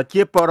ប្រ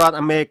ជាពលរដ្ឋ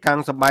អាមេរិកកាំង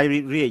សប្បាយរី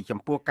ករាយចំ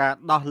ពោះការ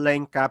ដោះលែង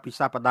ការពិ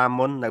សាបដា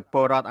មុននៅព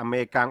លរដ្ឋអាមេ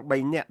រិកកាំង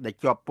3នាក់ដែល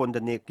ជាប់ពន្ធ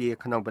នាគារ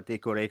ក្នុងប្រទេស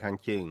កូរ៉េខាង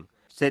ជើង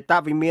សេត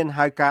វិមាន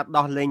ហៅការ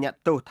ដោះលែងអ្នក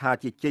ទោសថា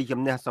ជាជ័យ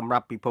ជំនះសម្រា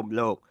ប់ពិភព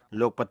លោក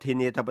ប្រធា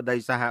នាធិបតី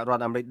សហរដ្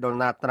ឋអាមេរិកដូ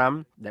ណាល់ត្រាំ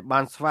ដែលបា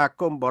នស្វា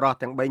គមន៍បរិសុទ្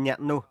ធទាំង3នា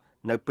ក់នោះ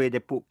នៅពេលដែ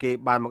លពួកគេ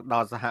បានមកដ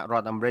ល់សហរ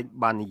ដ្ឋអាមេរិក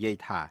បាននិយាយ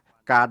ថា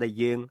ការដែល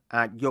យើង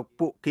អាចយក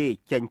ពួកគេ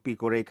ចេញពី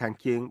កូរ៉េខាង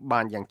ជើងបា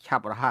នយ៉ាងឆា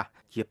ប់រហ័ស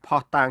ជាផុ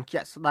សតាងជា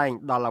ក់ស្ដែង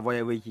ដល់អ្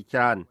វីៗជាច្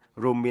រើន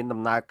រួមមាន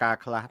ដំណើរការ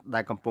ខ្លះដែ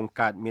លកំពុង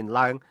កើតមាន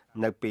ឡើង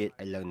នៅពេល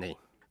ឥឡូវនេះ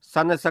ស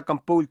ន្និសីទកំ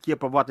ពូលជា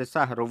ប្រវត្តិ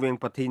សាស្ត្ររវាង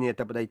ប្រធានា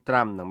ធិបតីត្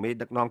រាំនិងមេ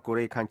ដឹកនាំកូ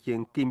រ៉េខាងជើង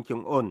គីមចុ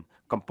ងអ៊ុន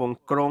កំពុង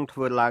គ្រោងធ្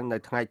វើឡើងនៅ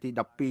ថ្ងៃទី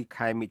12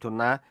ខែមិថុ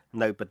នា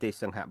នៅប្រទេស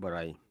សិង្ហបុ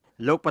រី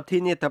លោកប្រធា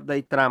នាធិបតី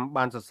ត្រាំ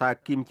បានសរសើរ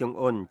គីមចុង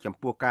អ៊ុនចំ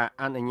ពោះការ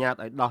អនុញ្ញាត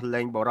ឲ្យដោះ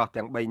លែងបរិសុទ្ធ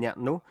ទាំង3នាក់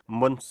នោះ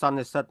មុនសន្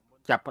និសីទ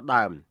ចាប់ផ្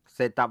ដើម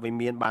សេតវិ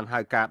មានបានហៅ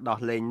ការដោះ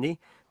លែងនេះ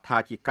ថា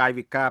ជាកាយ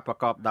វិការប្រ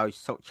កបដោយ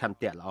សុឆន្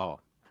ទៈល្អ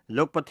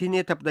លោកប្រធានា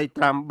ធិបតី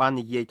ត្រាំបាន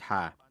និយាយ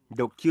ថា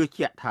លោកជឿ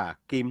ជាក់ថា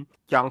គីម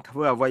ចង់ធ្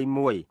វើអ្វី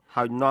មួយ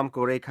ហើយនាំ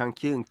កូរ៉េខាង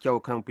ជើងចូល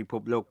ក្នុងពិភ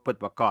ពលោកពិត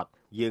ប្រាកដ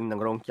យើងនឹង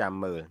រងចាំ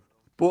មើល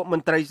ពួកម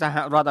ន្ត្រីសហ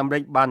រដ្ឋអាមេរិ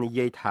កបាននិ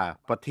យាយថា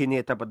ប្រធានា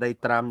ធិបតី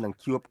ត្រាំនឹង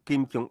ជួបគី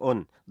មចុងអ៊ុន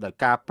ដោយ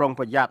ការប្រុង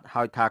ប្រយ័ត្ន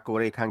ហើយថាកូ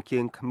រ៉េខាងជើ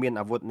ងគ្មាន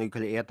អាវុធនុយ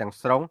ក្លេអ៊ែរទាំង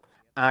ស្រុង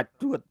អាច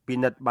ត្រួតពិ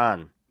និត្យបាន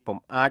ពុំ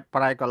អាច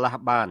ប្រែកន្លះ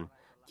បាន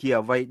ជា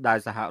អ្វីដែល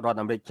សហរដ្ឋ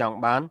អាមេរិកចង់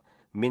បាន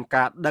មាន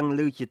ការដឹង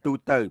ឮជាទូ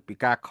ទៅពី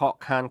ការខក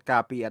ខានកា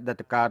រពីអតី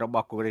តកាលរប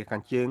ស់កូរ៉េខា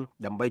ងជើង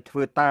ដើម្បីធ្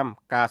វើតាម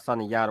ការស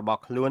ន្យារប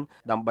ស់ខ្លួន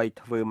ដើម្បី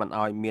ធ្វើមិន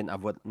ឲ្យមានអា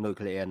វុធនុយ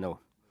ក្លេអ៊ែរនោះ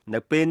នៅ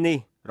ពេលនេះ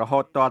រហូ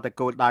តតទៅ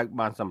គោលដៅ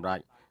បានសម្រេច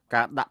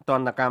ការដាក់ទ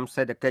ណ្ឌកម្ម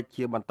សេដ្ឋកិច្ច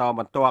ជាបន្តប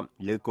ន្ទាប់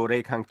លើកូរ៉េ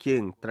ខាងជើ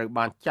ងត្រូវ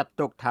បានចាត់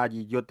ទុកថា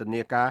ជាយុទ្ធ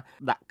នាការ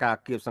ដាក់ការ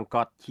គៀបសង្ក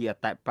ត់ជាអ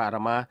តិបរ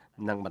មា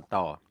នឹងបន្ត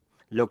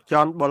លោក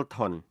John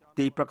Bolton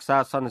ទីប្រឹក្សា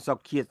សន្តិសុខ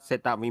ជាតិសេ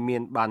តវិមា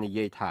នបាននិ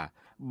យាយថា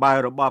បើ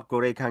របបកូ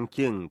រ៉េខាង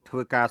ជើងធ្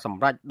វើការស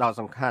ម្រេចដ៏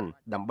សំខាន់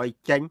ដើម្បី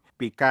ចេញ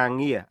ពីការ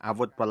ងារអា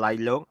វុធប្រឡាយ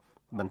លោក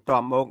បន្ទា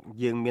ប់មក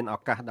យើងមានឱ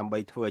កាសដើម្បី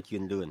ធ្វើជឿ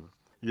នលឿន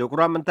លោក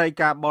រដ្ឋមន្ត្រី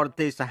ការបរ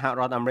ទេសសហ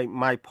រដ្ឋអាមេរិក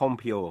Mike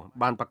Pompeo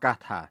បានប្រកាស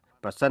ថា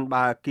ប្រសិន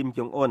បើគីម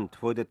ចុងអ៊ុន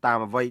ធ្វើទៅតាម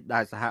អ្វីដែ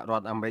លសហរ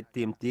ដ្ឋអាមេរិក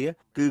ទាមទារ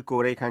គឺកូ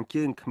រ៉េខាង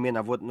ជើងគ្មាន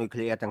អាវុធនុយក្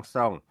លេអ៊ែរទាំងស្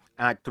រុង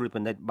អាចត្រួត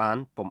ពិនិត្យបាន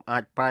ពុំអា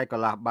ចប្រែក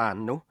ន្លះបាន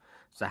នោះ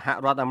សហ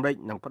រដ្ឋអាមេរិក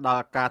នឹងផ្ដ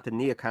ល់ការធា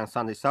នាខាងស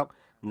ន្តិសុខ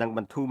និងប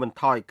ន្ធូរបន្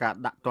ថយការ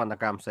ដាក់ទណ្ឌ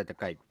កម្មសេដ្ឋ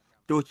កិច្ច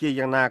ទោះជា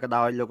យ៉ាងណាក៏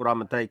ដោយលោករដ្ឋ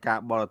មន្ត្រីការ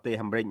បរទេស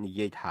អាមេរិកនិ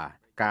យាយថា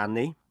ការ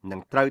នេះនឹង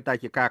ត្រូវតែ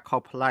ជាការខុ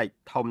សប្លែក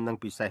ធំនិង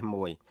ពិសេស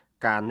មួយ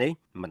ការនេះ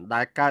មិន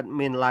ដែលកើត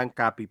មានឡើង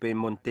កាលពីពេល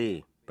មុនទេ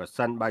ប្រ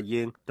សិនបើ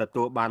យើងទ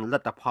ទួលបានល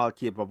ទ្ធផល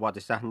ជាប្រវត្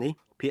តិសាស្ត្រនេះ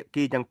ភា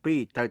គីទាំងពីរ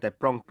ត្រូវតែ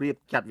ប្រុងប្រៀប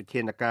ចាត់វិធា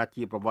នការ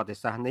ជាប្រវត្តិ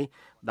សាស្ត្រនេះ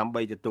ដើម្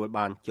បីទទួល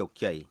បានជោគ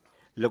ជ័យ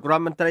លោករ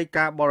ដ្ឋមន្ត្រី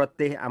ការបរ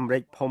ទេសអាមេរិ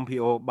ក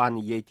Pompeo បាន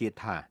និយាយទៀត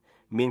ថា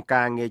មាន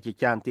ការងារជា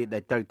ច្រើនទៀតដែ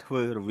លត្រូវធ្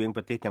វើរវាង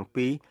ប្រទេសទាំង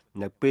ពីរ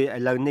នៅពេលឥ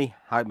ឡូវនេះ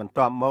ហើយបន្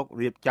ទាប់មក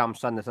រៀបចំ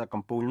សន្និសីទ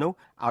កំពូលនោះ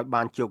ឲ្យ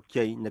បានជោគ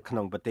ជ័យនៅក្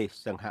នុងប្រទេស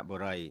សិង្ហបុ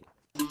រី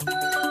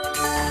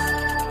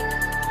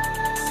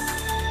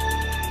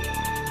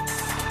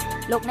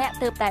លោកអ្នក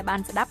ទើបតែបា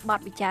នស្ដាប់បទ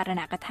វិចារ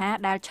ណកថា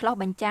ដែលឆ្លុះ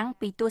បញ្ចាំង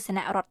ពីទស្ស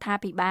នៈរដ្ឋា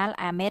ភិបាល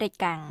អាមេរិក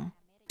កាំង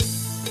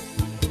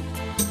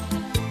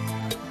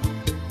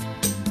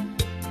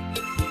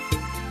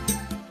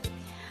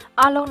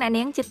អស់លោកអ្នក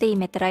នាងជាទី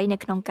មេត្រីនៅ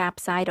ក្នុងការ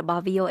ផ្សាយរប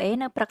ស់ VOA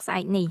នៅព្រឹកស្អែ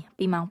កនេះ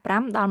ពីម៉ោង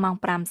5ដល់ម៉ោង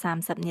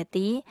 5:30 នា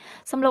ទី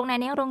សូមលោកអ្នក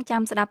នាងរង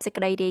ចាំស្ដាប់សេច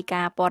ក្តីរាយ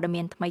ការណ៍ព័ត៌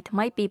មានថ្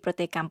មីៗពីប្រ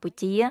ទេសកម្ពុ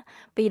ជា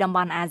ពីតំប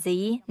ន់អាស៊ី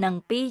និង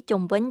ពី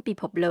ជុំវិញពិ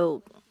ភពលោក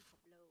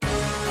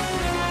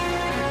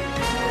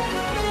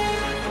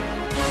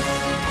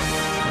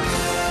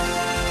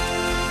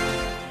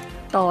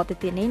តទៅ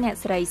ទៀតនេះអ្នក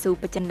ស្រីស៊ូ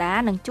បចិន្តា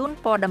នឹងជូន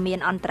ព័ត៌មាន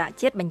អន្តរ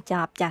ជាតិបញ្ច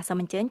ប់ចាសសូម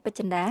អញ្ជើញប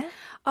ចិន្តា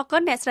អរគុ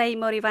ណអ្នកស្រី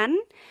ម៉ូរីវ៉ាន់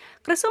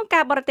ក្រសួង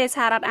ការបរទេសស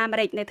ហរដ្ឋអាមេ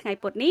រិកនៅថ្ងៃ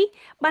ពុធនេះ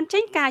បានចេ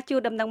ញការជូ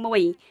នដំណឹងមួ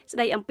យស្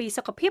ដីអំពី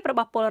សុខភាពរប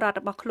ស់ពលរដ្ឋ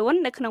របស់ខ្លួន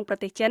នៅក្នុងប្រ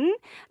ទេសចិន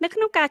នៅក្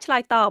នុងការឆ្លើ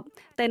យតប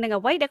ទៅនឹង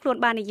អ្វីដែលខ្លួន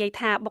បាននិយាយ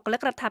ថាបុគ្គលិ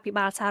ករដ្ឋាភិ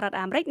បាលសហរដ្ឋ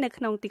អាមេរិកនៅ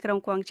ក្នុងទីក្រុង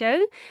គួងជូ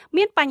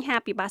មានបញ្ហា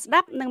ពិបាកស្ដា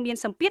ប់និងមាន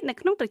សម្ពាធនៅ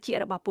ក្នុងត្រចៀក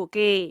របស់ពួក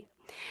គេ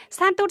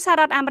ស្ថានទូតសហ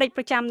រដ្ឋអាមេរិក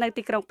ប្រចាំនៅ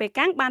ទីក្រុងប៉េ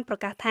កាំងបានប្រ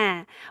កាសថា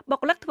បុ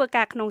គ្គលិកធ្វើ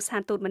ការក្នុងស្ថា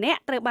នទូតម្នាក់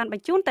ត្រូវបានប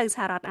ញ្ជូនទៅស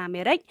ហរដ្ឋអា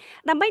មេរិក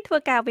ដើម្បីធ្វើ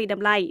ការវិត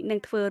ម្លៃនិង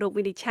ធ្វើរោគ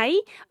វិនិច្ឆ័យ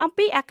អំ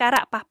ពីអាកា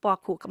រៈប៉ះពាល់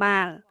ខួរក្បា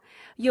ល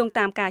យោង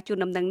តាមការជូន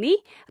ដំណឹងនេះ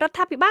រដ្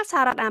ឋាភិបាលស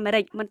ហរដ្ឋអាមេ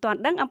រិកមិនទាន់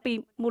ដឹងអំពី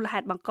មូលហេ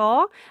តុបង្ក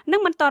និ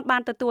ងមិនទាន់បា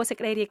នទទួលសេច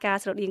ក្តីរាយការ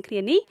ណ៍ស្រដៀងគ្នា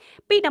នេះ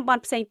ពីតំប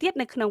ន់ផ្សេងទៀត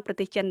នៅក្នុងប្រ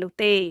ទេសចិននោះ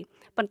ទេ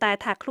ប៉ុន្តែ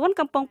ថាខ្លួន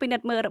កំពុងពិនិ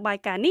ត្យមើលរបាយ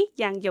ការណ៍នេះ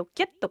យ៉ាងយក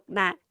ចិត្តទុក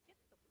ដាក់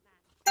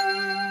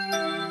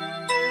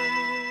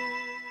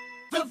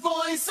The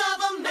Voice of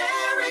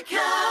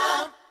America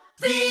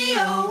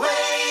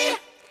VOA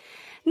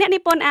អ្នកនិ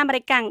ពន្ធអាមេ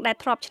រិកដែល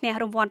ធ្លាប់ឈ្នះ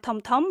រង្វាន់ធំ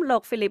ៗលោ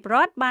ក Philip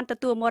Roth បានទ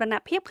ទួលមរណ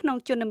ភាពក្នុង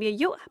ជន្មា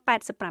យុ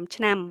85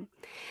ឆ្នាំ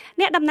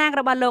អ្នកតំណាង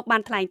របស់លោកបា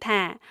នថ្លែង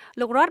ថា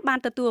លោក Roth បាន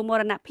ទទួលម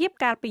រណភាព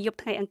កាលពីយប់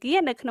ថ្ងៃអង្គារ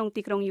នៅក្នុង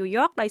ទីក្រុងញូវ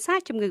យ៉កដោយសារ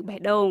ជំងឺបេះ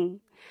ដូង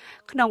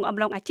ក្នុងអំ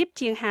ឡុងអាជីព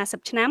ជាង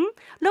50ឆ្នាំ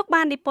លោក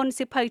បាននិពន្ធ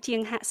សៀវភៅជាង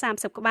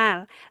30ក្បាល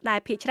ដែល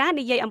ភាគច្រើន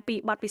និយាយអំពី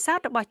បទពិសោធ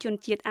ន៍របស់ជន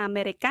ជាតិអា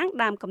មេរិក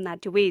ដើមកំណើត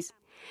ជ្វីស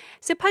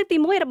សៀវភៅទី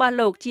1របស់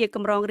លោកជាក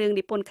ម្រងរឿង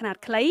និពន្ធខ្នាត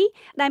ខ្លី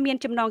ដែលមាន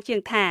ចំណងជើ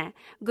ងថា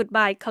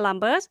Goodbye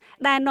Columbus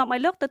ដែលនាំឲ្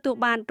យលោកទទួល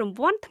បានរង្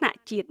វាន់ថ្នាក់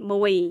ជាតិ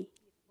មួយ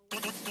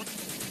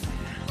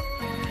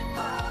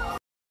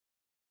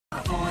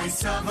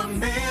Voice of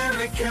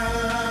America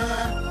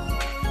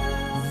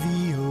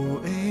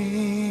VOA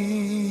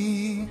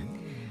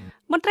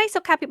មន្ត្រី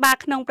សុខាភិបាល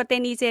ក្នុងប្រទេស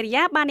នីហ្សេរី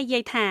យ៉ាបាននិយា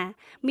យថា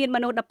មានម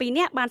នុស្ស12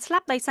នាក់បានស្លា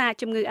ប់ដោយសារ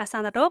ជំងឺអាស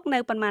ន្នរោគនៅ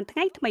ប៉ុន្មានថ្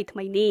ងៃថ្មី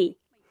ៗនេះ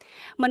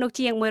មនុស្ស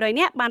ជាង100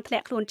នាក់បានធ្លា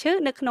ក់ខ្លួនឈឺ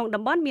នៅក្នុង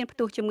តំបន់មានផ្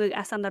ទុះជំងឺ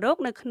អាសន្នរោគ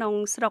នៅក្នុង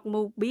ស្រុក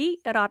មូប៊ី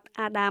រដ្ឋ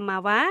អាដាម៉ា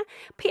វ៉ា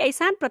ភាគឦ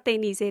សានប្រទេស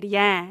នីហ្សេរី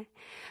យ៉ា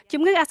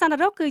ជំងឺអាសន្ន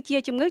រោគគឺជា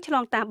ជំងឺឆ្ល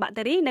ងតាមបាក់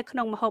តេរីនៅក្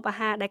នុងម្ហូបអា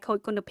ហារដែលខូច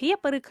គុណភាព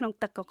ឬក្នុង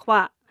ទឹកកខ្វ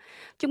ក់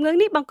ជំងឺ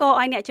នេះបង្កឲ្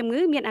យអ្នកជំ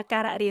ងឺមានអាកា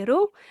រៈរាគរូ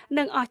ស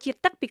និងអស់ជាតិ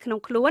ទឹកពីក្នុង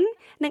ខ្លួន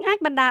និងអាច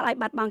បណ្ដាលឲ្យ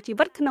បាត់បង់ជី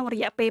វិតក្នុងរ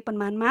យៈពេលប៉ុន្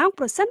មានម៉ោង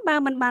ប្រសិនបើ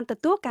មិនបានទ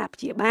ទួលការ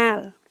ព្យាបាល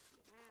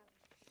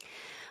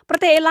ប្រ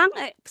ទេសអ៊ីឡង់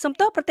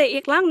ប្រទេស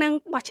អ៊ីឡង់នឹង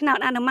បោះឆ្នោត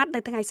អនុម័តនៅ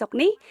ថ្ងៃសុក្រ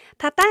នេះ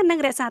ថាតើនឹង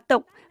រក្សាទុ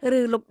កឬ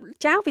លុប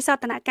ចោលវិសោ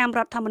ធនកម្មរ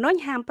ដ្ឋធម្មនុញ្ញ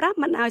ហាមប្រាម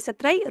មិនឲ្យស្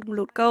ត្រីរំ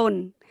លូតកូន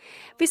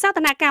វិសោធ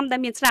នកម្មដែល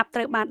មានស្រាប់ត្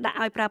រូវបានដាក់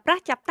ឲ្យប្រើប្រា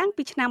ស់ចាប់តាំង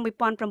ពីឆ្នាំ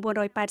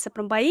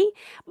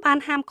1988បាន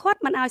ហាមឃាត់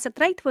មិនឲ្យស្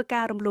ត្រីធ្វើ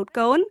ការរំលូត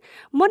កូន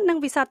មុននឹង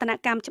វិសោធន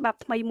កម្មច្បាប់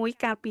ថ្មីមួយ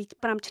កាលពី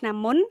5ឆ្នាំ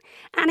មុន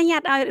អនុញ្ញា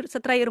តឲ្យ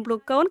ស្ត្រីរំលូត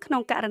កូនក្នុ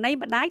ងករណី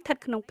ម្ដាយស្ថិត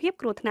ក្នុងភាព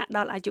គ្រោះថ្នាក់ដ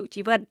ល់អាយុ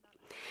ជីវិត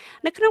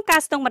នៅក្នុងការ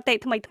ស្ទង់មតិ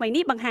ថ្មីៗ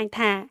នេះបង្ហាញ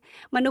ថា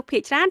មនុស្សភា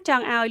គច្រើនច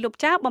ង់ឲ្យលុប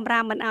ចោលបម្រា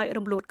មមិនឲ្យ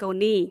រំលូតកូន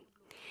នេះ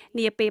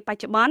នាពេលប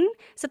ច្ចុប្បន្ន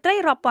ស្ត្រី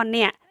រាប់ពាន់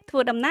នាក់ធ្វើ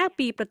ដំណើរ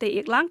ពីប្រទេស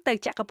អ៊ីឡង់ទៅ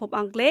ចក្រភព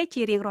អង់គ្លេស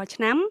ជារៀងរាល់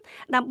ឆ្នាំ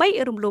ដើម្បី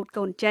រំលូត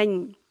កូនចេញ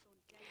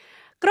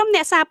ក្រុមអ្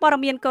នកសារព័ត៌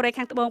មានកូរ៉េ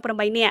ខាងត្បូង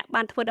8នាក់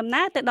បានធ្វើដំ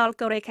ណើរទៅដល់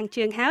កូរ៉េខាង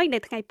ជើងហើយនៅ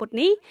ថ្ងៃពុធ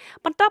នេះ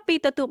បន្ទាប់ពី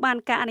ទទួលបាន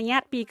ការអនុញ្ញា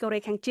តពីកូរ៉េ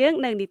ខាងជើង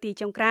នៅនីតិ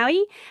ចុងក្រោយ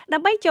ដើ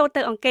ម្បីចូល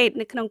ទៅអង្កេត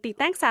នៅក្នុងទី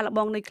តាំងសាកល្ប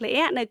ងនុយក្លេ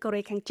អ៊ែរនៅកូ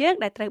រ៉េខាងជើង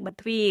ដែលត្រូវបិទ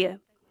ទ្វារ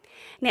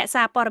អ្នក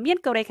សារព័ត៌មាន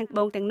កូរ៉េខាងត្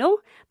បូងទាំងនោះ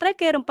ត្រូវ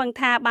គេរំពឹង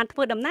ថាបានធ្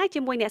វើដំណើរជា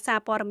មួយអ្នកសារ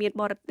ព័ត៌មាន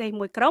បរទេស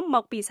មួយក្រុមម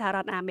កពីសហរ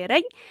ដ្ឋអាមេរិ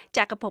កច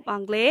ក្រភពអ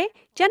ង់គ្លេស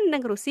ចិននិ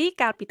ងរុស្ស៊ី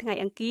កាលពីថ្ងៃ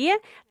អង្គារ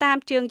តាម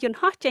ជើងយន្ត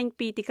ហោះចេញ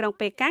ពីទីក្រុង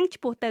ប៉េកាំងឆ្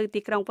ពោះទៅ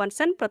ទីក្រុងវ៉ាន់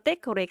សិនប្រទេស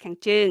កូរ៉េខាង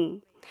ជើង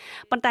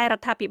ប៉ុន្តែរ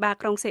ដ្ឋាភិបាល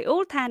ក្រុងសេអ៊ូ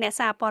លថាអ្នក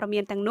សារព័ត៌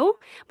មានទាំងនោះ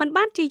មិន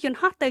បានជិះយន្ត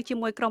ហោះទៅជា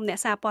មួយក្រុមអ្នក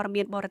សារព័ត៌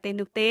មានបរទេស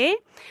នោះទេ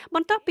ប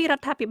ន្ទាប់ពីរ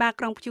ដ្ឋាភិបាល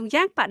ក្រុងព្យុង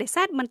យ៉ាងបដិ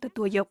សេធមិនទ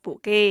ទួលយកពួក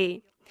គេ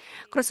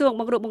ក្រសួង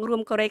បង្រួបបង្រួ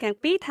មកូរ៉េខាង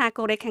ពីរថា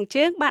កូរ៉េខាង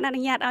ជើងបានអនុ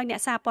ញ្ញាតឲ្យអ្នក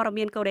សារព័ត៌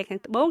មានកូរ៉េខាង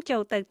ត្បូងចូ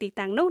លទៅទី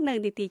តាំងនោះនៅ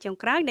នាទីចុង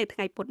ក្រោយនៅថ្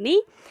ងៃពុធនេះ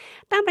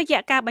តាមរយៈ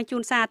ការបញ្ជូ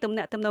នសារទំ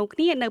នាក់ទំនងគ្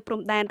នានៅព្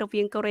រំដែនរ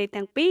វាងកូរ៉េ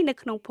ទាំងពីរនៅ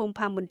ក្នុងភូមិ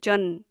ផាមុនជុ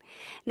ន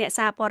អ្នក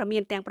សារព័ត៌មា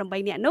នទាំង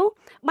8នាក់នោះ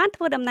បានធ្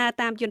វើដំណើរ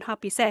តាមយន្តហោះ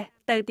ពិសេស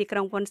ទៅទីក្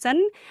រុងវ៉ុនសិន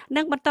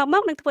និងបន្តម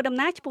កនឹងធ្វើដំ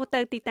ណើរឆ្ពោះទៅ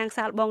ទីតាំង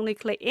សាកល្បងនុយ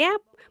ក្លេអ៊ែរ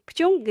ភ្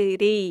ជុងហ្គី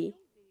រី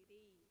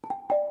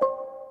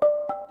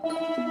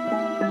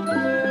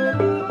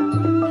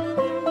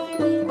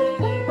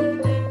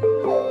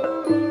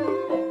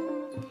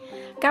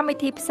កម្មវិ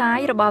ធីផ្សាយ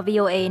របស់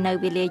VOA នៅ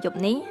វេលាយប់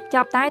នេះ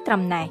ចាប់តែត្រឹ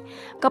មណេះ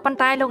ក៏ប៉ុន្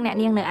តែលោកអ្នក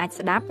នាងនៅអាច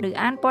ស្ដាប់ឬ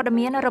អានព័ត៌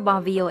មានរប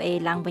ស់ VOA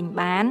ឡើងវិញ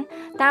បាន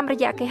តាមរ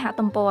យៈគេហ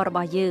ទំព័ររប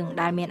ស់យើង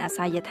ដែលមានអាស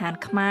យដ្ឋាន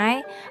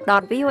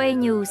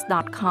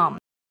khmer.voanews.com